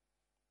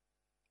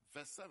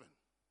 Verse 7.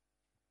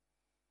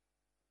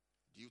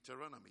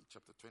 Deuteronomy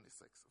chapter 26,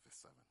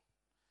 verse 7.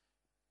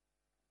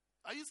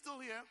 Are you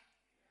still here?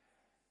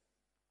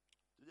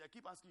 I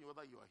keep asking you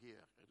whether you are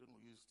here. I don't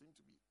know. You seem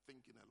to be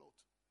thinking a lot.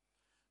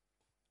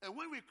 And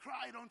when we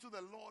cried unto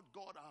the Lord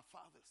God of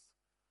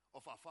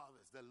our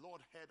fathers, the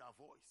Lord heard our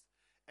voice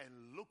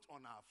and looked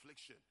on our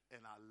affliction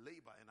and our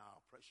labor and our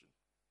oppression.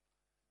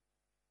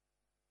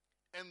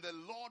 And the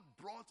Lord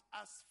brought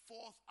us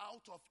forth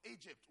out of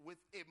Egypt with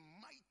a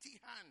mighty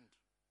hand.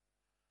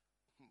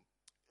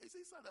 It's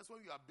inside. That's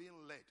when you are being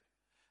led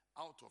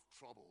out of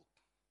trouble.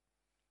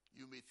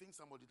 You may think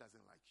somebody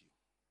doesn't like you.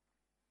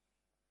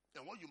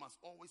 And what you must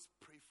always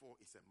pray for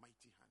is a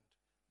mighty hand.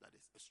 That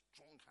is a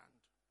strong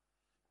hand.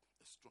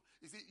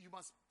 You see, you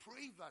must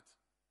pray that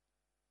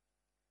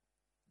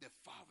the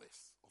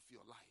fathers of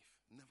your life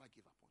never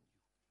give up on you.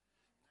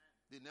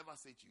 They never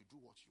say to you,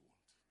 do what you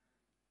want.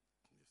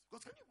 Yes.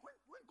 Because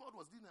when God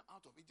was leading them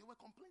out of it, they were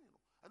complaining.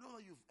 I don't know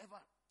if you've ever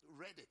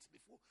read it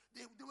before.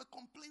 They were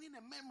complaining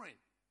and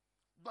murmuring.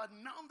 But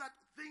now that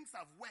things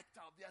have worked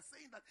out, they are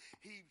saying that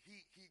he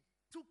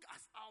took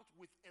us out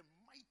with a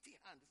mighty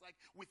hand. It's like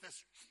with a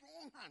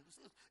strong hand.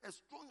 A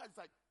strong hand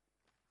is like,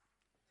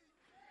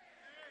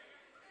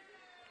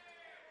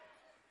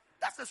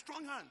 that's a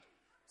strong hand.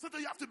 So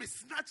that you have to be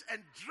snatched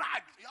and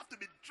dragged. You have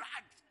to be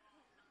dragged.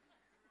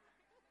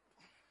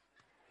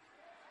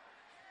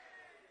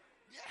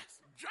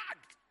 Yes,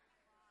 dragged.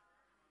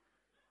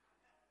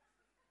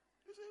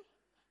 You see?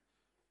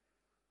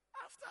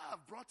 After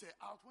I've brought her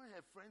out, when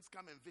her friends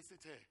come and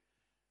visit her.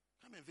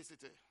 Come,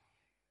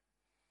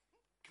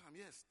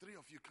 yes, 3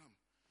 of you come.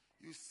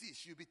 You see,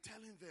 she'll be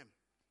telling them,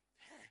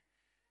 hey,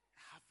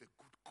 I have a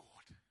good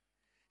God.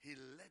 He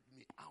led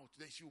me out.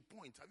 Then she'll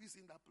point. Have you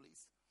seen that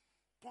place?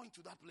 Point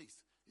to that place.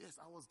 Yes,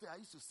 I was there. I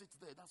used to sit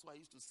there. That's why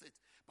I used to sit.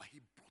 But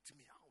he brought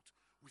me out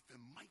with a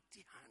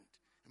mighty hand.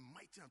 A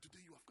mighty hand.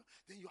 Today you have come.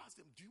 Then you ask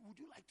them, would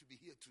you like to be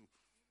here too?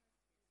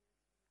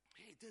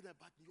 Hey, tell them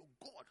about your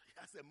God. He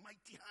has a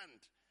mighty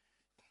hand.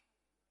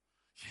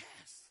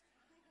 Yes.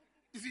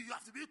 You see, you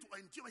have to be able to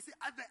endure. I say,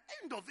 at the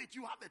end of it,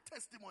 you have a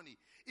testimony.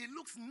 It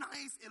looks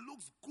nice. It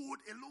looks good.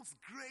 It looks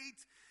great.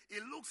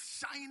 It looks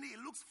shiny. It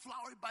looks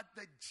flowery. But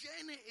the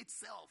journey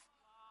itself,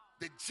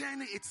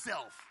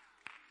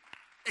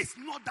 it's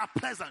not that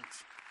pleasant.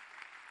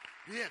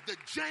 Yeah, the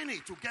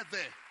journey to get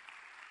there.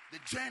 The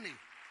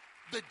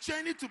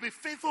journey to be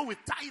faithful with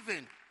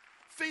tithing,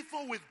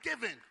 faithful with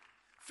giving,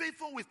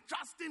 faithful with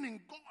trusting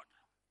in God.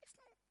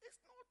 It's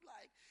not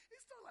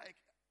like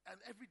an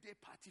everyday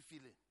party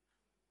feeling.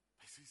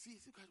 See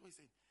guys, what he's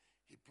saying?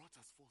 He brought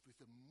us forth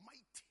with a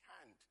mighty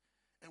hand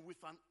and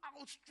with an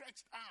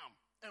outstretched arm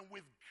and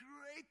with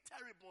great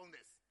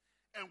terribleness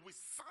and with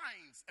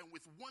signs and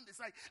with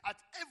wonders. Like at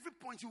every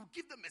point, you will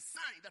give them a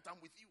sign that I'm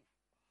with you.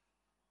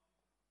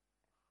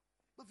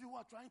 But if you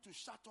are trying to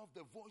shut off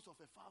the voice of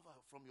a father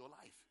from your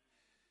life,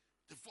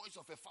 the voice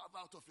of a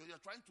father out of you're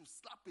trying to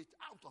slap it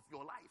out of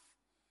your life.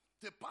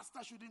 The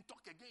pastor shouldn't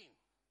talk again.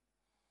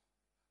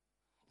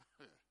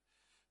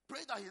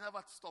 Pray that he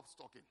never stops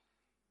talking.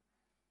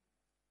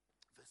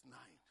 Verse 9.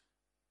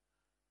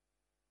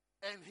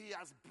 And he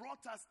has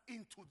brought us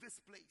into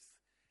this place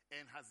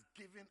and has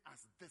given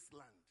us this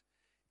land,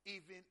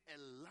 even a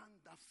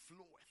land that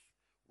floweth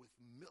with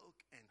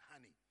milk and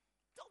honey.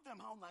 Tell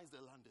them how nice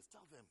the land is.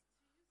 Tell them.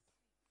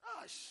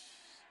 Gosh.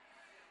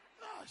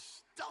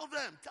 Tell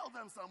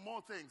them some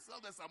more things.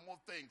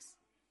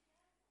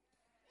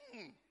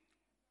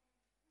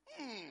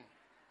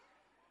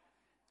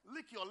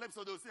 Lick your lips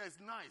so they'll say it's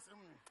nice.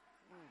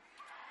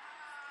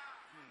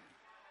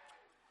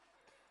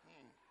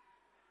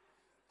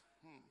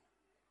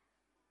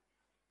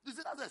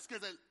 That's the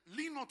scripture.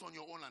 Lean not on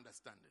your own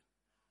understanding.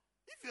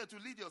 If you are to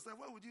lead yourself,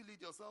 where would you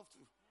lead yourself to?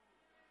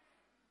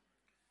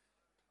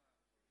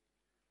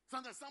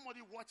 Sometimes somebody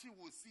watching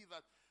will see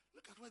that,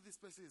 look at where this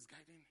person is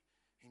guiding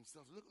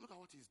himself. Look at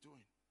what he's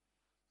doing.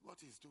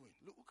 What he's doing.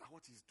 Look at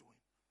what he's doing.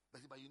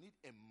 But you need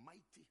a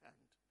mighty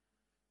hand.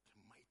 A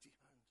mighty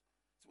hand.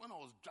 So when I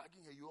was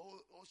dragging her, you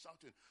all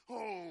shouting,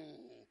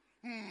 oh,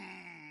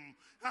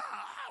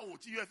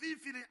 ouch. You are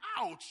feeling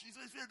ouch. You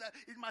feel that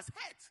it must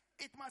hurt.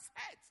 It must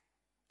hurt.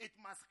 It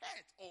must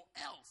hurt, or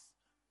else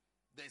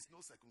there is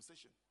no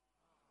circumcision.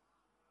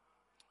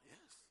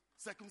 Yes.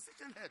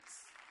 Circumcision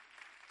hurts.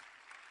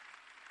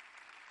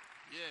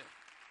 Yeah.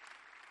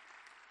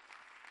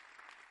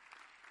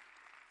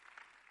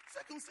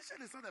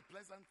 Circumcision is not a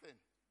pleasant thing.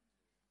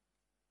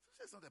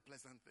 Circumcision is not a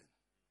pleasant thing.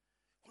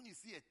 When you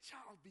see a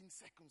child being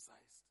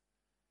circumcised,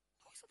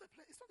 no, it's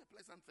not a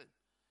pleasant thing.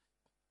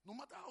 No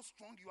matter how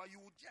strong you are,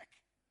 you will jerk.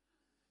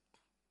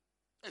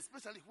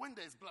 Especially when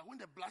there's blood, when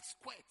the blood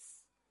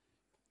squirts,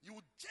 you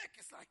will jerk.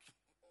 It's like,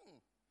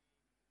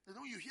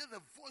 you hear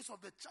the voice of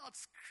the child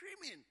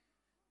screaming.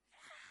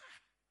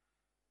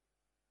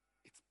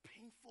 It's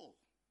painful.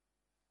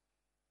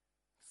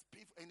 It's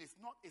painful, and it's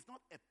not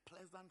a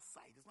pleasant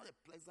sight. It's not a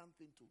pleasant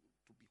thing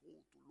to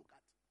behold, to look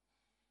at.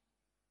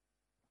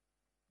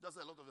 That's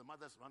why a lot of the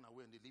mothers run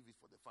away and they leave it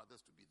for the fathers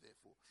to be there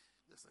for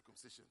the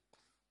circumcision.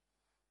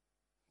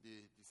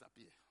 They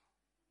disappear.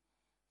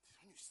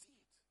 When you see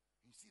it,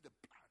 you see the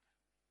blood.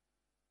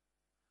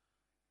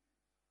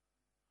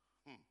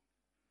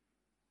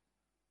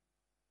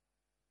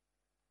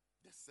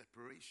 The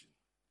separation,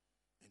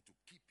 and to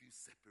keep you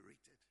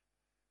separated.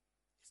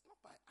 It's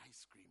not by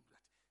ice cream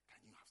that,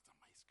 can you have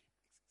some ice cream?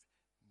 It's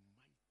a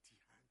mighty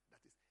hand.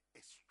 That is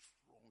a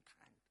strong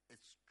hand. A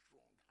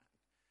strong hand.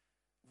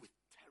 With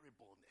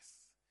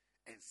terribleness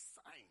and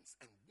signs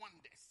and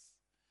wonders.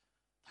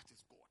 That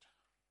is God.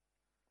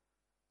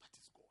 That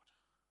is God.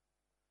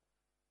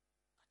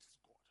 That is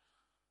God.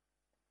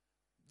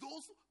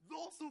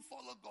 Those who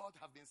follow God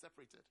have been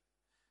separated.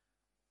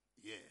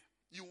 Yeah.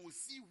 You will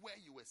see where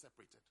you were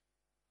separated.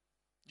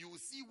 You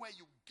will see where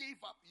you gave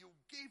up. You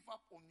gave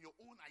up on your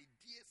own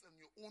ideas and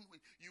your own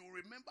way. You will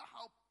remember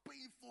how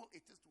painful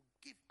it is to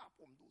give up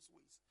on those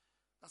ways.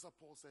 That's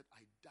what Paul said,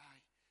 I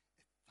die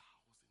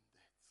 1,000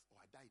 deaths.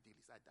 Or I die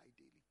daily. So I die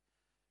daily.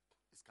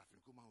 It's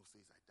Catherine Kuma who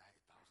says I die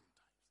 1,000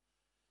 times.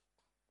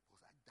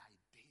 Because I die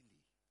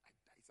daily. I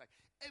die. It's like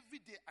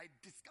every day I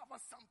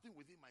discover something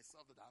within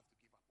myself that I have to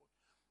give up on.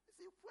 You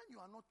see, when you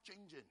are not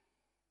changing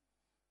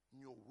in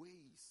your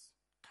ways,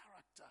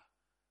 character,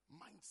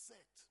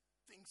 mindset,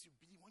 things you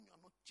believe, when you are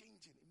not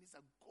changing, it means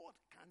that God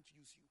can't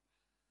use you.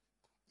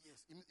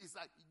 Yes, it's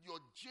like your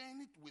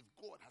journey with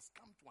God has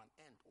come to an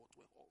end or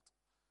to a halt.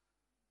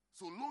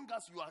 So long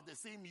as you are the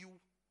same you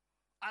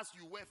as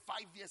you were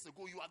 5 years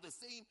ago, you are the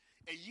same.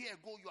 A year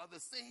ago, you are the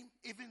same.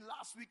 Even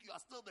last week, you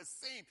are still the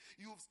same.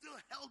 You've still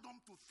held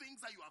on to things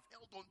that you have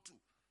held on to.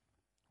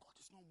 God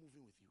is not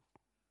moving with you.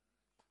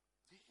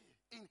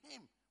 In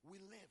Him,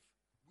 we live,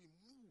 we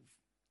move,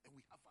 and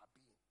we have our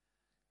being.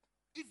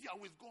 If you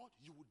are with God,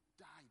 you will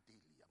die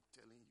daily. I'm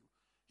telling you.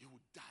 You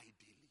will die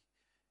daily.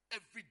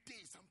 Every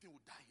day something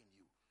will die in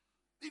you.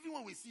 Even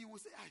when we see you,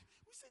 we say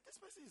this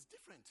person is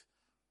different.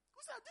 We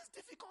say, this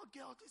difficult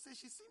girl, they say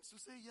she seems to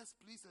say yes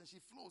please and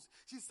she flows.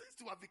 She seems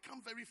to have become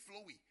very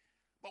flowy.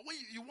 But when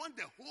you want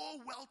the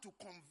whole world to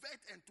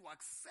convert and to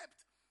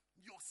accept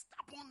your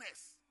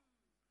stubbornness.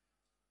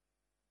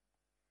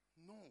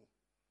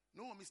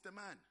 No, Mr.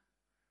 Man.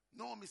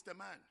 No, Mr.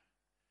 Man.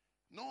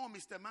 No,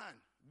 Mr. Man.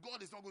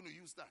 God is not going to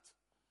use that.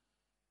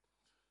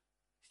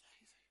 He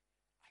said,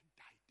 I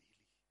die daily.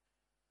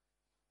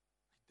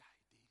 I die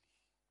daily.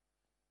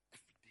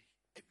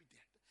 Every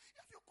day. You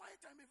have your quiet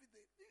time every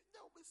day. There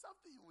will be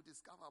something you will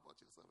discover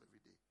about yourself every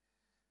day.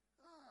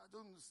 I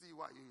don't see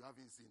why you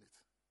haven't seen it.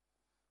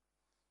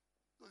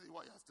 Don't see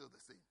why you are still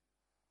the same.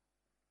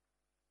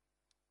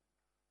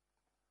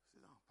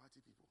 Sit down,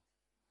 party people.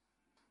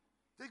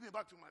 Take me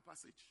back to my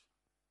passage.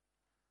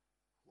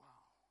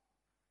 Wow.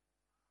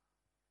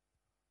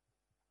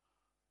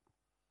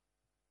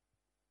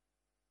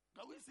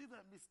 Can we see the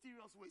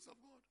mysterious ways of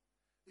God?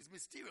 It's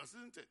mysterious,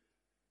 isn't it?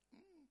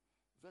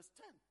 Verse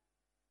 10.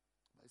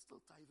 But it's still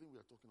tithing we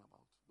are talking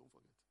about. Don't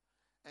forget.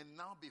 And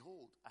now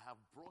behold, I have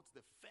brought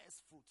the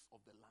first fruits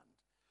of the land,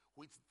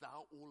 which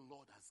thou, O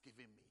Lord, hast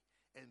given me.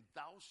 And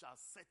thou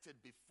shalt set it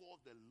before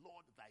the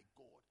Lord thy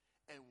God,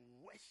 and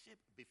worship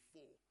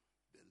before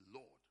the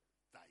Lord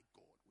thy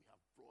God. We have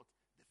brought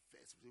the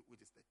first fruit,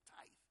 which is the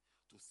tithe,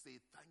 to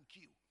say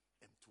thank you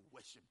and to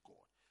worship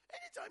God.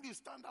 Anytime you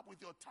stand up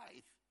with your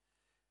tithe,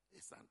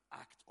 it's an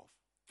act of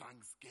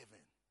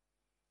thanksgiving.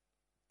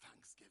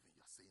 Thanksgiving.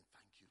 You're saying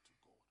thank you to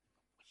God.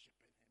 You're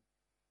worshiping Him with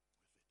it.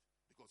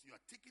 Because you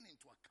are taking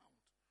into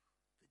account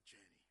the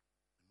journey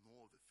and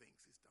all the things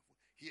He's done for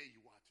you. Here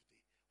you are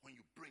today. When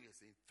you bring it,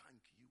 saying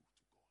thank you to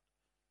God.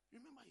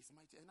 Remember His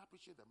mighty and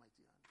appreciate the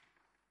mighty hand.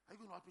 Are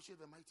you going to appreciate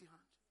the mighty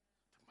hand?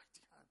 The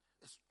mighty hand.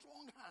 A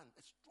strong hand.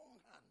 A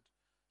strong hand.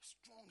 A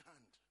strong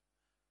hand.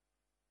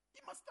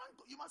 You must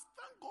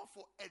thank God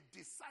for a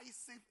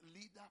decisive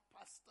leader,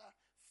 pastor,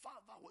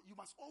 father. You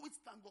must always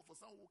thank God for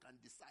someone who can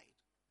decide.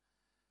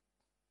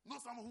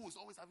 Not someone who is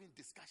always having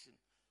discussion.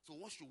 So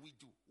what should we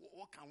do?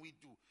 What can we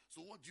do?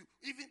 So what do you,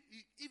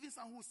 even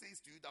someone who says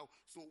to you that,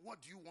 so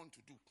what do you want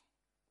to do?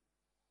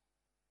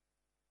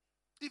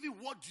 Even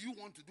what do you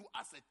want to do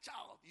as a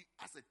child?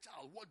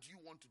 What do you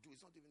want to do?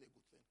 It's not even a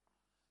good thing.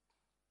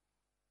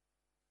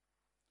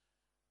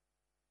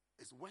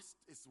 It's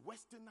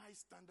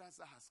westernized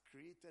standards that has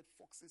created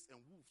foxes and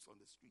wolves on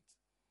the street.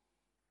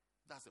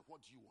 That's it.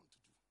 What do you want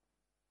to do?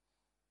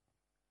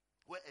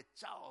 Where a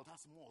child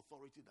has more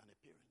authority than a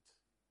parent.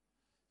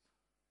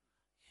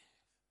 Yes.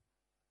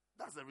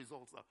 That's the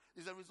results.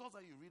 It's the results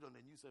that you read on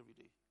the news every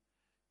day.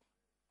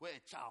 Where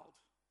a child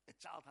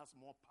has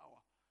more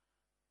power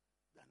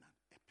than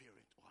a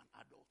parent or an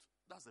adult.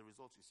 That's the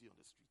results you see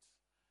on the streets.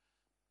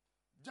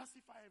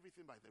 Justify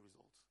everything by the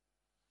results.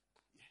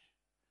 Yeah.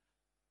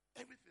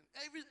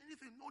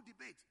 Anything, no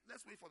debate.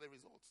 Let's wait for the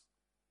results.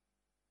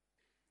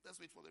 Let's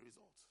wait for the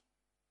results.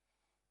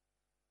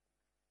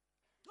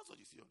 That's what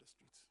you see on the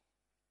streets.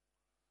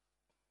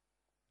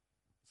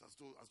 It's as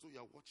though you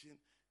are watching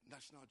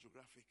National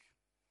Geographic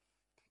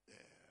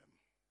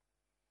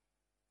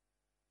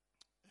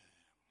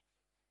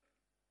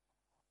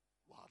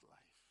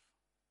wildlife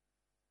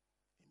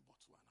in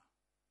Botswana.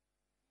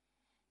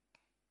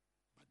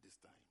 But this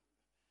time,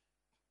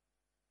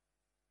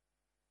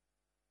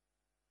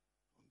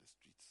 on the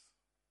streets,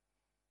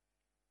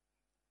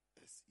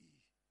 SEEWNW.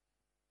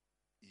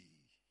 Yeah.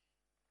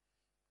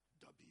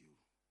 That's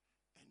it.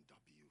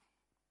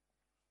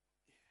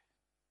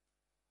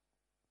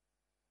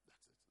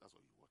 That's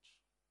what you watch.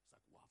 It's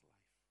like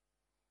wildlife.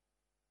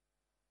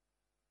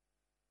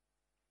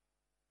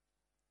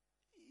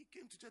 He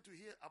came to church to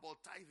hear about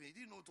tithing. He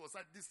didn't know it was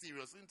like this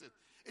serious, isn't it?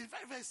 It's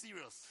very, very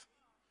serious.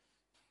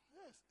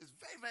 Yes, it's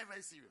very, very,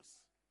 very serious.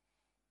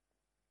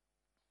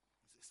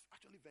 It's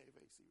actually very,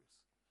 very serious.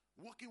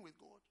 Walking with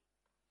God,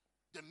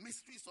 the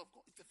mysteries of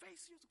God, it's a very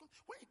serious God.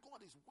 When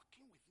God is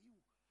working with you,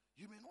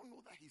 you may not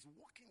know that He's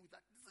working with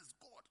that. This is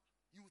God.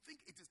 You think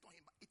it is not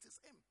Him, but it is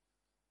Him.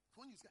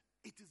 When you say,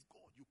 it is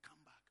God, you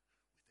come back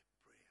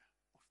with a prayer of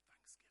thanksgiving. A prayer of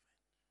thanksgiving.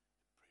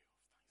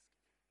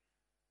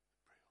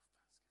 A prayer of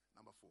thanksgiving.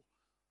 Number 4.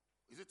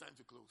 Is it time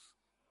to close?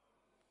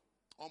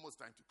 Almost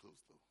time to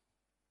close, though.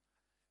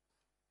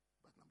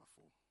 But number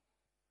 4.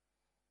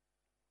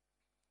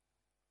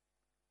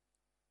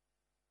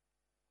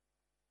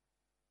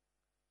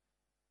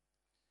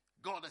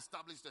 God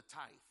established the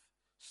tithe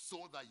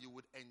so that you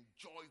would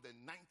enjoy the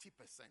 90%,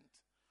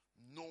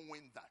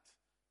 knowing that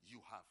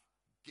you have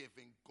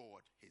given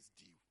God His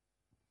due.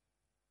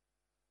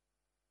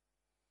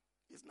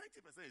 If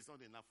 90% is not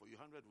enough for you,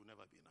 100 will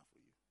never be enough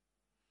for you.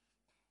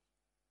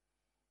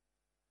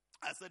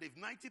 I said, if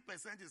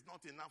 90% is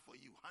not enough for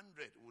you,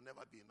 100 will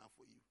never be enough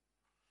for you.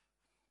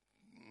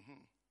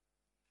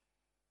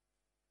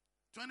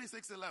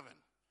 26:11,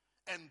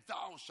 and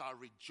thou shalt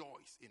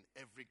rejoice in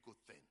every good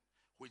thing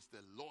which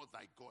the Lord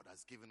thy God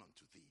has given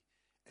unto thee,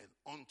 and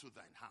unto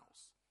thine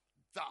house,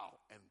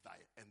 thou and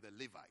the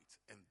Levite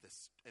and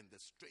the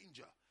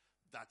stranger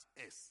that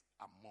is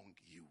among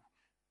you.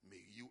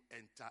 May you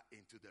enter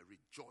into the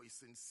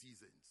rejoicing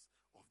seasons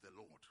of the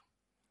Lord.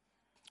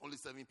 Only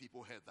 7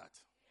 people heard that.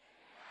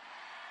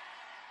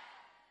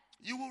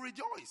 You will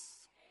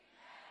rejoice.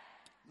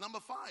 Number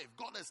 5,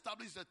 God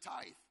established the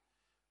tithe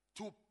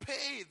to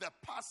pay the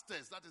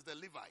pastors, that is the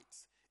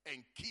Levites,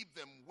 and keep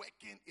them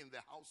working in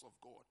the house of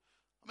God.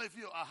 How many of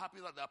you are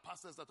happy that there are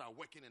pastors that are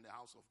working in the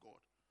house of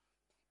God?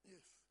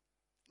 Yes.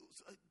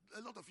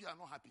 A lot of you are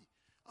not happy.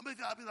 How many of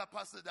you are happy that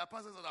there are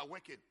pastors that are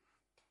working?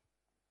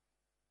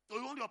 So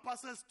you want your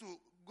pastors to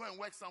go and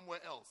work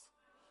somewhere else?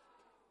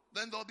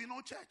 Then there will be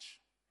no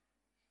church.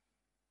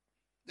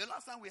 The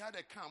last time we had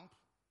a camp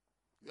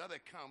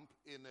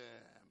in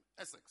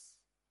Essex.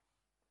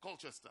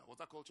 Colchester. Was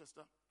that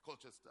Colchester?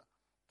 Colchester.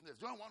 Yes.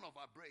 During one of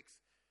our breaks,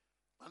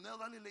 an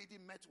elderly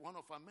lady met one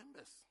of our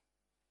members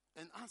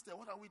and asked her,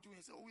 what are we doing?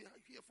 He said, we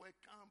are here for a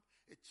camp,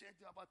 a church.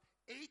 There are about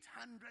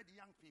 800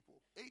 young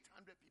people,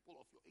 800 people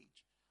of your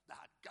age that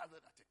had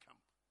gathered at a camp.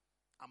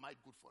 Am I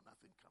good for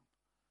nothing camp?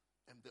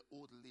 And the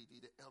old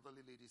lady, the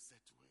elderly lady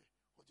said to her,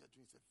 what you're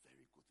doing is a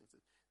very good thing.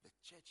 Said, the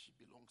church she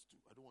belongs to,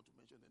 I don't want to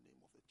mention the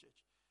name of the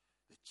church.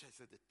 The church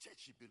said the church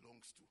she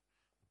belongs to,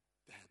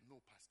 they had no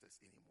pastors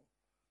anymore.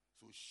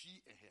 So she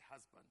and her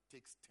husband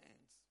takes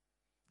turns.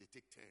 They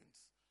take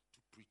turns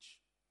to preach.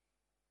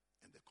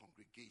 And the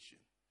congregation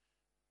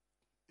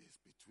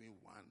is between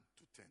 1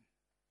 to 10.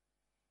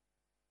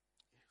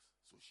 Yes.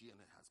 So she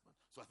and her husband.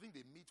 So I think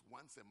they meet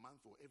once a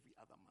month or every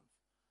other month.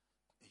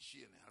 And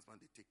she and her husband,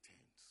 they take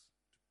turns to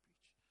preach.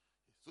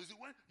 Yes. So you see,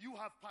 when you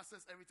have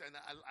pastors every time,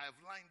 I have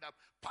lined up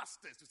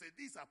pastors to say,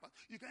 these are pastors.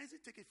 You can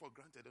easily take it for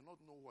granted and not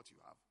know what you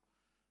have.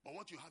 But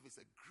what you have is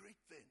a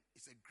great thing.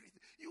 It's a great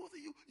thing. You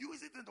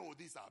easily think, oh,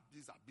 these are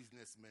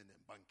businessmen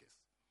and bankers.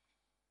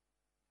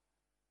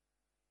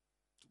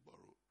 To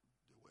borrow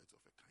the words of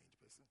a kind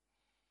person.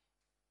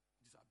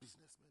 These are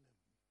businessmen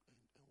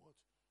and what?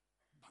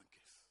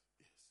 Bankers.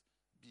 Yes.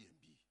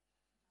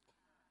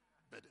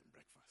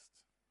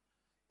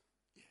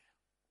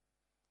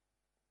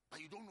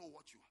 you don't know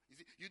what you have. You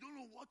see, you don't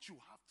know what you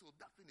have till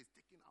that thing is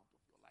taken out of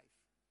your life.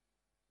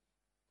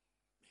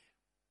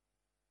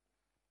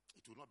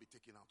 It will not be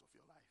taken out of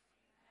your life.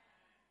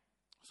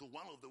 So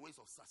one of the ways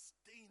of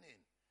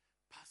sustaining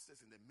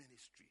pastors in the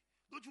ministry,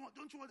 don't you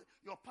want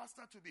your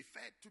pastor to be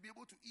fed, to be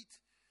able to eat?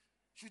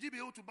 Should he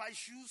be able to buy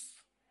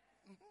shoes?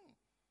 Mm-hmm.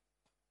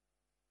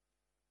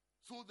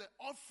 So the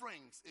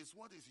offerings is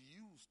what is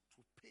used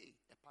to pay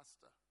a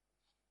pastor.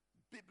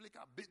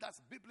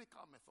 That's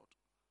biblical method.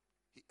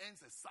 He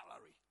earns a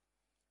salary.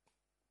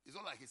 It's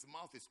not like his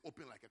mouth is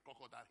open like a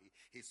crocodile.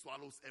 He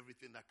swallows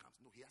everything that comes.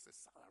 No, he has a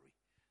salary.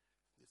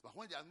 Yes, but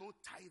when there are no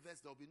tithers,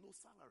 there will be no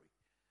salary.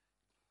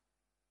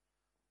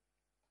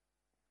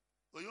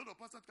 So you want the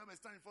pastor to come and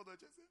stand in front of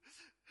the church and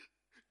say,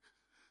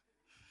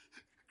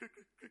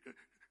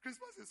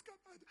 Christmas is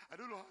coming. I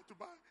don't know how to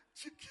buy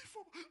chicken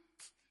for.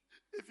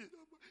 If you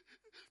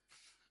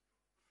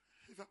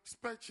have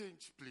spare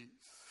change,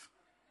 please.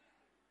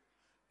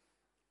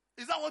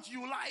 Is that what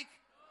you like?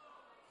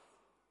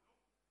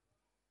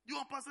 You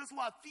want pastors who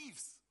are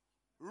thieves,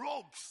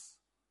 rogues,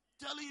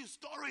 telling you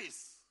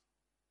stories,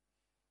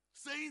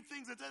 saying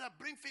things that tell you,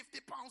 bring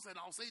 50 pounds and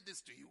I'll say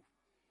this to you.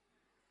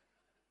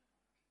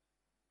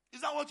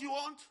 Is that what you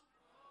want?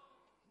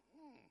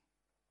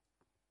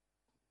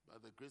 By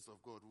the grace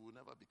of God, we will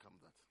never become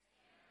that.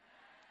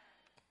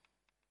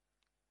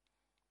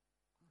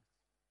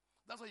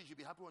 That's why you should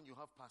be happy when you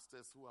have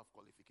pastors who have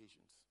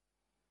qualifications.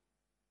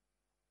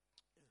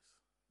 Yes.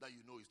 That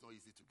you know it's not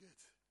easy to get.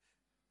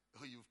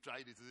 Oh, you've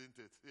tried it, isn't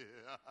it?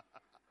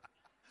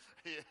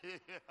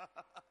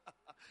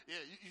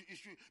 Yeah, you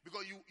should.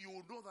 Because you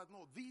will know that,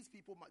 no, these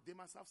people, they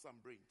must have some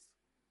brains.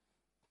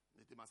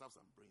 They must have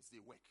some brains.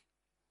 They work.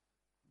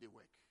 They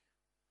work.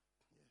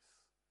 Yes.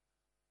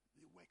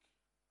 They work.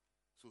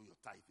 So your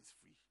tithe is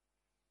free.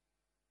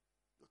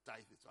 Your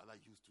tithe is rather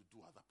used to do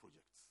other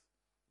projects.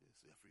 Yes,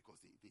 they are free because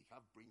they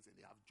have brains and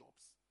they have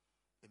jobs.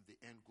 And they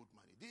earn good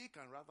money. They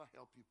can rather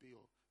help you pay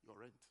your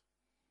rent.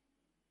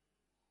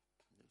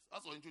 Yes.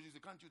 As I introduce you,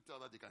 can't you tell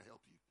that they can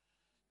help you?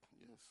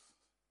 Yes.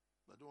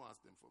 But don't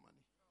ask them for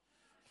money.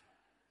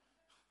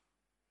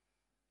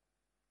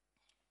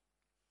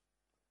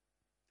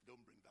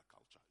 Don't bring that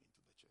culture into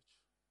the church.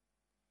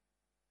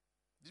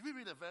 Did we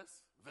read a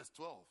verse? Verse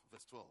 12.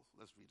 Verse 12.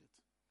 Let's read it.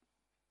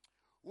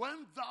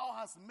 When thou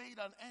hast made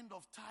an end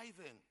of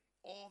tithing,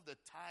 all the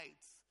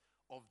tithes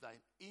of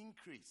thine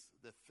increase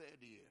the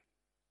third year,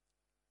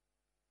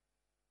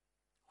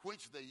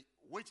 which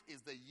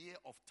is the year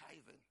of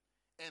tithing,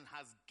 and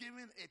has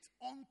given it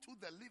unto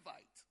the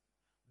Levite,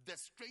 the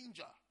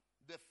stranger,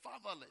 the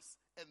fatherless,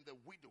 and the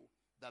widow,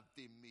 that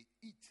they may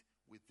eat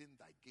within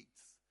thy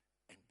gates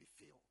and be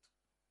filled.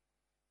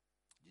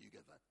 Do you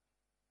get that?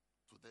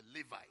 So the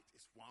Levite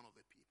is one of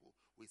the people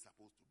who is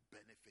supposed to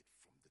benefit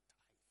from the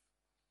tithe.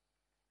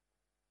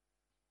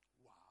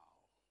 Wow.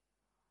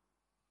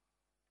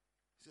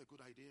 Is it a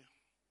good idea?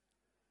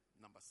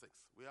 Number 6.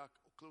 We are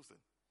closing.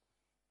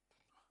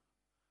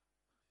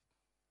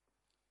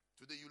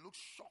 Today you look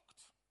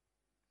shocked.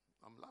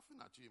 I'm laughing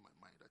at you in my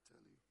mind, I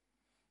tell you.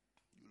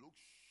 You look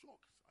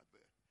shocked at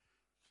the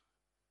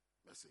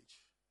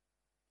message.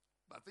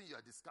 But I think you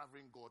are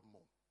discovering God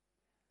more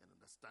and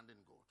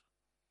understanding God.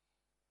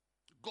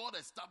 God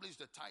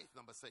established the tithe,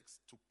 number 6,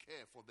 to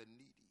care for the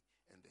needy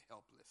and the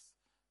helpless.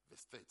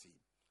 Verse 13.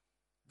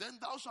 Then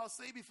thou shalt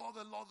say before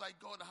the Lord thy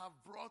God, I have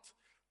brought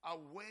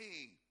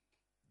away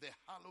the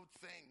hallowed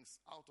things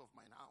out of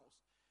mine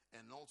house,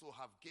 and also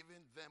have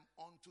given them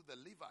unto the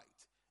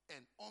Levite,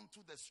 and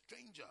unto the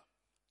stranger,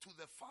 to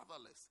the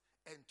fatherless,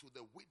 and to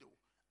the widow,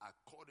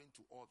 according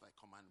to all thy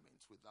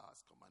commandments which thou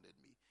hast commanded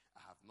me.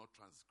 I have not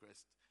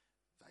transgressed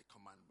thy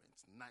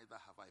commandments,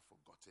 neither have I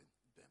forgotten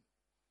them.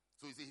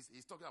 So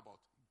he's talking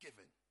about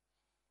giving,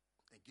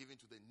 and giving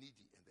to the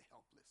needy and the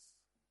helpless.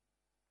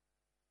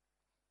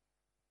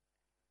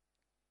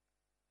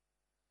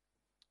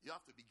 You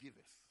have to be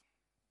givers.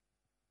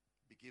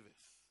 Be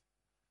givers.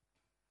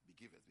 Be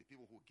givers. Be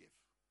people who give.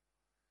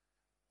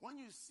 When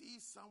you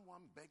see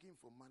someone begging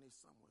for money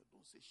somewhere,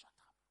 don't say, shut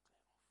up, clear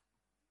off.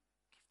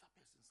 Give that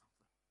person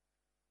something.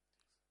 Yes.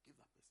 Give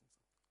that person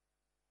something. Give that person something.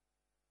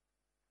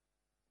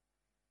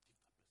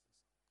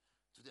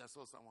 Today I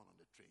saw someone on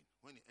the train.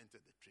 When he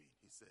entered the train,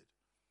 he said,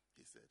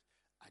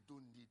 I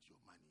don't need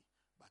your money,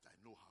 but I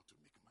know how to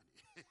make money.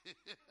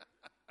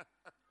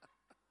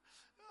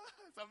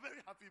 It's a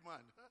very happy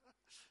man.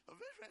 A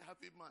very, very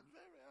happy man.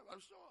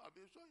 I'm sure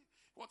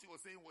what he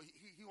was saying was,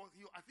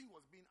 I think he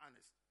was being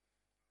honest.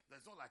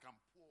 It's not like I'm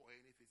poor or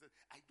anything. He said,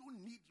 I don't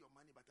need your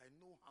money, but I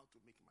know how to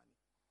make money.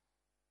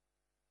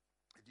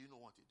 And do you know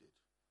what he did?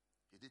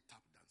 He did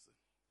tap dancing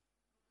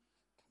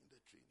in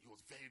the train. He was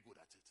very good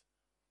at it.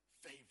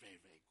 Very, very,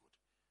 very good.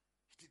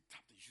 He did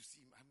tap dance. You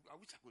see him. I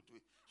wish I could do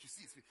it. You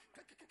see his face.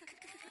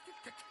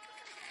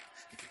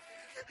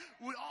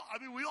 We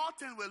all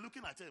 10 were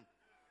looking at him.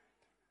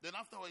 Then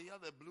afterwards, he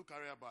had a blue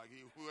carrier bag.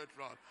 He went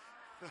round.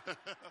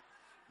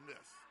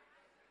 Yes.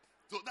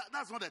 So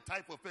that's not the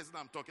type of person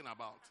I'm talking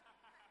about.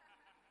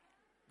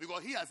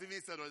 Because he has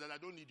even said that I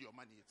don't need your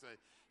money.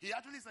 He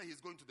actually said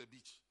he's going to the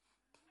beach.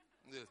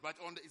 Yes, but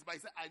he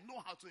said, I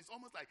know how to. It's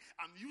almost like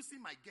I'm using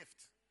my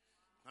gift.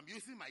 I'm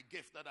using my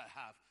gift that I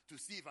have to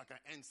see if I can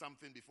earn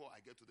something before I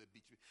get to the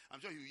beach.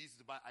 I'm sure he used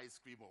to buy ice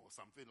cream or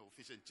something or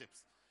fish and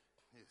chips.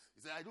 Yes.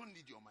 He said, I don't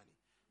need your money,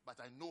 but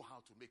I know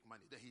how to make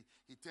money. Then he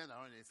turned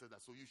around and said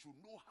that, so you should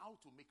know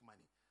how to make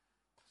money.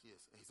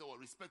 Yes. He said,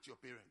 well, respect your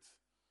parents.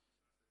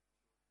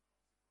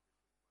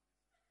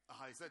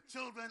 He said,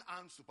 children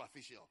aren't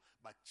superficial,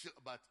 but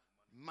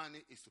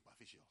money is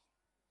superficial.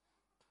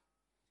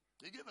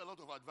 He gave a lot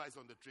of advice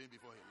on the train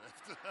before he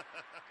left.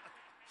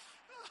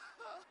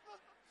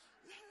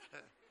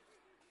 Yeah.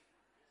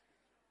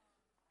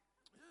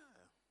 Yeah.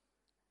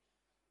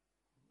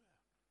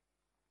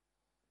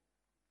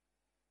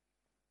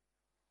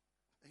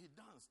 And he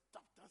danced,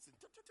 stop dancing.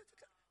 Then he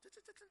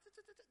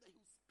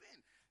would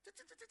spin.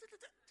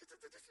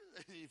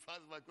 He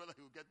asked my brother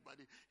he would get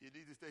money. He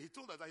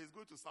told us that he's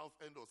going to South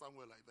End or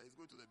somewhere like that. He's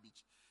going to the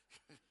beach.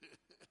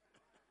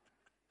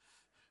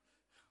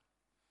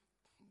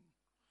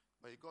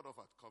 But he got off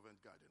at Covent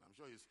Garden. I'm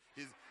sure he's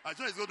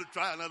going to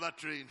try another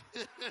train.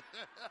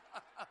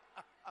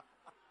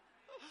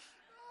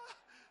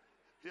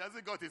 He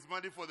hasn't got his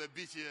money for the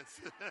beach yet.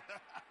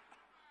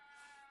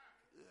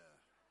 Yeah.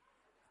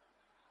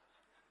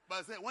 But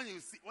I said, when you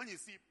see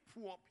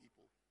poor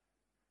people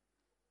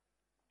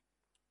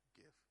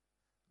give,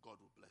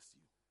 God will bless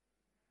you.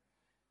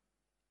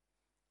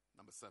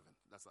 Number 7.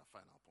 That's our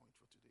final point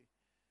for today.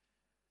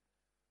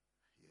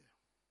 Yeah.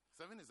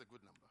 7 is a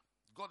good number.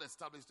 God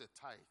established a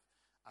tithe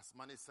as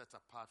money set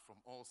apart from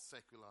all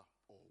secular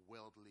or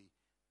worldly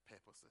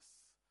purposes.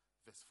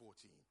 Verse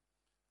 14.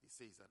 He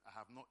says that I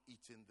have not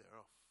eaten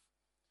thereof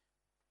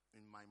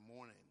in my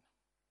mourning,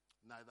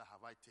 neither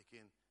have I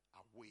taken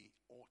away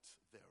aught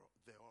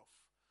thereof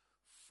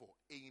for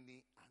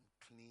any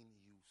unclean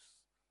use.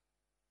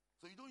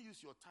 So you don't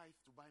use your tithe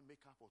to buy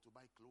makeup or to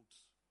buy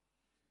clothes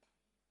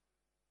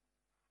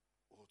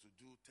or to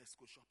do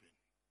Tesco shopping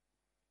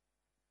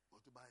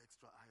or to buy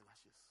extra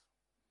eyelashes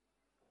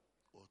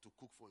or to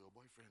cook for your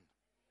boyfriend.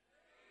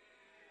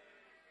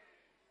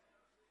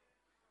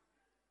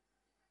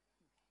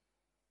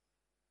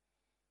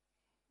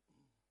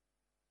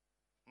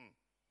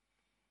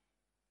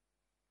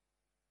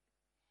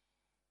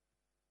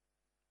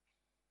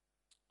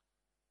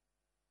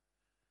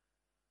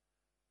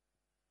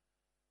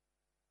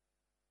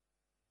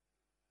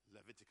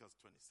 Leviticus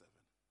 27,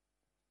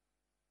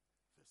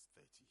 verse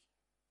 30.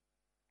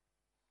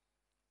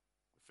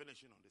 We're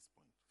finishing on this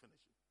point.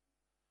 Finishing.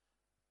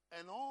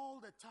 And all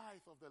the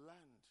tithe of the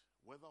land,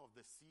 whether of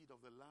the seed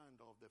of the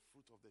land or of the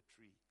fruit of the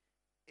tree,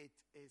 it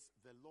is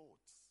the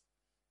Lord's.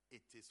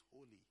 It is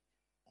holy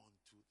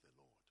unto the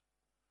Lord.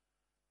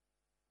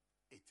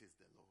 It is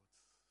the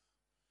Lord's.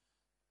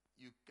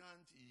 You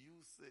can't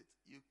use it.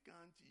 You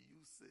can't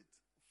use it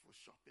for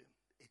shopping.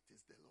 It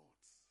is the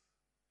Lord's.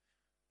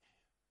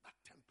 That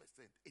 10%,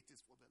 it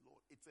is for the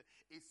Lord. It's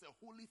a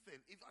holy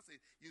thing. If I say,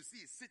 you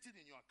see it sitting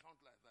in your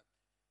account like that,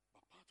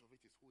 but part of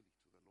it is holy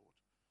to the Lord.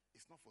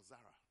 It's not for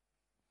Zara.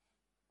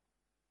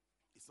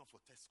 It's not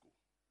for Tesco.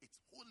 It's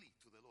holy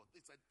to the Lord.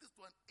 It's like this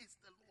one is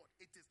the Lord.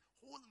 It is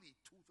holy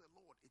to the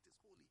Lord. It is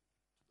holy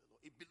to the Lord.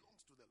 It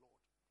belongs to the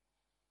Lord.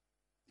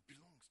 It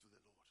belongs to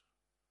the Lord.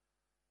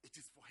 It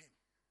is for him.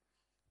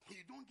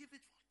 You don't give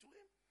it to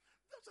him.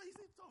 That's why he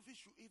said it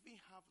should even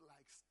have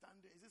like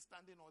standing. Is it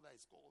standing order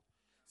it's called?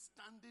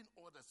 Standing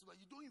order, so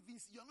that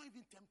you're not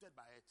even tempted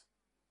by it.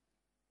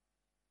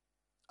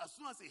 As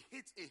soon as it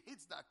hits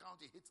the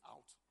account, it hits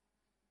out.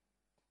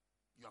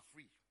 You are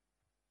free.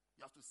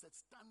 You have to set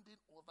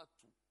standing order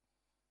to.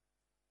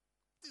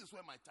 This is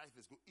where my tithe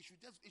is going. It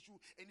should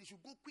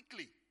go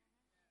quickly.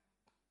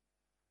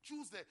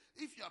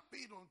 If you are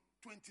paid on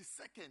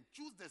 22nd,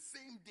 choose the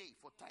same day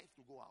for tithe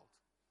to go out.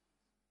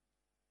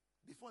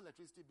 Before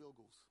electricity bill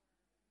goes.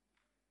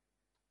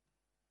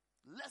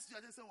 Lest you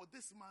are just saying, well,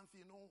 this month,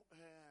 things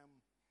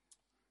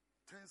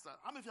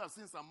are. How many of you have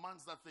seen some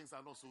months that things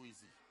are not so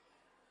easy?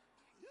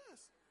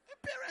 Yes.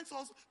 And parents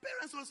also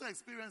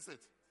experience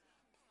it.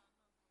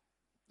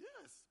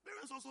 Yes.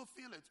 Parents also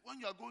feel it.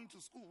 When you are going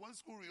to school, when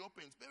school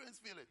reopens,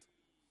 parents feel it.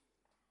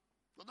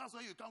 So that's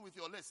why you come with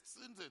your list,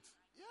 isn't it?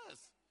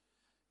 Yes.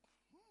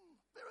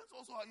 Parents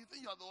also, you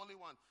think you are the only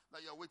one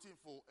that you're waiting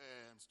for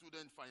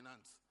student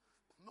finance.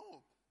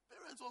 No.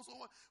 Parents also,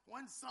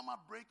 when summer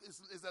break is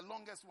the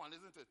longest one,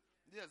 isn't it?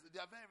 Yes, they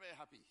are very, very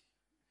happy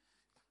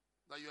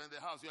that you're in the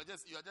house. You're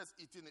just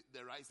eating the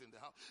rice in the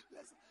house.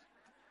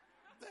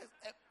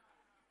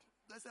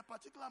 There's a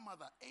particular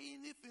mother.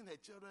 Anything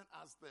her children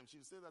ask them,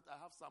 she'll say that I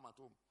have some at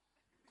home.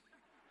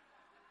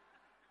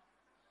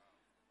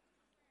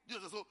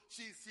 Yes, so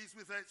she's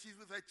with her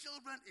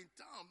children in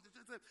town.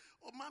 She said,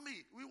 "Oh,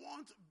 mommy, we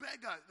want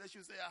burger." Then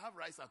she'll say, "I have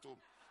rice at home."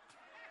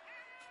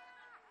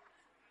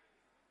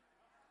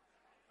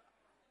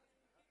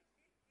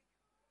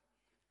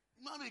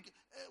 Mommy,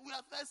 we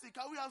are thirsty.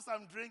 Can we have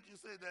some drink? You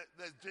say that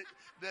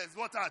there's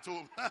water at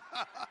home.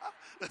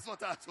 There's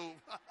water at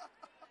home.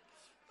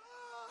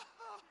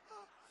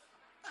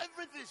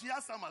 Everything, she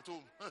has some at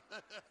home.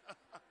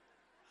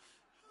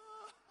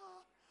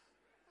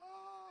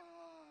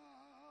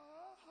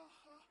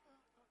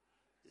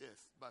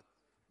 Yes, but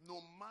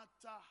no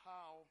matter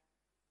how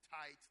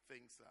tight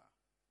things are,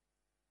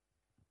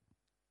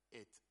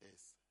 it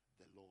is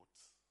the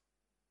Lord's,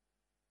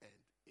 and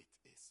it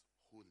is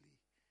holy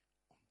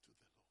unto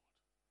the Lord.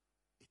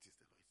 It is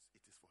the Lord.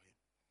 It is for Him.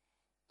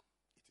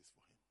 It is for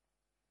Him.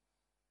 It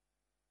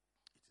is for Him.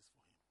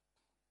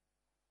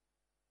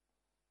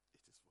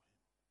 It is for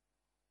Him.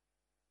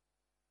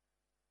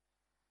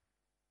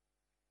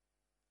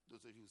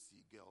 Those of you who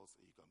see girls,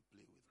 you can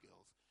play with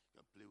girls. You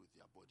can play with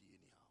their body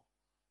anyhow.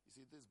 You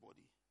see, this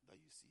body that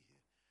you see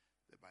here,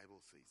 the Bible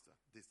says that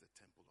this is the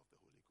temple of the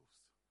Holy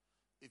Ghost.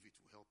 If it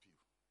will help you.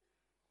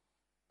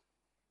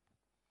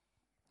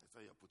 That's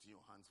why you're putting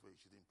your hands where you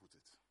shouldn't put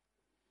it.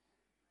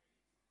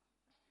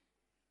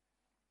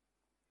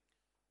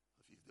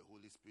 If the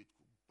Holy Spirit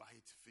could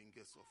bite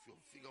fingers off,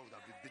 your finger would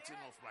have been bitten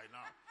off by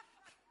now.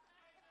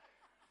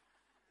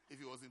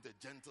 If it wasn't a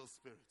gentle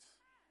spirit.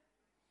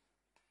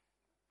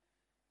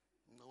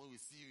 Now when we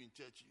see you in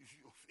church,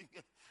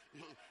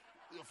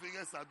 your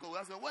fingers are going.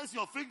 I say, where's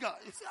your finger?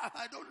 You say,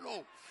 I don't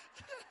know.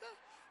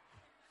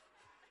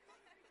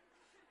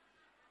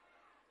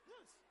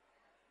 Yes.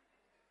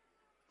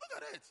 Look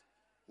at it.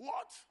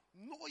 What?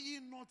 Know ye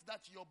not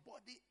that your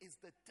body is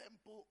the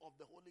temple of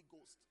the Holy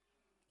Ghost,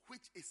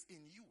 which is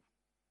in you,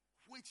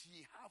 which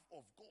ye have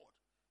of God,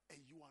 and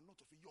you are not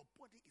of it. Your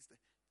body is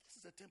this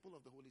is the temple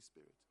of the Holy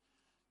Spirit.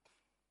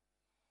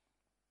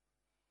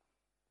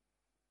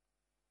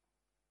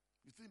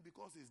 You think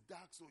because it's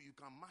dark so you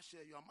can mash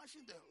it, you are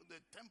mashing the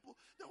temple.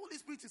 The Holy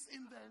Spirit is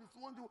in there. And it's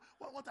wondering,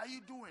 what are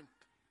you doing?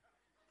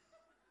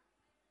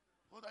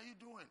 What are you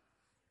doing?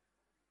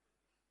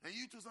 And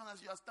you too, son,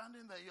 as you are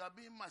standing there, you are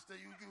being mashed.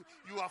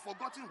 You are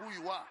forgetting who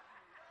you are.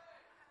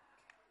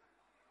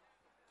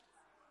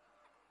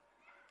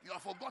 You are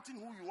forgetting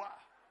who you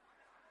are.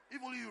 If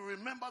only you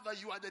remember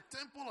that you are the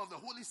temple of the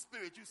Holy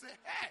Spirit, you say,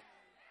 hey.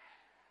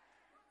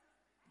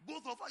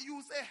 Both of us, you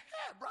say,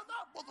 hey, brother,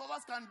 both of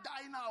us can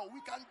die now.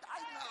 We can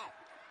die now.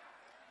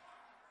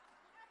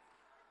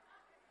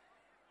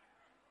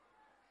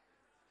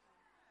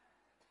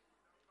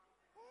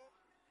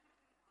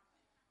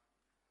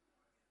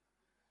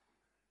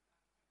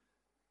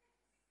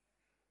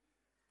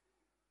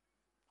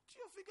 Put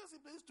your fingers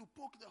in place to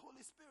poke the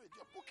Holy Spirit.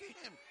 You're poking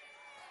Him.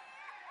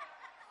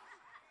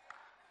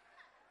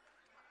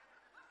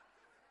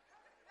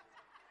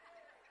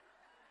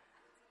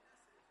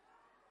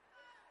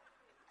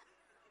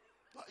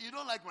 You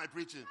don't like my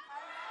preaching.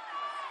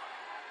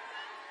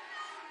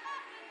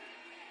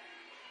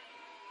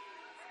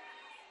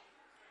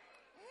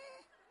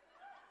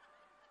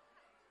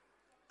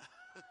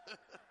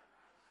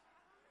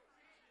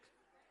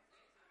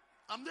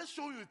 I'm just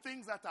showing you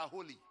things that are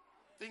holy.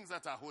 Things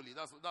that are holy.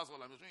 That's all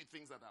I'm showing you,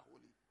 things that are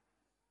holy.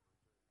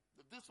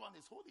 But this one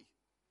is holy.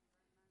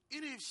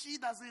 Even if she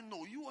doesn't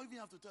know, you even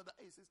have to tell her,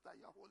 hey, sister,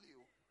 you're holy.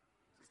 Oh.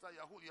 Sister,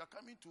 you're holy. You're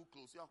coming too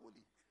close. You're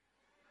holy.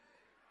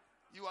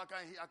 I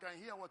can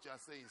hear what you are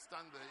saying.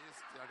 Stand there.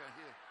 Yes, I can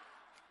hear.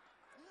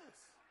 Yes.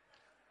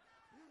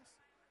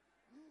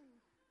 Yes.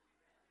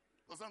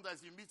 But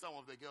sometimes you meet some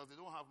of the girls, they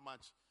don't have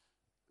much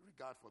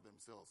regard for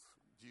themselves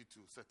due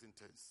to certain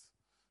things.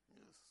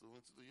 Yes.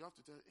 So you have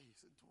to tell, hey,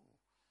 say, don't.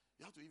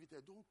 You have to even tell,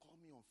 don't call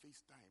me on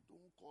FaceTime.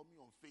 Don't call me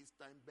on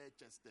FaceTime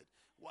bare-chested.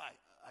 Why?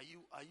 Are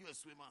you a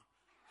swimmer?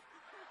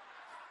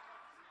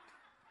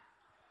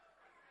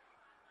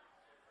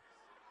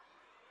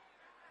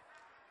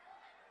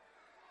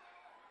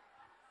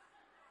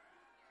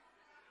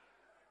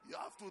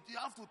 You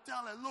have to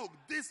tell her, look,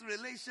 this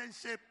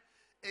relationship,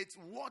 it's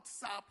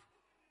WhatsApp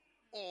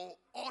or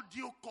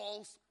audio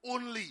calls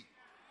only.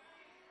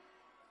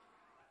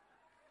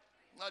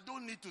 I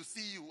don't need to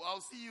see you.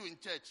 I'll see you in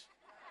church.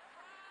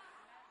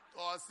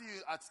 Or I'll see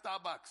you at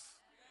Starbucks.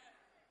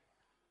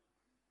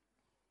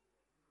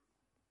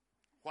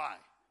 Why?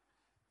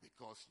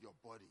 Because your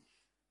body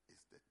is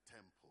the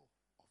temple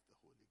of the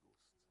Holy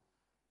Ghost.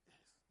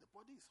 Yes, the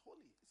body is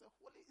holy.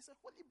 It's a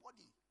holy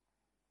body.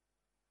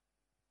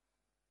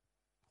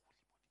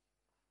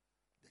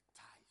 The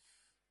tithe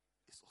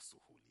is also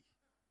holy.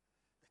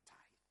 The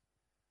tithe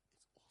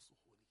is also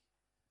holy.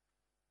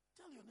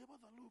 Tell your neighbor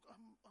that, look,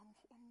 I'm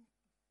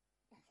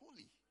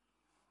holy.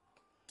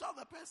 Tell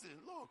the person,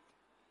 look.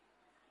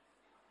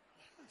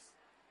 Yes.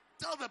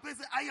 Tell the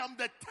person, I am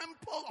the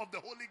temple of the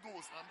Holy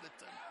Ghost. I'm the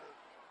temple.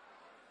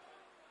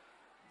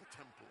 The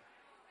temple.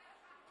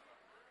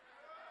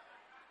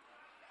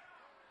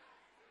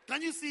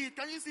 Can you see it?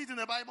 Can you see it in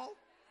the Bible?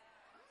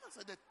 I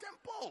said the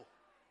temple.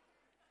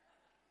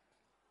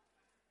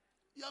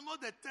 You are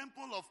not the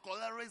temple of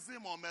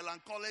cholerism or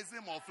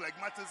melancholism or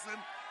phlegmatism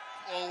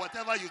or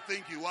whatever you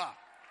think you are.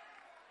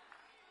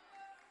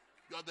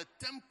 You are the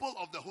temple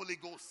of the Holy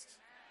Ghost.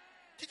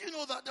 Did you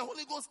know that the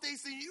Holy Ghost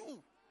stays in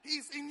you? He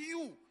is in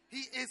you.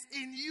 He is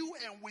in you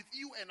and with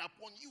you and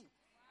upon you.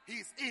 He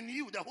is in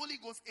you. The Holy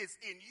Ghost is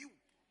in you.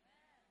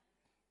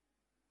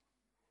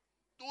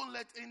 Don't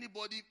let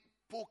anybody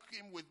poke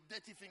him with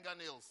dirty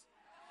fingernails.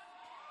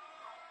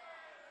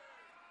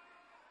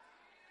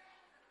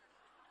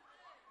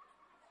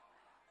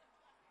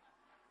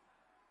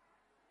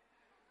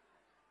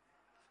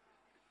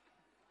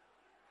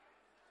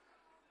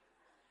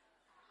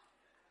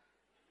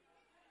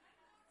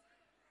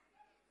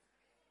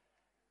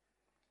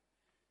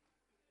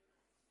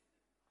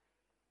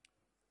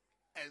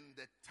 And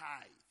the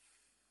tithe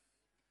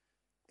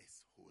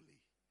is holy.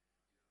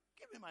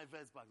 Give me my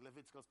verse back,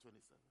 Leviticus 27.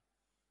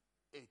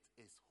 It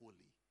is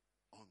holy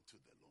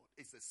unto the Lord.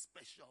 It's a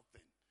special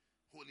thing.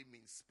 Holy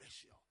means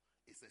special.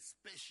 It's a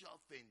special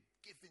thing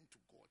given to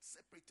God,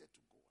 separated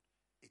to God.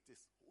 It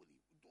is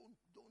holy.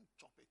 Don't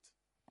chop it.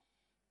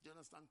 Do you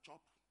understand?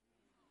 Chop.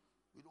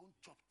 We don't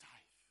chop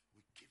tithe.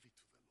 We give it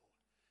to the Lord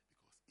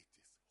because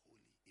it is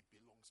holy. It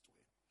belongs to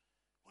Him.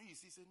 When you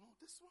see, say, no,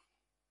 this one,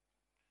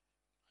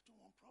 I don't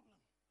want problem.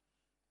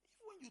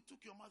 Even when you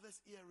took your mother's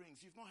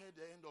earrings, you've not heard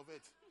the end of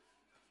it.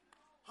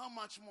 How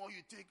much more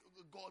you take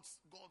God's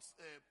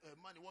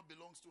money, what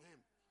belongs to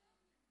Him?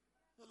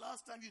 The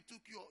last time you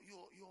took your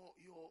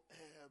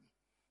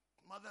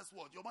mother's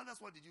what? Your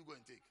mother's what did you go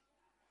and take?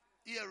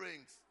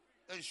 Earrings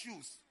and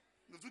shoes.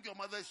 You took your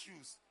mother's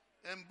shoes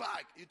and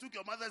bag. You took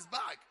your mother's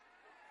bag.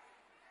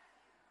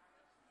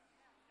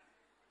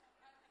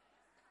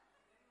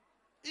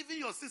 Even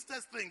your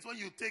sister's things when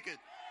you take it.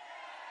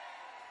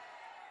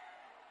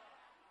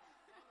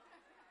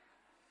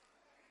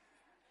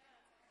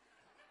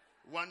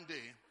 One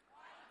day,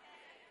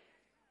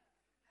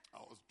 I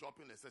was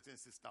dropping a certain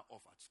sister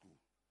off at school,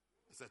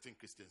 a certain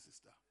Christian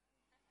sister.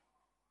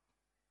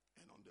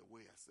 And on the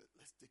way, I said,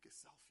 let's take a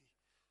selfie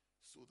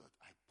so that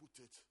I put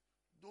it.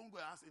 Don't go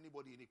ask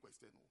anybody any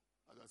question. No,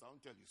 otherwise I won't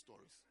tell you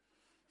stories.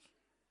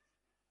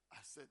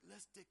 I said,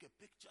 let's take a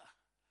picture.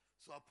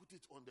 So I put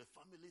it on the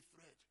family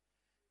thread.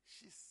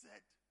 She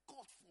said,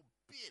 God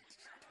forbid.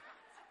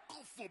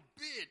 God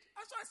forbid.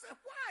 And so I said,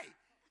 why?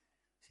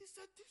 She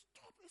said, this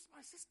top is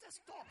my sister's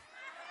top.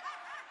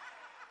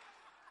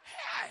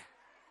 Hey!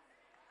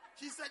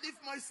 She said, if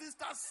my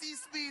sister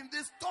sees me in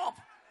this top,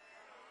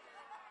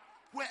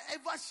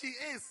 wherever she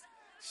is,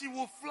 she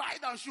will fly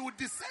down. She will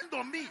descend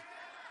on me.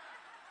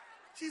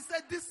 She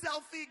said, this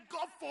selfie,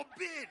 God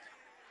forbid.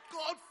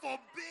 God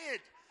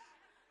forbid.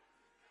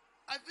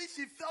 I think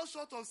she fell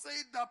short of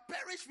saying that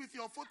perish with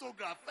your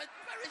photograph.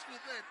 Perish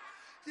with it.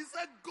 She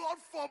said, God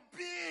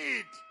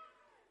forbid.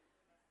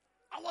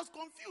 I was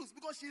confused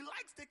because she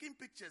likes taking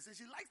pictures and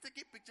she likes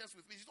taking pictures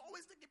with me. She's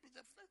always taking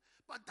pictures.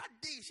 But that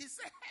day she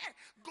said, hey,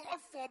 God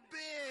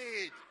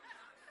forbid.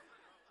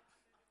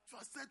 So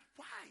I said,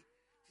 why?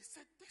 She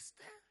said, this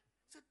there.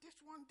 She said, this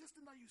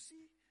thing that you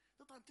see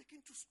that I'm taking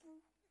to school,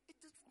 it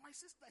is for my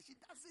sister. She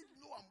doesn't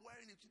know I'm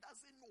wearing it. She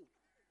doesn't know.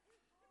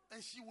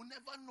 And she will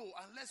never know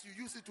unless you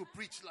use it to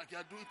preach like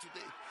you're doing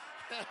today.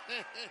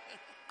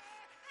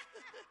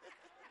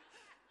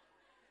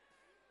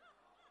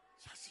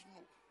 She doesn't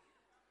know.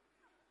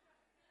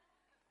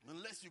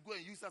 Unless you go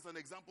and use as an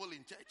example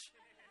in church.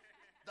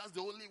 That's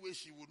the only way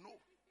she would know.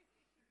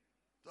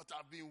 That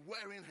I've been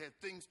wearing her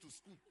things to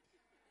school.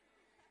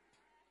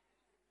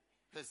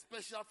 Her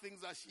special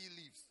things that she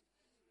leaves.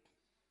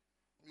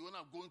 When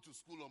I'm going to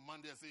school on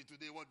Monday, I say,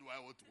 today, what do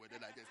I want to wear?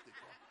 Then I just take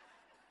one.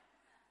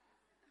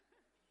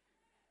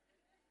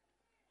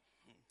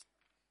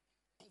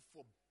 God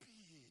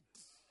forbid.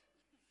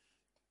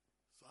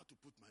 So I had to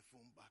put my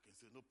phone back and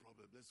say, no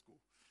problem, let's go.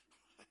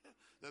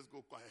 Let's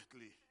go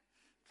quietly.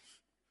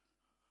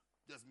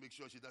 Just make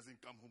sure she doesn't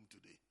come home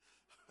today.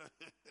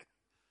 Forbid.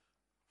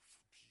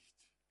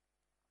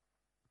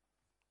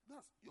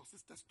 That's your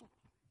sister's talk.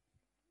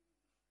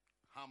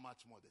 How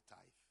much more the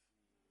tithe?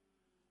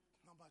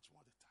 How much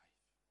more the tithe?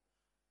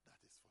 That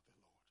is for the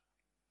Lord.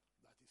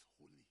 That is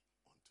holy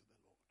unto the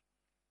Lord.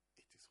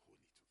 It is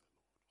holy to the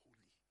Lord.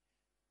 Holy.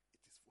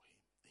 It is for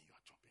Him. And you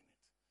are chopping it.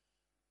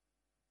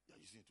 You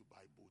are using it to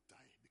buy bow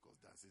tie because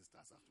dancing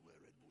stars have to wear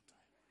red bow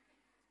tie.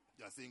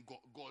 You are saying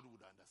God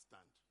would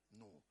understand.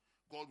 No.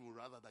 God would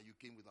rather that you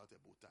came without a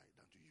bow tie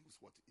than to use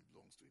what it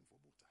belongs to Him for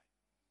bow tie.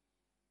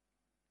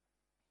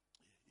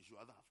 Yeah, you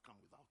should rather have come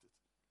without it.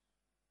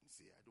 And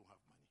say, I don't have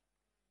money.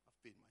 I've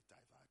paid my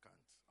tithe. I can't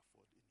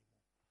afford anymore.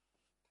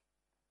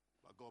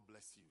 But God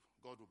bless you.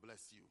 God will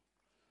bless you.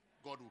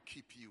 God will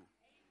keep you.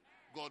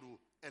 God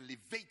will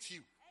elevate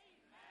you.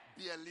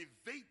 Be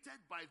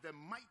elevated by the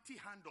mighty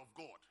hand of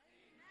God.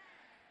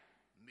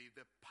 May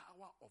the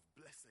power of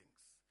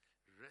blessings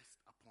rest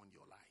upon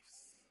your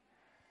lives.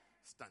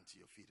 Stand to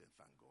your feet and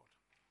thank God.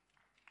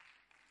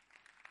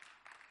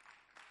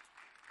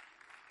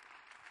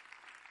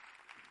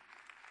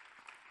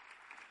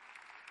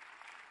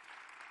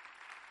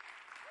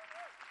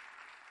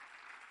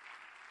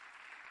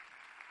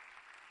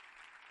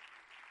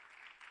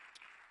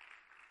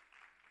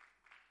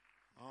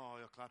 Oh,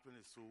 your clapping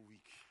is so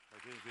weak. I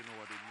don't even know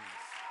what it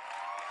means.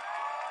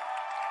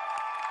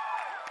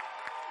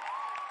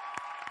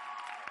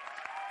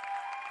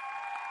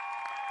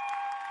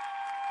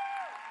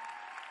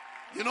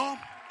 You know,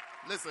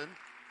 listen,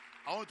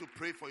 I want to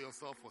pray for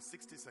yourself for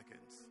 60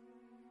 seconds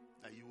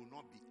that you will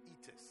not be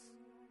eaters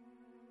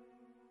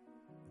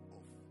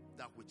of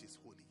that which is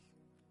holy.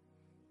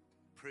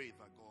 Pray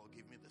that God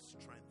give me the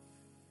strength,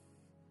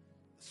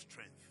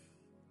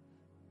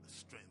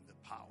 the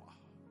power,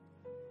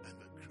 and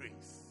the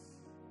grace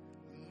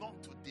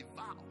not to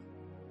devour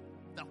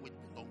that which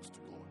belongs to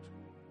God,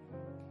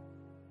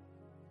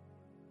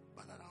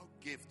 but that I'll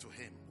give to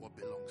Him what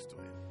belongs to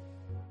Him.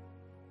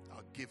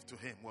 I'll give give to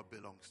him what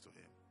belongs to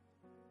him.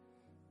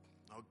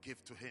 I'll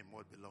give to him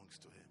what belongs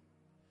to him.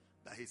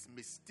 That his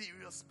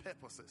mysterious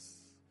purposes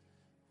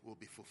will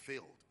be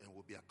fulfilled and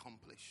will be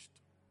accomplished.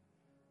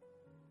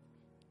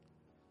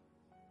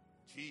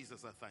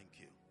 Jesus, I thank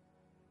you.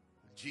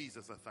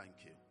 Jesus, I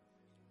thank you.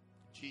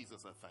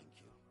 Jesus, I thank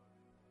you.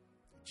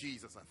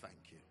 Jesus, I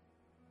thank you.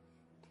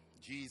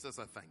 Jesus,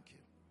 I thank you.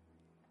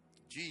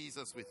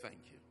 Jesus, we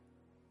thank you.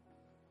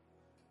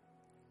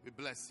 We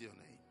bless your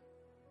name.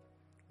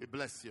 We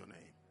bless your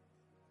name.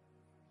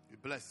 We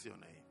bless your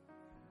name.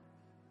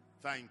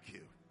 Thank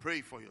you.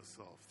 Pray for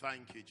yourself.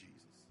 Thank you,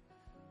 Jesus.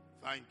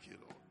 Thank you,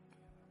 Lord.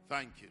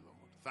 Thank you,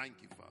 Lord. Thank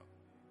you, Father.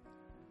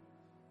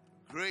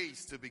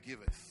 Grace to be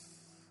given.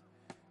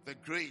 The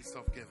grace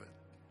of giving.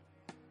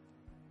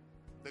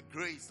 The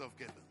grace of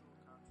giving.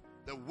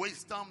 The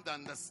wisdom, the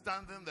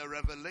understanding, the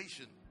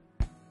revelation.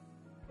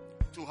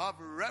 To have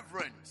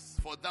reverence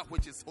for that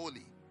which is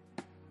holy.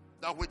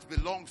 That which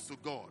belongs to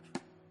God.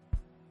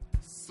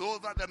 So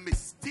that the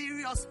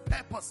mysterious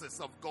purposes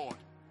of God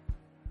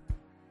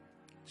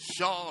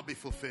shall be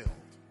fulfilled.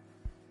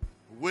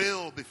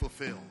 Will be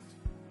fulfilled.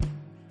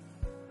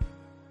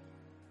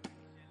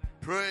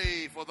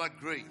 Pray for that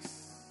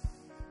grace.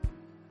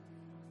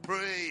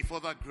 Pray for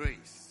that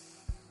grace.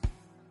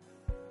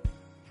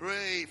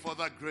 Pray for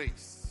that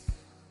grace.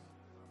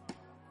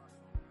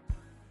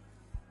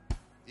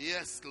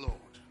 Yes, Lord.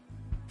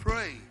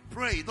 Pray.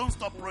 Pray. Don't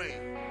stop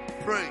praying.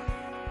 Pray.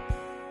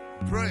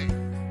 Pray.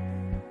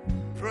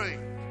 Pray.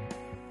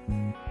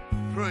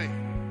 Pray.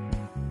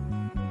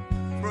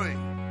 Pray.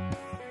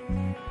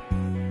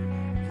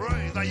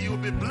 Pray that you will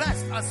be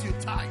blessed as you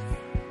tithe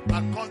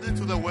according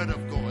to the word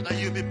of God. That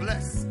you'll be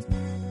blessed.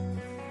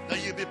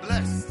 That you'll be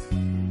blessed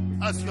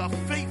as you are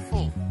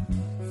faithful.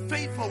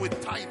 Faithful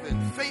with tithing.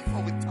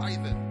 Faithful with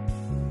tithing.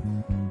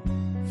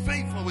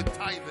 Faithful with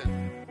tithing.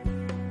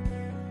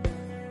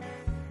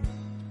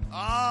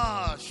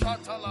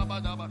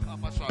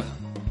 Shatalabadabakapashaya.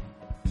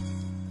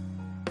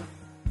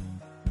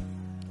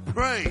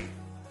 Pray.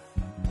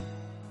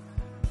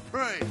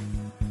 Pray.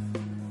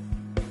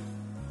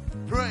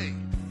 Pray.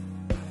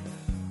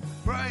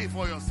 Pray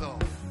for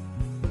yourself.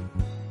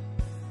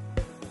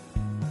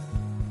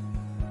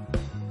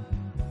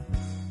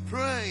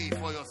 Pray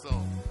for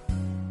yourself.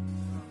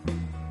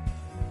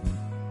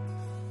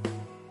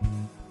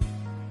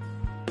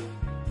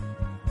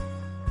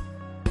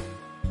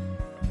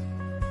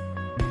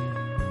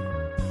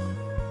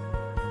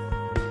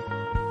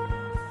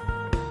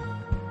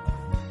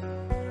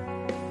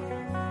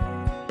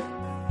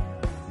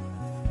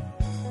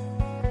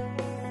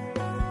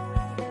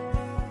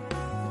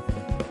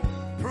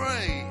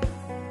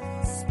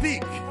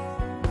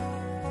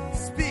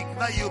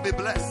 You'll be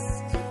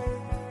blessed.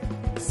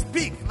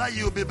 Speak that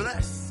you'll be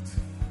blessed.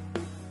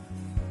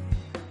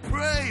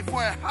 Pray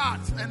for a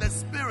heart and a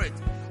spirit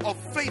of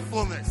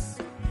faithfulness,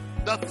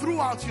 that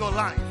throughout your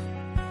life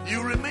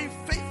you remain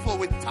faithful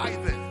with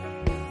tithing.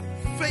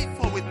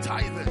 Faithful with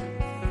tithing.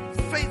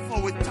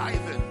 Faithful with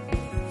tithing.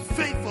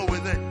 Faithful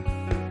with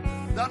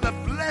it. That the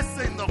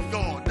blessings of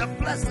God, the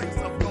blessings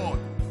of God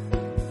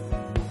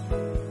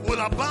will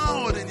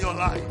abound in your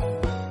life,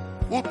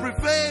 will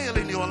prevail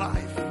in your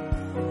life.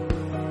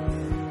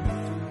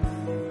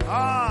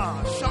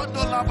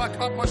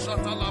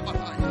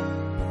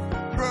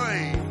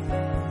 Pray.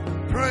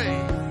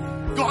 Pray.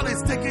 God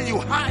is taking you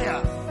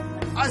higher.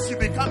 As you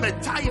become a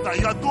tither,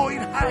 you are going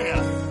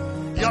higher.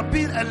 You are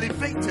being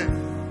elevated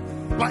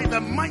by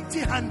the mighty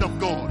hand of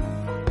God.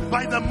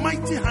 By the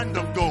mighty hand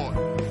of God.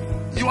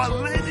 You are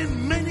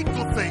learning many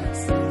good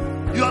things.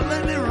 You are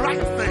learning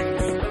right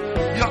things.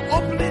 You are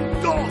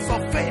opening doors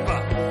of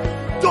favor,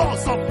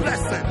 doors of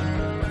blessing,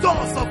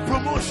 doors of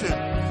promotion,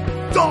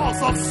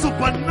 doors of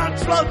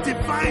supernatural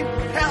divine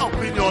help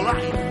in your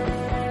life.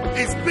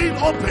 It's being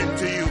open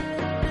to you.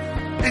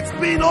 It's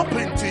being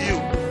open to you.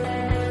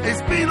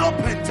 It's being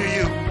open to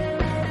you.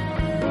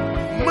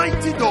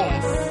 Mighty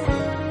doors.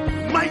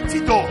 Mighty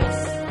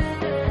doors.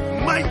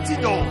 Mighty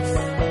doors.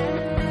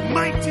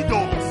 Mighty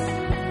doors.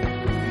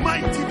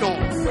 Mighty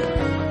doors.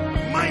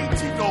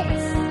 Mighty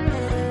doors.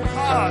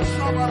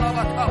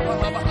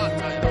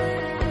 Shabalabakapalabahataya.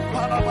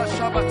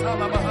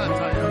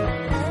 Palabashabatalabahataya.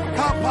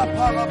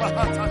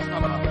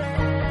 Kapapalabahatashaba.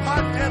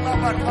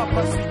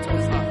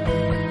 Hanelabakapasitosa.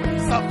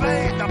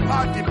 Saveda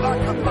Badi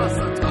Baka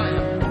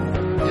Pasataya.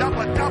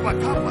 Yabakaba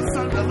Kapa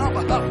Sanda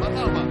Laba Laba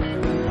Laba.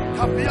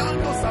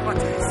 Capiano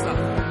Sabatisa.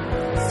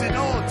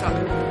 Sinota.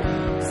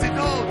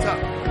 Sinota.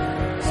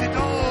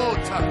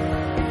 Sinota.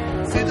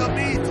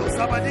 Sidomito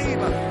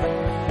Sabadiba.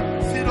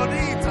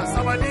 Sidonita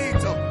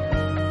Sabadito.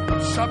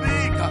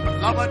 Shabika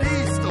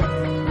Labadisto.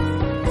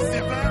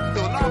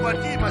 Sivendo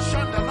Labadima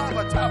Shanda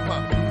Laba Tapa.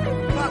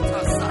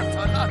 Lata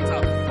Sata Lata.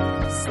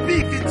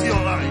 Speak into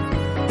your life.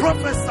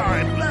 Prophesy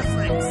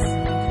blessings.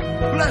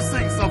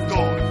 Blessings of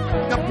God.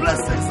 The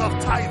blessings of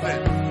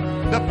tithing.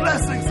 The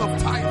blessings of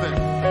tithing.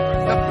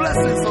 The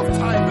blessings of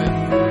tithing.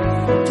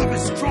 To be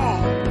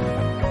strong.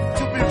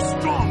 To be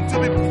strong. To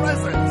be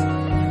present.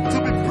 To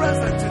be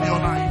present in your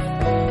life.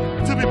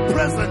 To be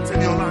present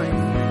in your life.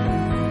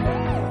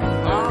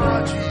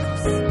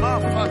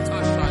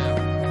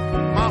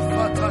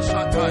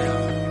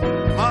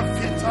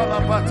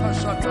 bata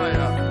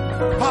shataya.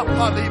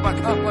 Papa liba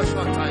kapa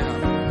shataya.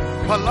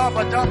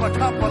 Palaba daba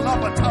kapa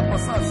laba tapa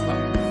sasta.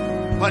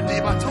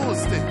 Padiba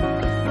toste.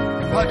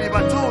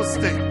 Padiba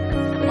toste.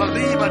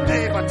 Paliba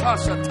deba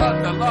tasha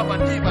tanda laba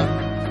diba.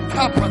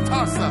 Kapa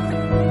tasa.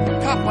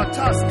 Kapa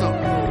tasto.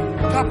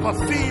 Kapa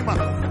fima.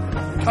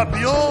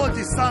 Capio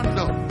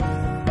desando.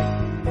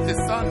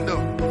 Desando.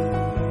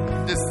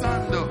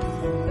 Desando.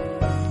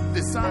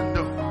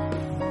 Desando.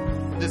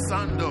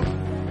 Desando.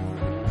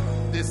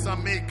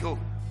 Desameko.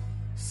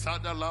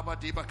 Sada laba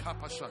diba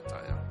kapa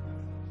shataya.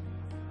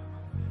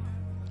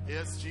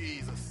 Yes,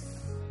 Jesus.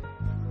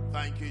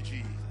 Thank you,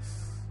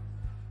 Jesus.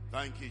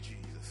 Thank you,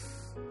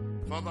 Jesus.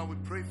 Father, we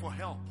pray for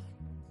help.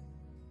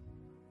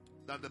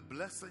 That the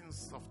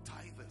blessings of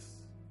tithers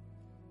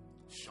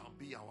shall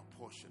be our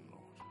portion,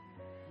 Lord.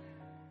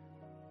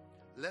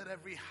 Let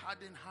every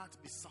hardened heart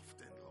be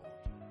softened, Lord.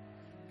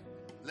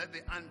 Let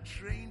the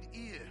untrained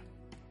ear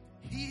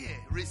hear,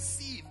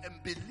 receive,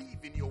 and believe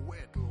in your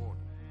word, Lord.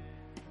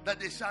 That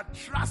they shall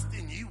trust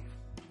in you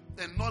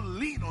and not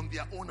lean on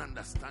their own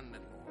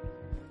understanding, Lord.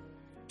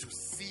 To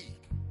see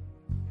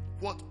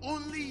what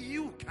only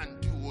you can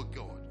do, oh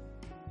God.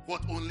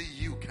 What only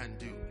you can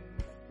do.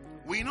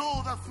 We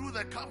know that through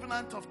the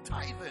covenant of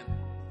tithing,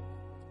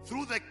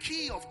 through the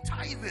key of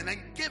tithing and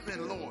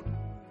giving, Lord,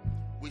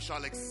 we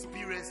shall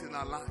experience in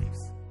our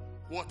lives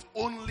what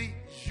only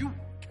you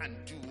can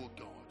do, oh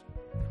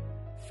God.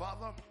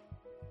 Father,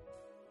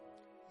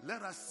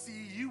 let us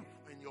see you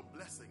and your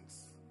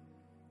blessings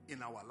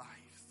in our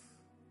lives,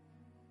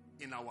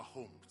 in our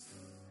homes,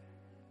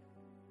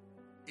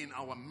 in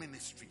our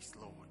ministries,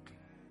 Lord,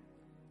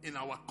 in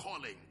our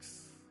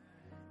callings,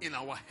 in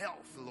our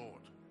health,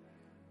 Lord,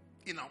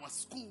 in our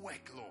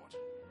schoolwork, Lord,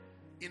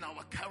 in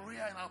our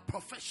career, in our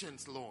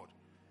professions, Lord,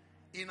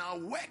 in our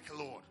work,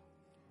 Lord.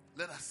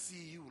 Let us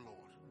see you,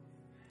 Lord.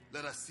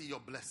 Let us see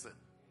your blessing.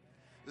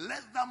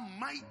 Let the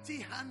mighty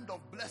hand of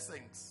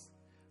blessings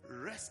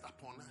rest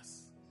upon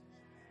us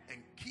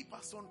and keep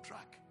us on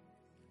track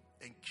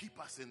and keep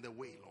us in the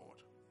way,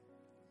 Lord.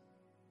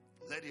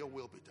 Let your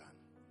will be done.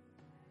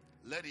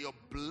 Let your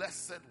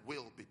blessed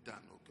will be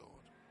done, oh God.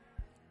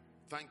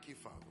 Thank you,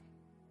 Father,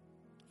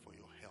 for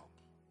your help.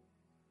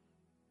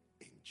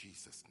 In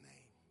Jesus' name.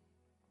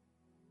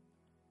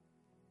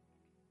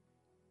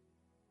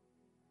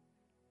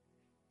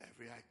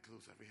 Every eye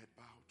closed, every head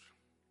bowed.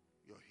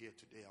 You're here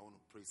today. I want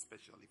to pray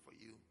specially for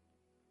you.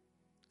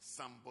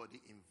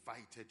 Somebody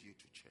invited you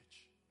to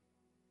church,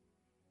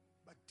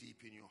 but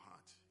deep in your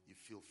heart, you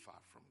feel far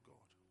from God.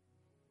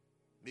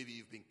 Maybe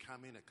you've been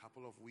coming a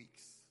couple of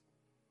weeks.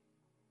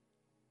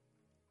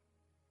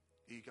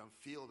 You can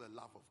feel the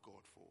love of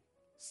God for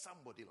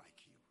somebody like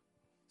you.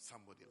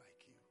 Somebody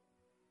like you.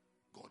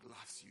 God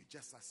loves you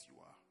just as you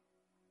are.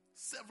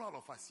 Several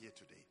of us here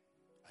today,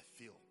 I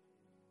feel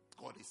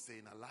God is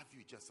saying, I love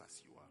you just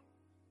as you are.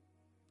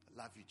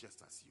 I love you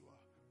just as you are.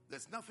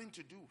 There's nothing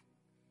to do.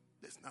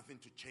 There's nothing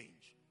to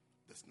change.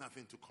 There's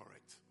nothing to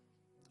correct.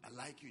 I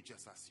like you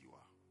just as you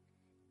are.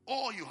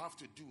 All you have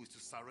to do is to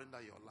surrender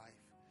your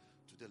life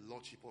to the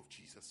Lordship of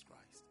Jesus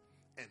Christ,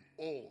 and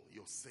all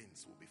your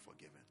sins will be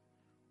forgiven.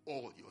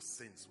 All your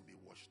sins will be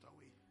washed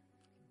away.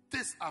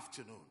 This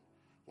afternoon,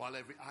 while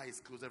every eye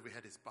is closed, every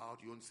head is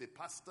bowed, you want to say,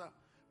 Pastor,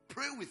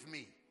 pray with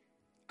me.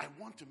 I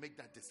want to make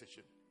that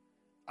decision.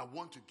 I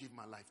want to give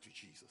my life to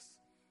Jesus.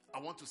 I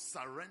want to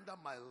surrender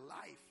my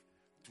life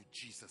to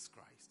Jesus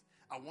Christ.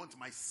 I want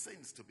my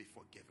sins to be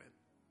forgiven.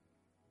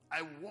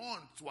 I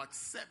want to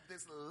accept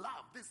this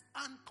love, this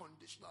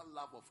unconditional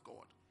love of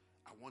God.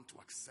 I want to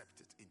accept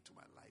it into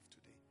my life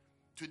today.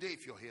 Today,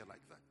 if you're here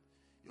like that,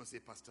 you want to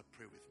say, Pastor,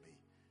 pray with me.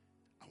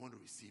 I want to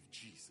receive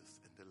Jesus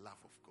and the love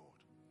of God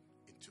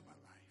into my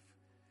life.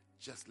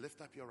 Just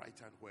lift up your right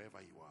hand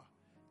wherever you are,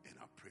 and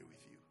I'll pray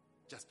with you.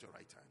 Just your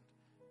right hand.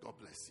 God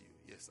bless you.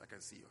 Yes, I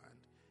can see your hand.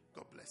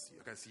 God bless you.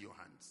 I can see your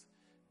hands.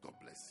 God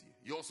bless you.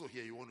 You're also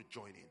here. You want to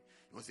join in.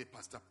 You want to say,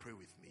 Pastor, pray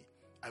with me.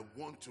 I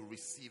want to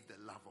receive the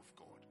love of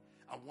God.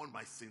 I want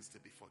my sins to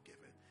be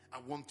forgiven. I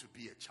want to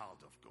be a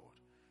child of God.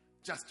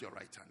 Just your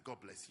right hand. God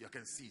bless you. I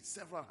can see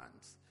several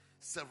hands.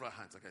 Several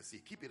hands I can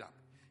see. Keep it up.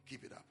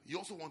 Keep it up. You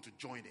also want to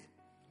join in.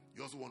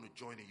 You also want to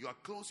join in. You are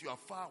close, you are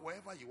far,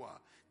 wherever you are.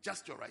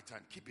 Just your right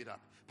hand. Keep it up.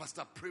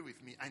 Pastor, pray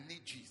with me. I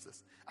need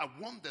Jesus. I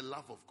want the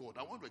love of God.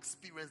 I want to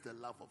experience the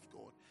love of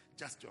God.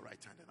 Just your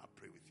right hand, and I'll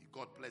pray with you.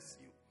 God bless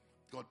you.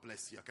 God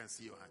bless you. I can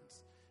see your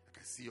hands. I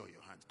can see all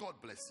your hands. God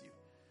bless you.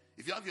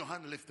 If you have your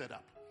hand lifted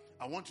up,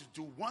 I want you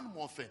to do one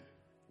more thing.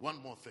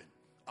 One more thing.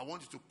 I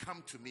want you to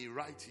come to me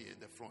right here in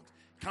the front.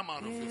 Come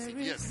out of your seat.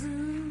 Yes.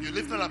 You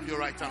lifted up your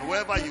right hand.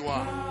 Wherever you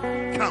are,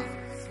 come.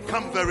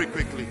 Come very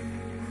quickly.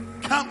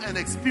 Come and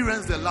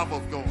experience the love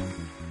of God.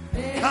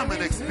 Come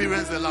and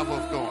experience the love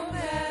of God.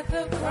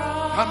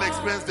 Come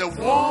experience the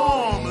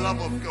warm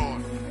love of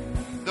God.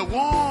 The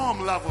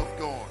warm love of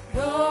God.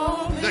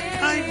 The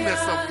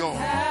kindness of God.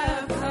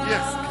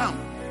 Yes, come.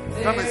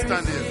 Come and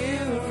stand here.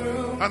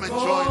 Come and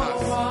join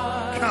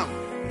us. Come.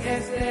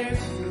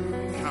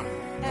 Come.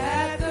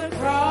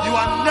 You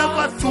are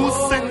never too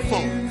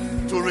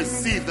sinful to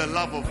receive the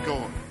love of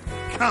God.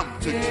 Come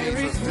to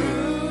Jesus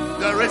too.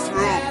 There is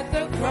room. At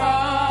the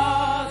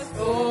cross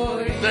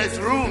for you. There's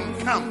room.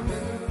 Come.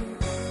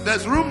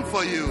 There's room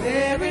for you.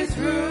 There is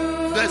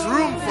room. There's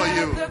room for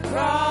you. At the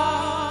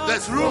cross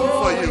There's room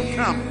for you.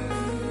 Come.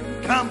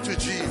 Come to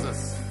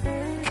Jesus.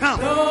 Come.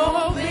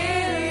 no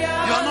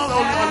You're not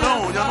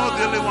alone. You're not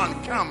the only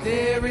one. Come.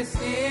 There is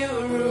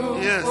still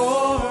room Yes.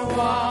 for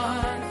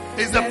one.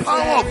 It's the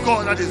power of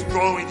God that is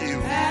drawing you.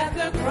 At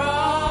the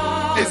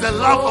cross It's the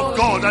love of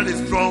God that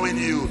is drawing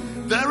you.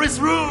 There is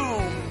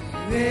room.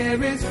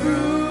 there is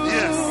room.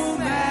 Yes.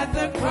 At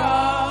the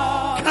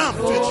cross Come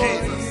to for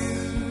Jesus.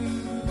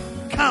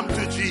 Come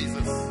to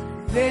Jesus.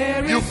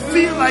 There You is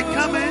feel like room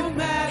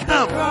coming? at the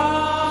Come.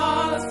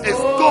 cross It's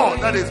for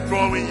God that is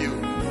drawing you.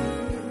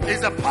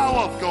 It's the power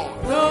of God.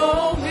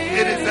 no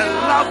It is the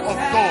love of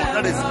God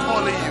that is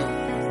calling you.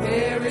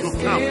 There is to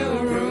come.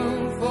 still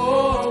room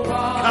for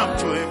one. Come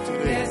to Him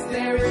today. Yes,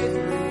 there is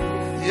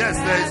room. Yes,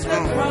 there is At the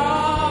room.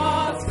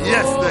 cross for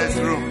Yes, there is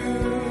you. room.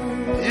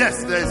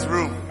 Yes, there is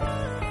room.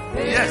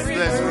 Yes,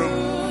 there's room.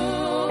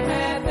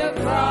 At the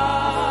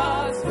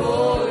cross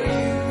for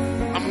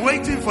you. I'm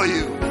waiting for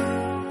you.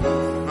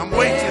 I'm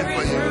waiting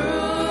for you.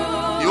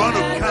 You want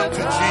to come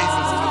to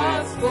Jesus today?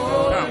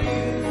 Come.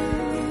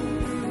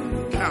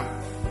 Come.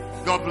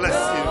 God bless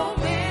you.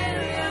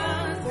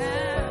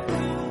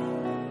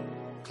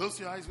 Close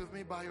your eyes with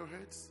me, bow your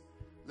heads.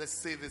 Let's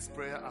say this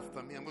prayer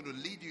after me. I'm going to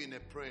lead you in a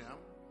prayer.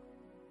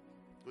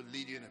 I'm going to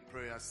lead you in a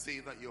prayer. Say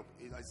that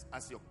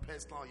as your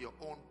personal, your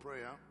own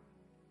prayer.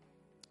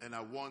 And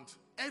I want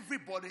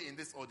everybody in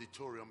this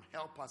auditorium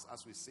help us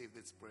as we say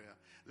this prayer.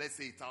 Let's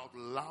say it out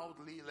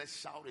loudly. Let's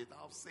shout it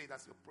out. Say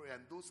that's your prayer.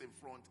 And those in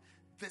front,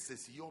 this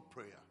is your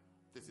prayer.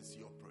 This is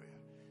your prayer.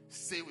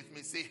 Say with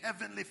me. Say,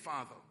 Heavenly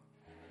Father.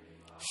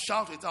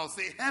 Shout it out.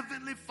 Say,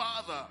 Heavenly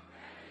Father.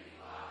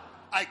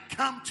 I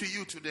come to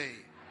you today.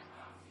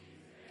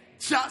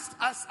 Just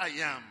as I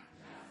am.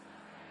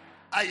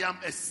 I am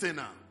a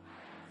sinner.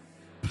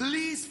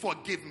 Please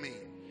forgive me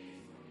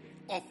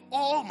of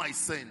all my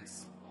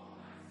sins,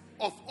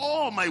 of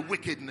all my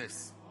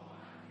wickedness,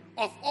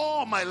 of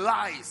all my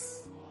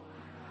lies,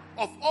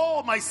 of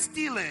all my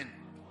stealing.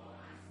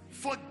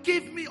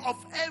 Forgive me of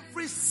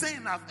every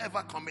sin I've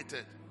ever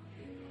committed.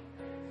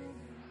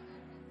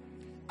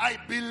 I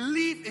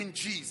believe in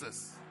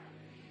Jesus.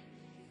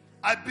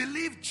 I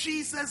believe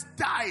Jesus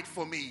died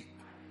for me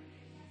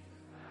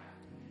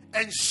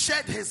and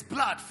shed his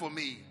blood for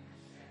me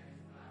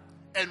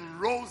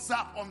and rose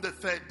up on the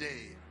third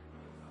day.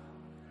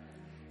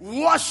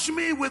 Wash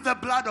me with the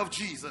blood of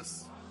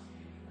Jesus.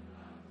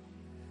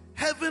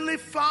 Heavenly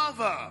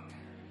Father,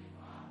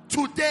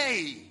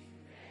 today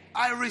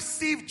I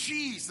receive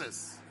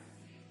Jesus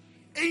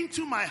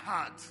into my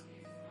heart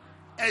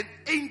and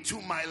into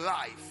my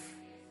life.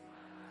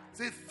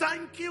 Say,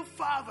 thank you,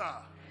 Father,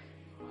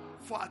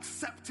 for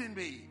accepting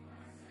me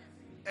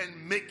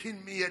and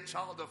making me a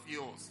child of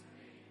yours.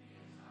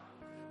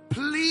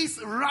 Please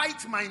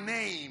write my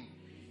name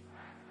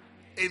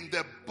in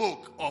the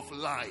book of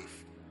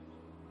life.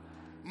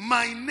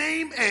 My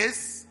name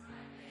is,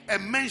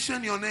 and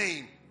mention your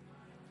name.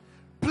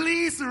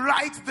 Please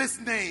write this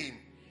name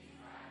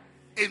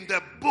in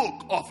the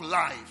book of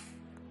life.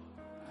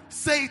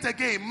 Say it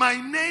again. My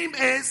name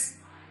is,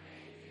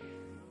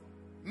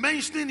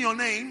 mentioning your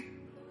name.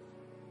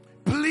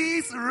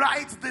 Please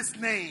write this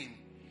name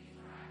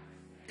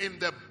in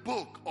the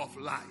book of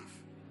life.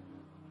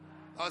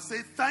 I'll say,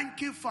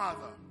 thank you,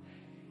 Father,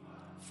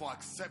 for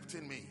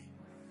accepting me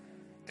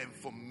and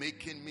for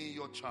making me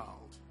your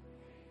child.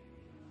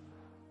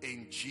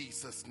 In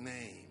Jesus'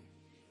 name.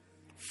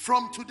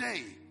 From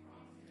today,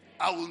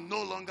 I will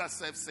no longer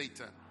serve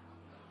Satan.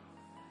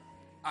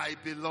 I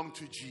belong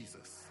to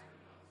Jesus.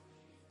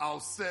 I'll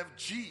serve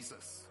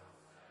Jesus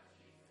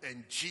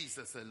and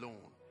Jesus alone.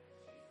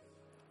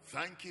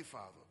 Thank you,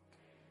 Father,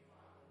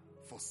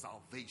 for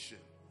salvation.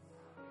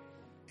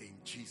 In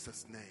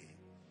Jesus' name.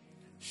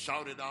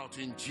 Shout it out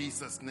in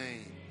Jesus'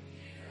 name.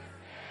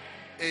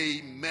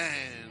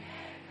 Amen.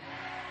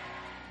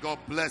 God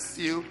bless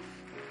you.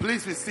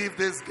 Please receive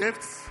these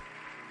gifts.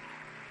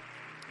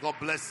 God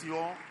bless you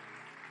all.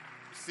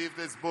 Receive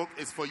this book.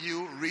 It's for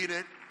you. Read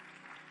it.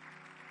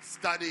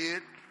 Study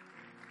it.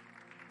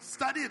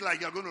 Study it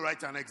like you're going to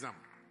write an exam.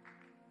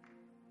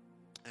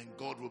 And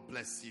God will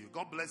bless you.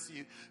 God bless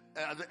you.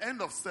 At the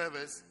end of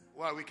service,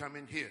 while we come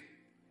in here,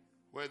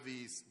 where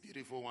these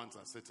beautiful ones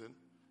are sitting,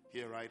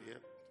 here, right here,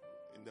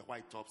 in the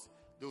white tops,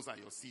 those are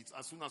your seats.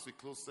 As soon as we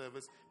close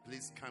service,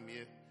 please come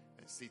here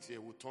and sit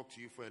here. We'll talk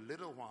to you for a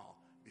little while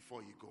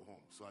before you go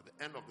home. So at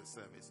the end of the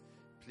service,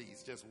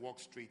 please just walk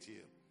straight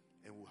here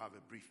and we'll have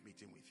a brief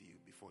meeting with you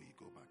before you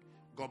go back.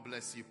 God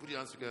bless you. Put your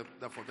hands together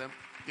for them.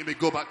 You may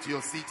go back to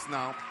your seats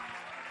now.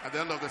 At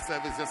the end of the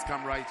service, just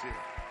come right here.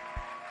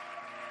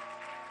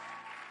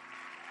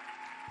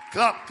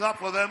 Clap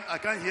for them. I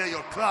can't hear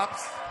your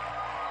claps.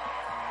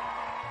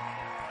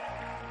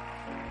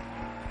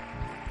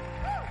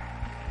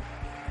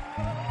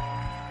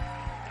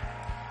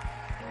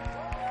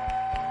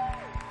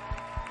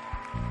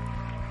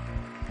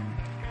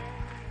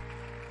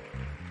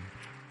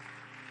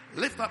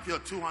 Lift up your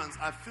two hands.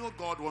 I feel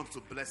God wants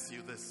to bless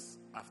you this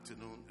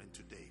afternoon and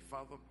today.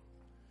 Father,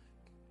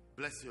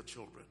 bless your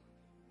children.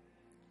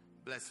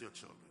 Bless your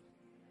children.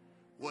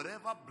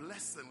 Whatever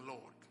blessing,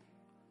 Lord,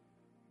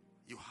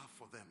 you have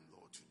for them,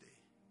 Lord, today,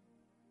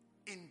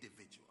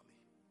 individually,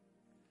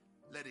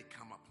 let it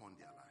come upon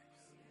their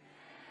lives.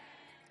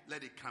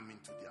 Let it come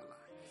into their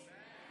lives.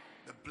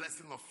 The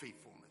blessing of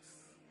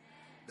faithfulness,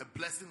 the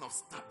blessing of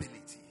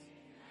stability.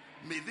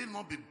 May they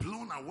not be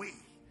blown away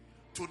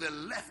to the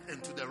left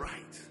and to the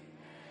right.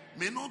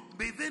 May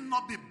they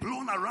not be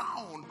blown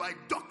around by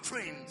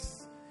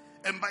doctrines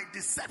and by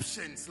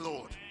deceptions,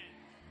 Lord.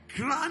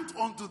 Grant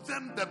unto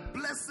them the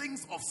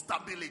blessings of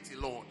stability,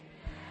 Lord.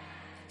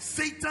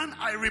 Satan,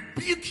 I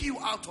rebuke you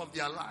out of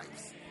their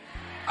lives.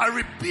 I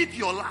rebuke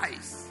your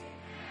lies.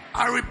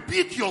 I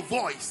rebuke your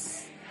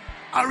voice.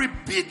 I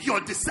rebuke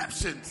your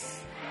deceptions.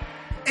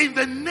 In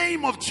the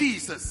name of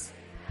Jesus,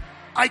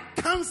 I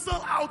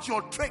cancel out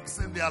your tricks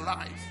in their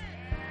lives.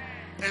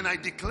 And I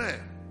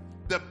declare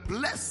the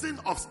blessing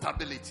of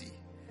stability,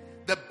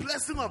 the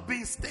blessing of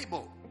being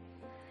stable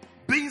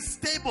in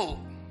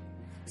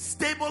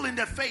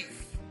the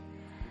faith,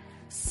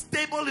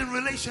 stable in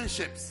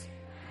relationships,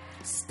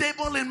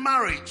 stable in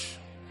marriage,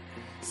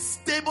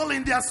 stable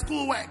in their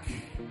schoolwork,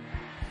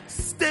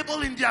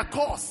 stable in their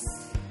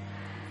course,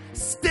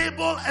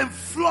 stable and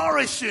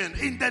flourishing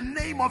in the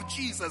name of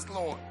Jesus,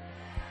 Lord.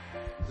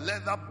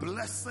 Let the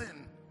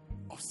blessing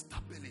of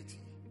stability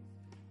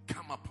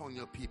come upon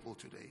your people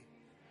today.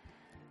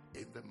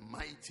 In the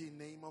mighty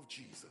name of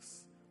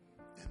Jesus.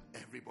 And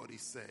everybody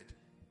said,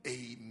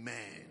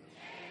 Amen.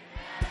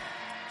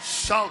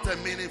 Shout a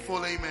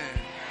meaningful amen.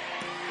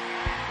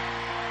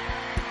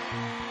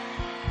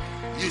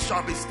 You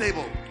shall be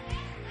stable.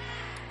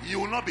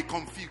 You will not be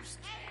confused.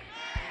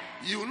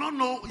 You will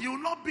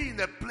not be in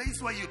a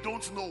place where you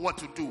don't know what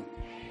to do.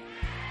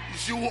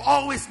 You will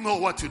always know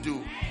what to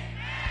do.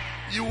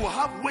 You will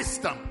have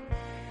wisdom.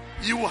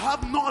 You will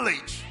have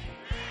knowledge.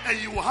 And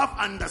you will have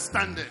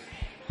understanding.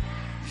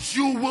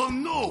 You will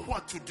know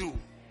what to do.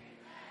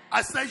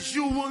 I said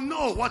you will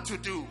know what to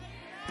do.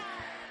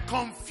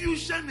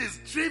 Confusion is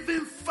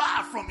driven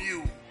far from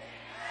you.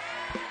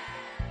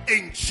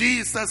 In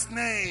Jesus'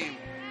 name.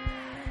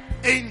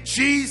 In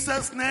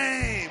Jesus'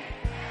 name.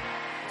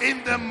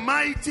 In the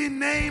mighty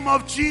name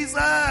of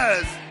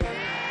Jesus.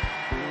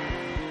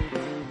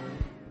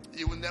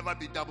 You will never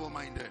be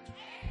double-minded.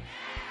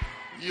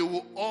 You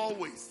will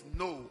always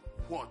know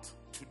what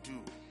to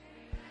do.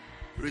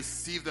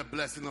 Receive the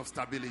blessing of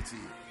stability.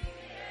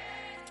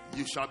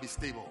 You shall be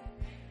stable.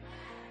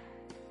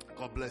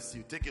 God bless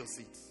you. Take your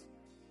seats.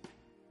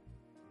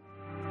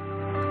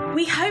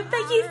 We hope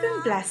that you've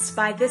been blessed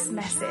by this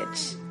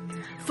message.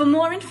 For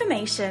more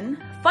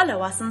information,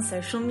 follow us on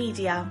social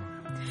media.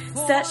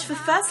 Search for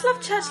First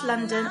Love Church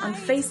London on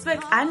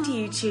Facebook and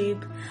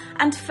YouTube,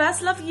 and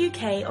First Love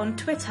UK on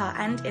Twitter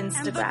and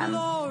Instagram.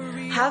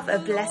 Have a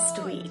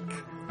blessed week.